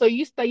language. So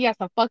you start, yeah,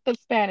 some fucked up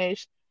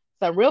Spanish,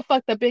 some real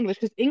fucked up English,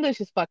 because English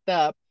is fucked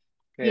up,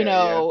 Yeah,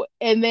 yeah.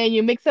 and then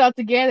you mix it all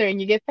together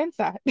and you get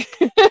fensa.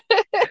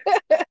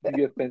 You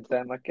get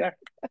pensando like, yeah.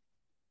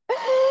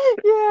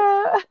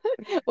 Yeah.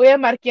 Voy a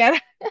marquear.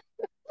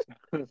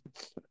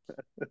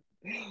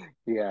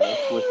 Yeah,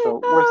 we're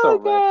so Oh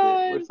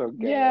ratchet. We're God. so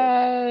ghetto.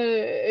 Yeah.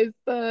 It's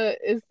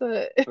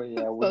But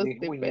yeah, it's so when you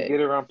stupid.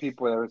 get around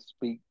people that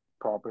speak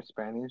proper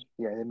Spanish,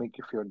 yeah, they make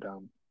you feel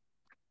dumb.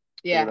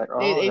 They're Yeah. like,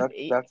 oh,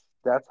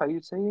 that's how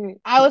you say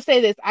I it. will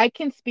say this: I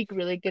can speak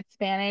really good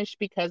Spanish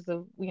because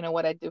of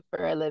what I do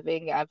for a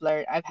living. I've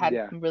had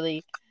Yeah. some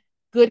really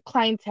good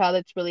clientele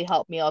that's really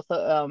helped me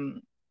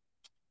also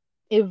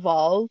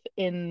evolve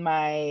in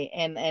my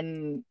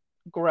and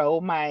grow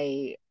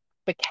my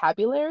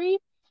vocabulary.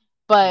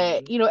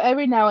 But Hmm.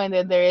 every now and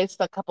then there is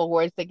a couple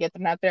words that get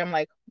thrown out there. I'm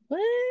like, what?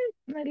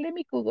 Let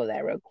me Google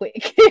that real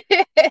quick.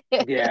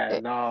 Yeah,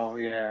 no,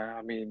 yeah.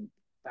 I mean,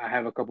 I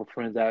have a couple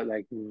friends that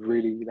like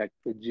really like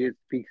legit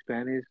speak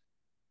Spanish,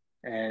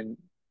 and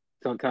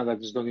sometimes I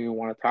just don't even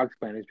want to talk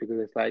Spanish because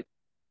it's like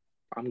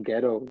I'm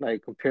ghetto,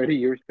 like compared to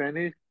your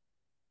Spanish.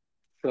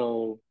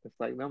 So it's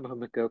like, no, mejor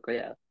me quedo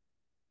callado,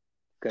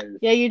 because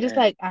Yeah, you're just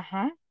man, like,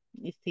 uh-huh.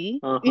 You see?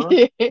 uh-huh,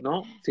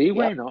 no, sí, Yep.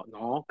 güey, no,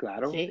 no,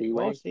 claro, Sí. sí, Oh,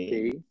 güey, sí.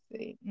 sí,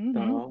 Sí.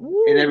 no, and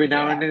Ooh, every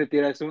now and yeah. then te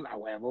tiras un a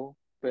huevo,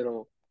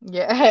 pero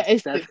Yeah.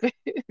 It's that's stupid.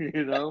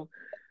 you know,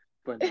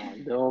 but no,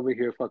 they're over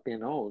here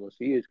fucking, oh,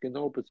 sí, es que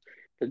no, pues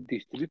el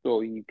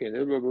distrito y que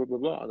blah, blah, blah,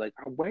 blah, like,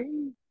 ah,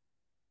 güey,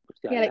 pues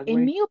te Yeah, like, hallas, en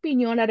güey, mi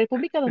opinión, la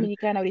República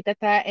Dominicana ahorita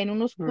está en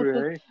unos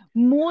cursos right?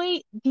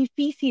 muy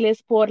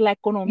difíciles por la Y los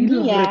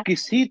economía.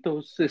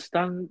 requisitos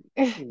están,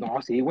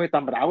 no, sí, güey,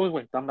 están bravos,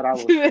 güey, están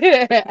bravos.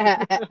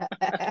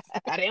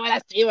 Arriba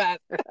las chivas.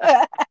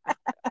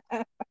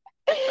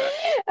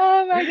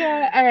 Oh my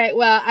God. All right.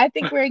 Well, I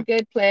think we're a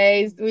good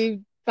place.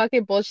 We've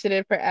fucking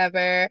bullshitted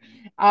forever.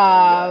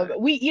 Oh God.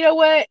 You know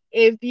what?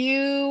 If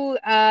you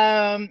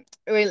are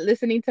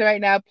listening to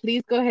right now,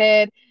 please go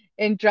ahead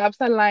and drop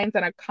some lines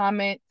on our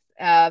comments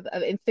of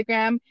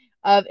Instagram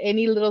of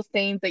any little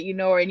sayings that you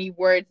know or any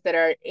words that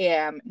are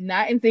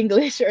not in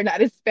English or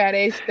not in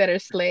Spanish that are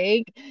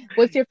slang.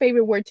 What's your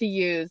favorite word to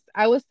use?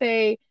 I would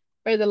say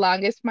for the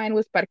longest mine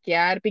was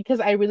parquear because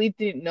I really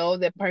didn't know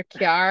that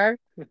parquear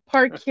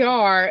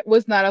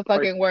was not a Park,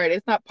 fucking word.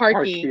 It's not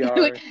parking.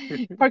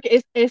 parquear, Parque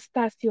es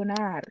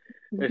estacionar.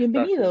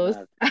 Bienvenidos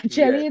estacionar. a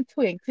Jelly Yes. and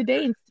Twink.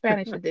 Today in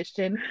Spanish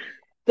edition,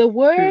 the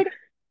word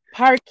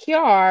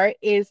parquear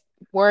is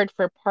word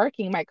for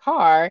parking my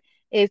car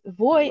is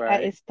voy a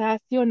Right,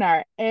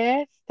 estacionar.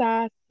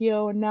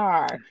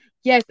 Estacionar.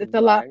 Yes, it's a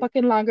lot right.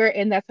 fucking longer,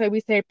 and that's why we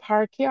say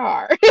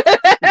parquear.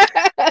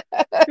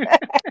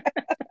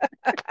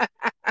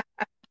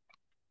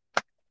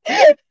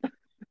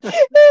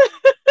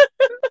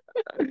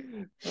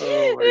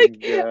 Oh my Like,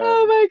 oh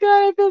God. my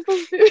God, I feel so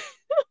stupid.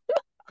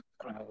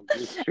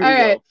 It's All true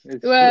right. though.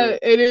 It's Well, true.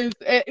 it is.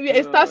 Oh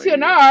yeah.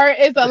 Estacionar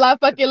is a lot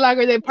fucking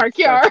longer than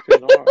parquear.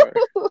 Estacionar.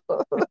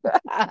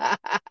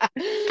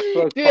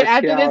 Plus Dude,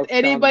 after this, parquear sounds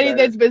anybody better.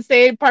 that's been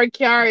saying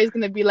parquear is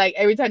gonna be like,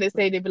 every time they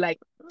say, it, they'd be like,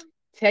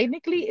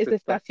 technically, It's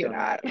it's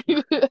estacionar.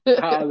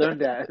 estacionar. I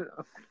learned that.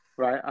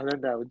 Right? I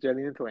learned that with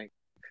Jelly and Twink.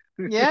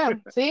 Yeah.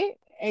 See,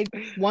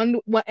 one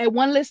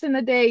listen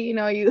a day,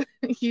 you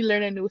you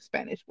learn a new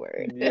Spanish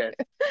word. Yes,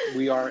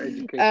 we are uh,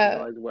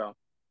 educational as well.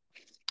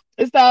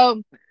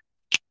 so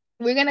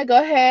we're gonna go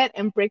ahead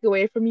and break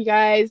away from you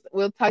guys.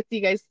 We'll talk to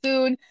you guys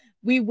soon.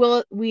 We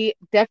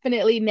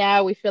definitely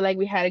now we feel like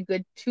we had a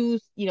good two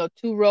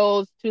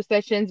roles, two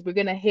sessions. We're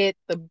gonna hit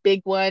the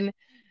big one.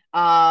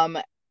 Um,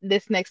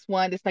 this next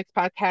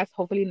podcast,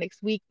 hopefully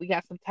next week. We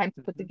got some time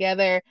to put Mhm.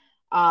 together.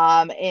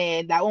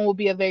 And that one will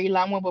be a very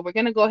long one, but we're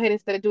gonna go ahead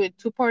instead of doing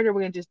two-parter,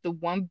 we're gonna just do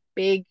one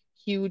big,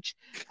 huge,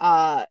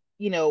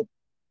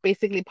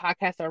 basically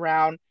podcast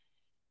around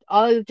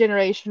all of the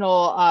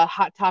generational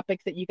hot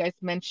topics that you guys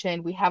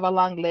mentioned. We have a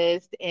long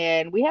list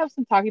and we have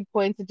some talking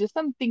points and just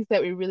some things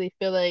that we really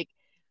feel like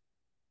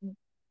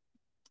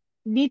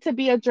need to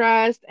be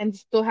addressed and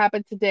still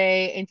happen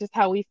today and just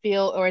how we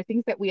feel or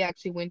things that we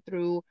actually went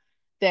through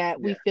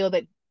that we Yeah. feel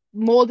that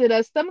molded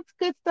us. Some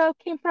good stuff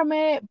came from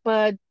it,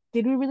 but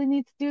did we really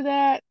need to do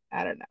that?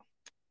 I don't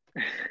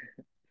know.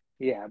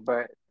 Yeah,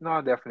 but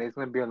no, definitely, it's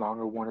gonna be a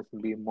longer one. It's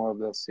gonna be more of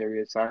the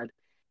serious side,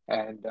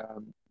 and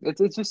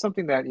it's just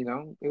something that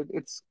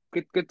it's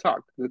good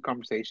talk, good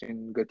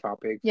conversation, good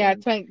topics, Yeah,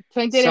 and Twink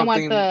didn't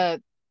want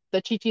something.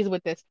 the chi-chis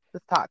with this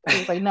talk. He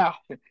was like, no,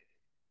 Yeah,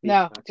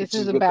 no, no, this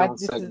is Chichi's a get their bad own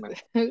this is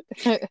segment.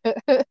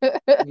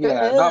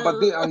 Yeah, no, but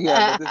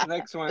this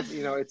next one,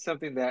 it's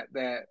something that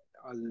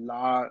a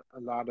lot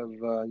of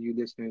you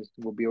listeners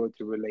will be able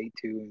to relate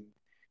to and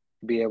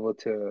be able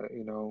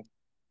to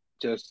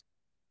just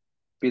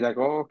be like,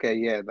 oh, okay,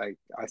 yeah, like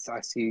I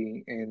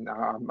see, and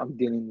I'm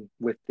dealing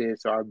with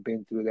this, or I've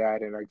been through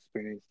that, and I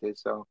experienced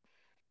this, so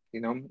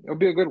it'll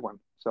be a good one.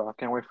 So I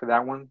can't wait for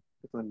that one.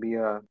 It's gonna be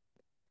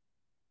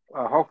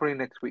hopefully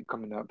next week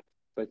coming up,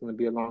 but it's gonna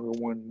be a longer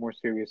one, more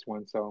serious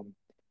one. So I'm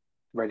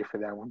ready for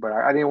that one. But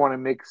I didn't want to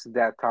mix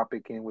that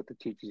topic in with the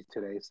teachers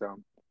today,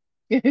 so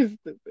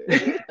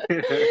Stupid.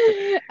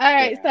 All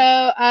right. So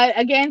yeah.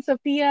 again,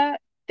 Sophia,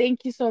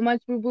 thank you so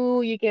much, Boo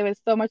Boo. You gave us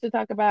so much to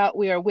talk about.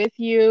 We are with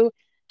you,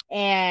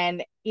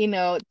 and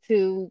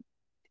to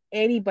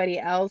anybody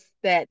else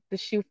that the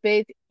shoe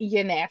fits,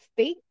 you're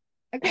nasty.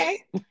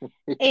 Okay.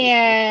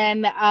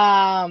 And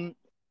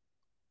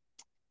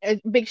a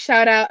big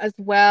shout out as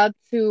well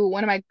to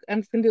one of my.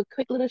 I'm just gonna do a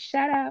quick little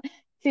shout out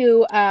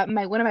to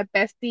my one of my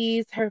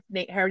besties. Her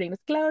name is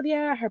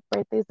Claudia. Her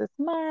birthday's this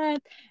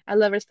month. I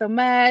love her so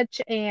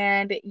much,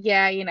 and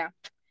yeah,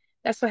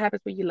 that's what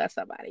happens when you love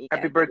somebody. You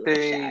Happy gotta give a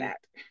little shout birthday. out.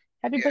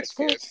 Happy Yes,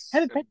 birthday, yes.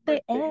 happy Happy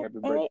birthday, birthday. Happy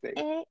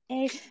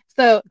birthday.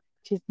 So,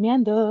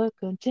 chismeando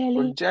con Con jelly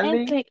and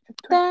jelly. twink.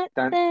 Twink. Dun,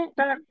 Dun, dun.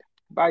 dun.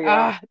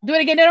 Vaya. Do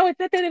it again. No, no,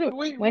 do it.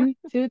 Wait, what? One,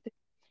 two, three.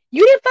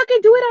 You didn't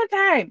fucking do it on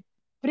time.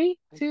 Three,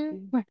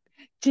 two, one.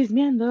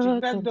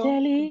 Chismeando con Chismeando. Con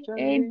jelly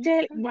and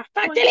jelly. jelly.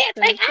 Fuck Twink. jelly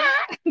and twink.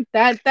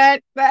 Dun, dun.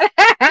 Dun,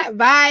 dun, dun.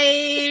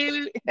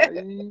 Bye.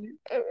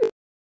 Bye.